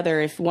do the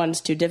other if one's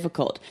too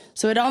difficult.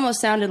 So it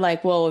almost sounded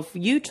like, well, if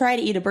you try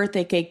to eat a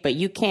birthday cake but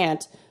you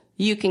can't,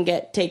 you can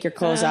take your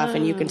clothes off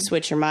and you can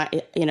switch your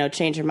mind,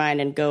 change your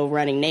mind and go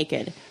running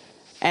naked.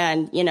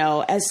 And,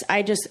 as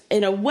I just,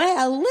 in a way,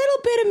 a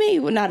little bit of me,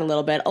 well, not a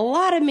little bit, a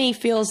lot of me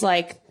feels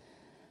like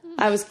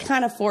I was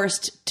kind of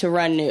forced to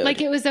run nude. Like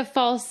it was a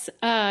false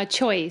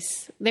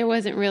choice. There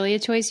wasn't really a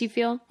choice, you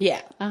feel?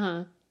 Yeah.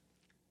 Uh-huh.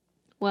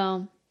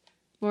 Well,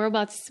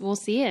 we'll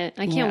see it.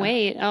 I can't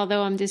wait,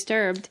 although I'm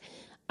disturbed.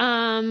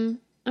 All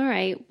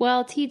right.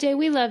 Well, TJ,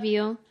 we love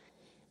you.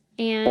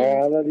 And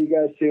I love you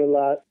guys too a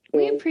lot. So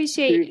we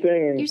appreciate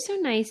you. You're so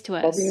nice to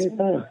us.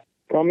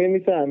 Call me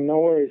anytime. No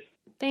worries.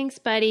 Thanks,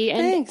 buddy.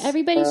 And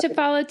everybody should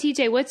follow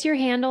TJ. What's your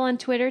handle on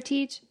Twitter,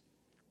 Tej?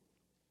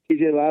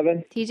 TJ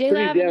Lavin. TJ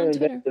Lavin on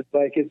Twitter.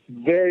 It's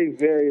very,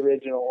 very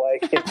original.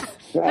 Like,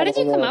 how did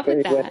you come up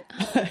with that?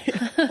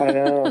 I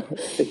know.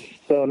 It's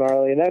so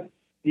gnarly. And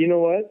you know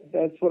what?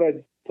 That's what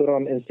I put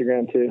on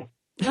Instagram too.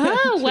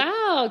 Oh,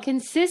 wow.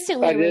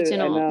 Consistently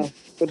original. I know.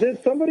 But then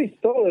somebody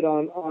stole it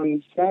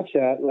on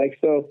Snapchat. Like,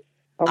 so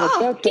on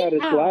Snapchat,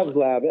 it's Labs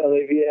Lab,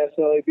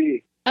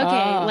 LAVSLAB.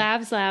 Okay,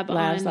 Labs Lab.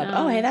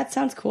 Oh, hey, that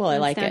sounds cool. I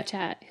like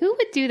Snapchat. Who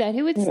would do that?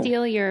 Who would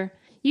steal your...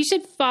 You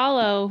should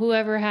follow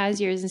whoever has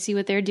yours and see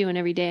what they're doing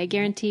every day. I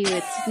guarantee you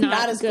it's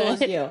not as good.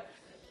 cool as you.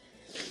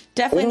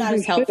 Definitely not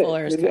as helpful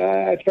or as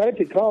I tried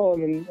to call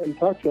them and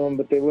talk to them,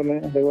 but they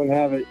wouldn't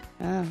have it.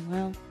 Oh,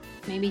 well.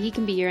 Maybe he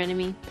can be your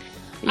enemy.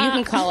 You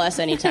can call us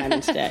anytime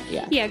instead.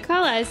 Yeah. Yeah,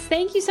 call us.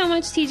 Thank you so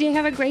much, TJ.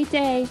 Have a great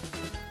day.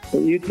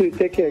 You too.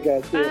 Take care,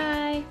 guys.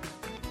 Bye.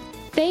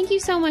 Thank you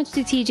so much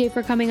to TJ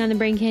for coming on the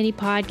Brain Candy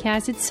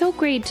podcast. It's so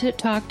great to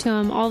talk to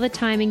him all the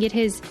time and get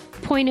his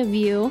point of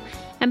view.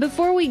 And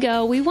before we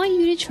go, we want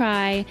you to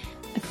try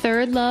a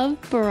Third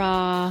Love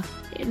bra.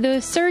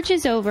 The search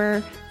is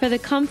over for the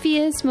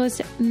comfiest,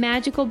 most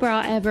magical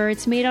bra ever.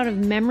 It's made out of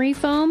memory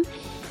foam,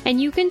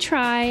 and you can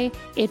try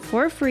it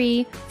for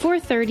free for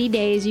 30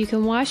 days. You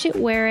can wash it,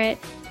 wear it,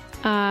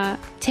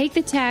 take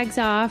the tags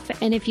off,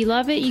 and if you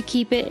love it, you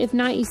keep it. If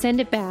not, you send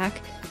it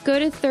back. Go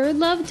to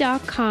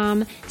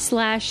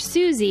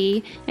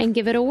thirdlove.com/Susie and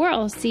give it a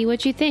whirl. See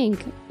what you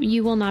think.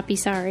 You will not be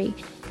sorry.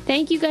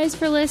 Thank you guys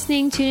for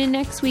listening. Tune in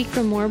next week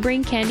for more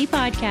Brain Candy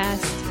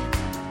Podcast.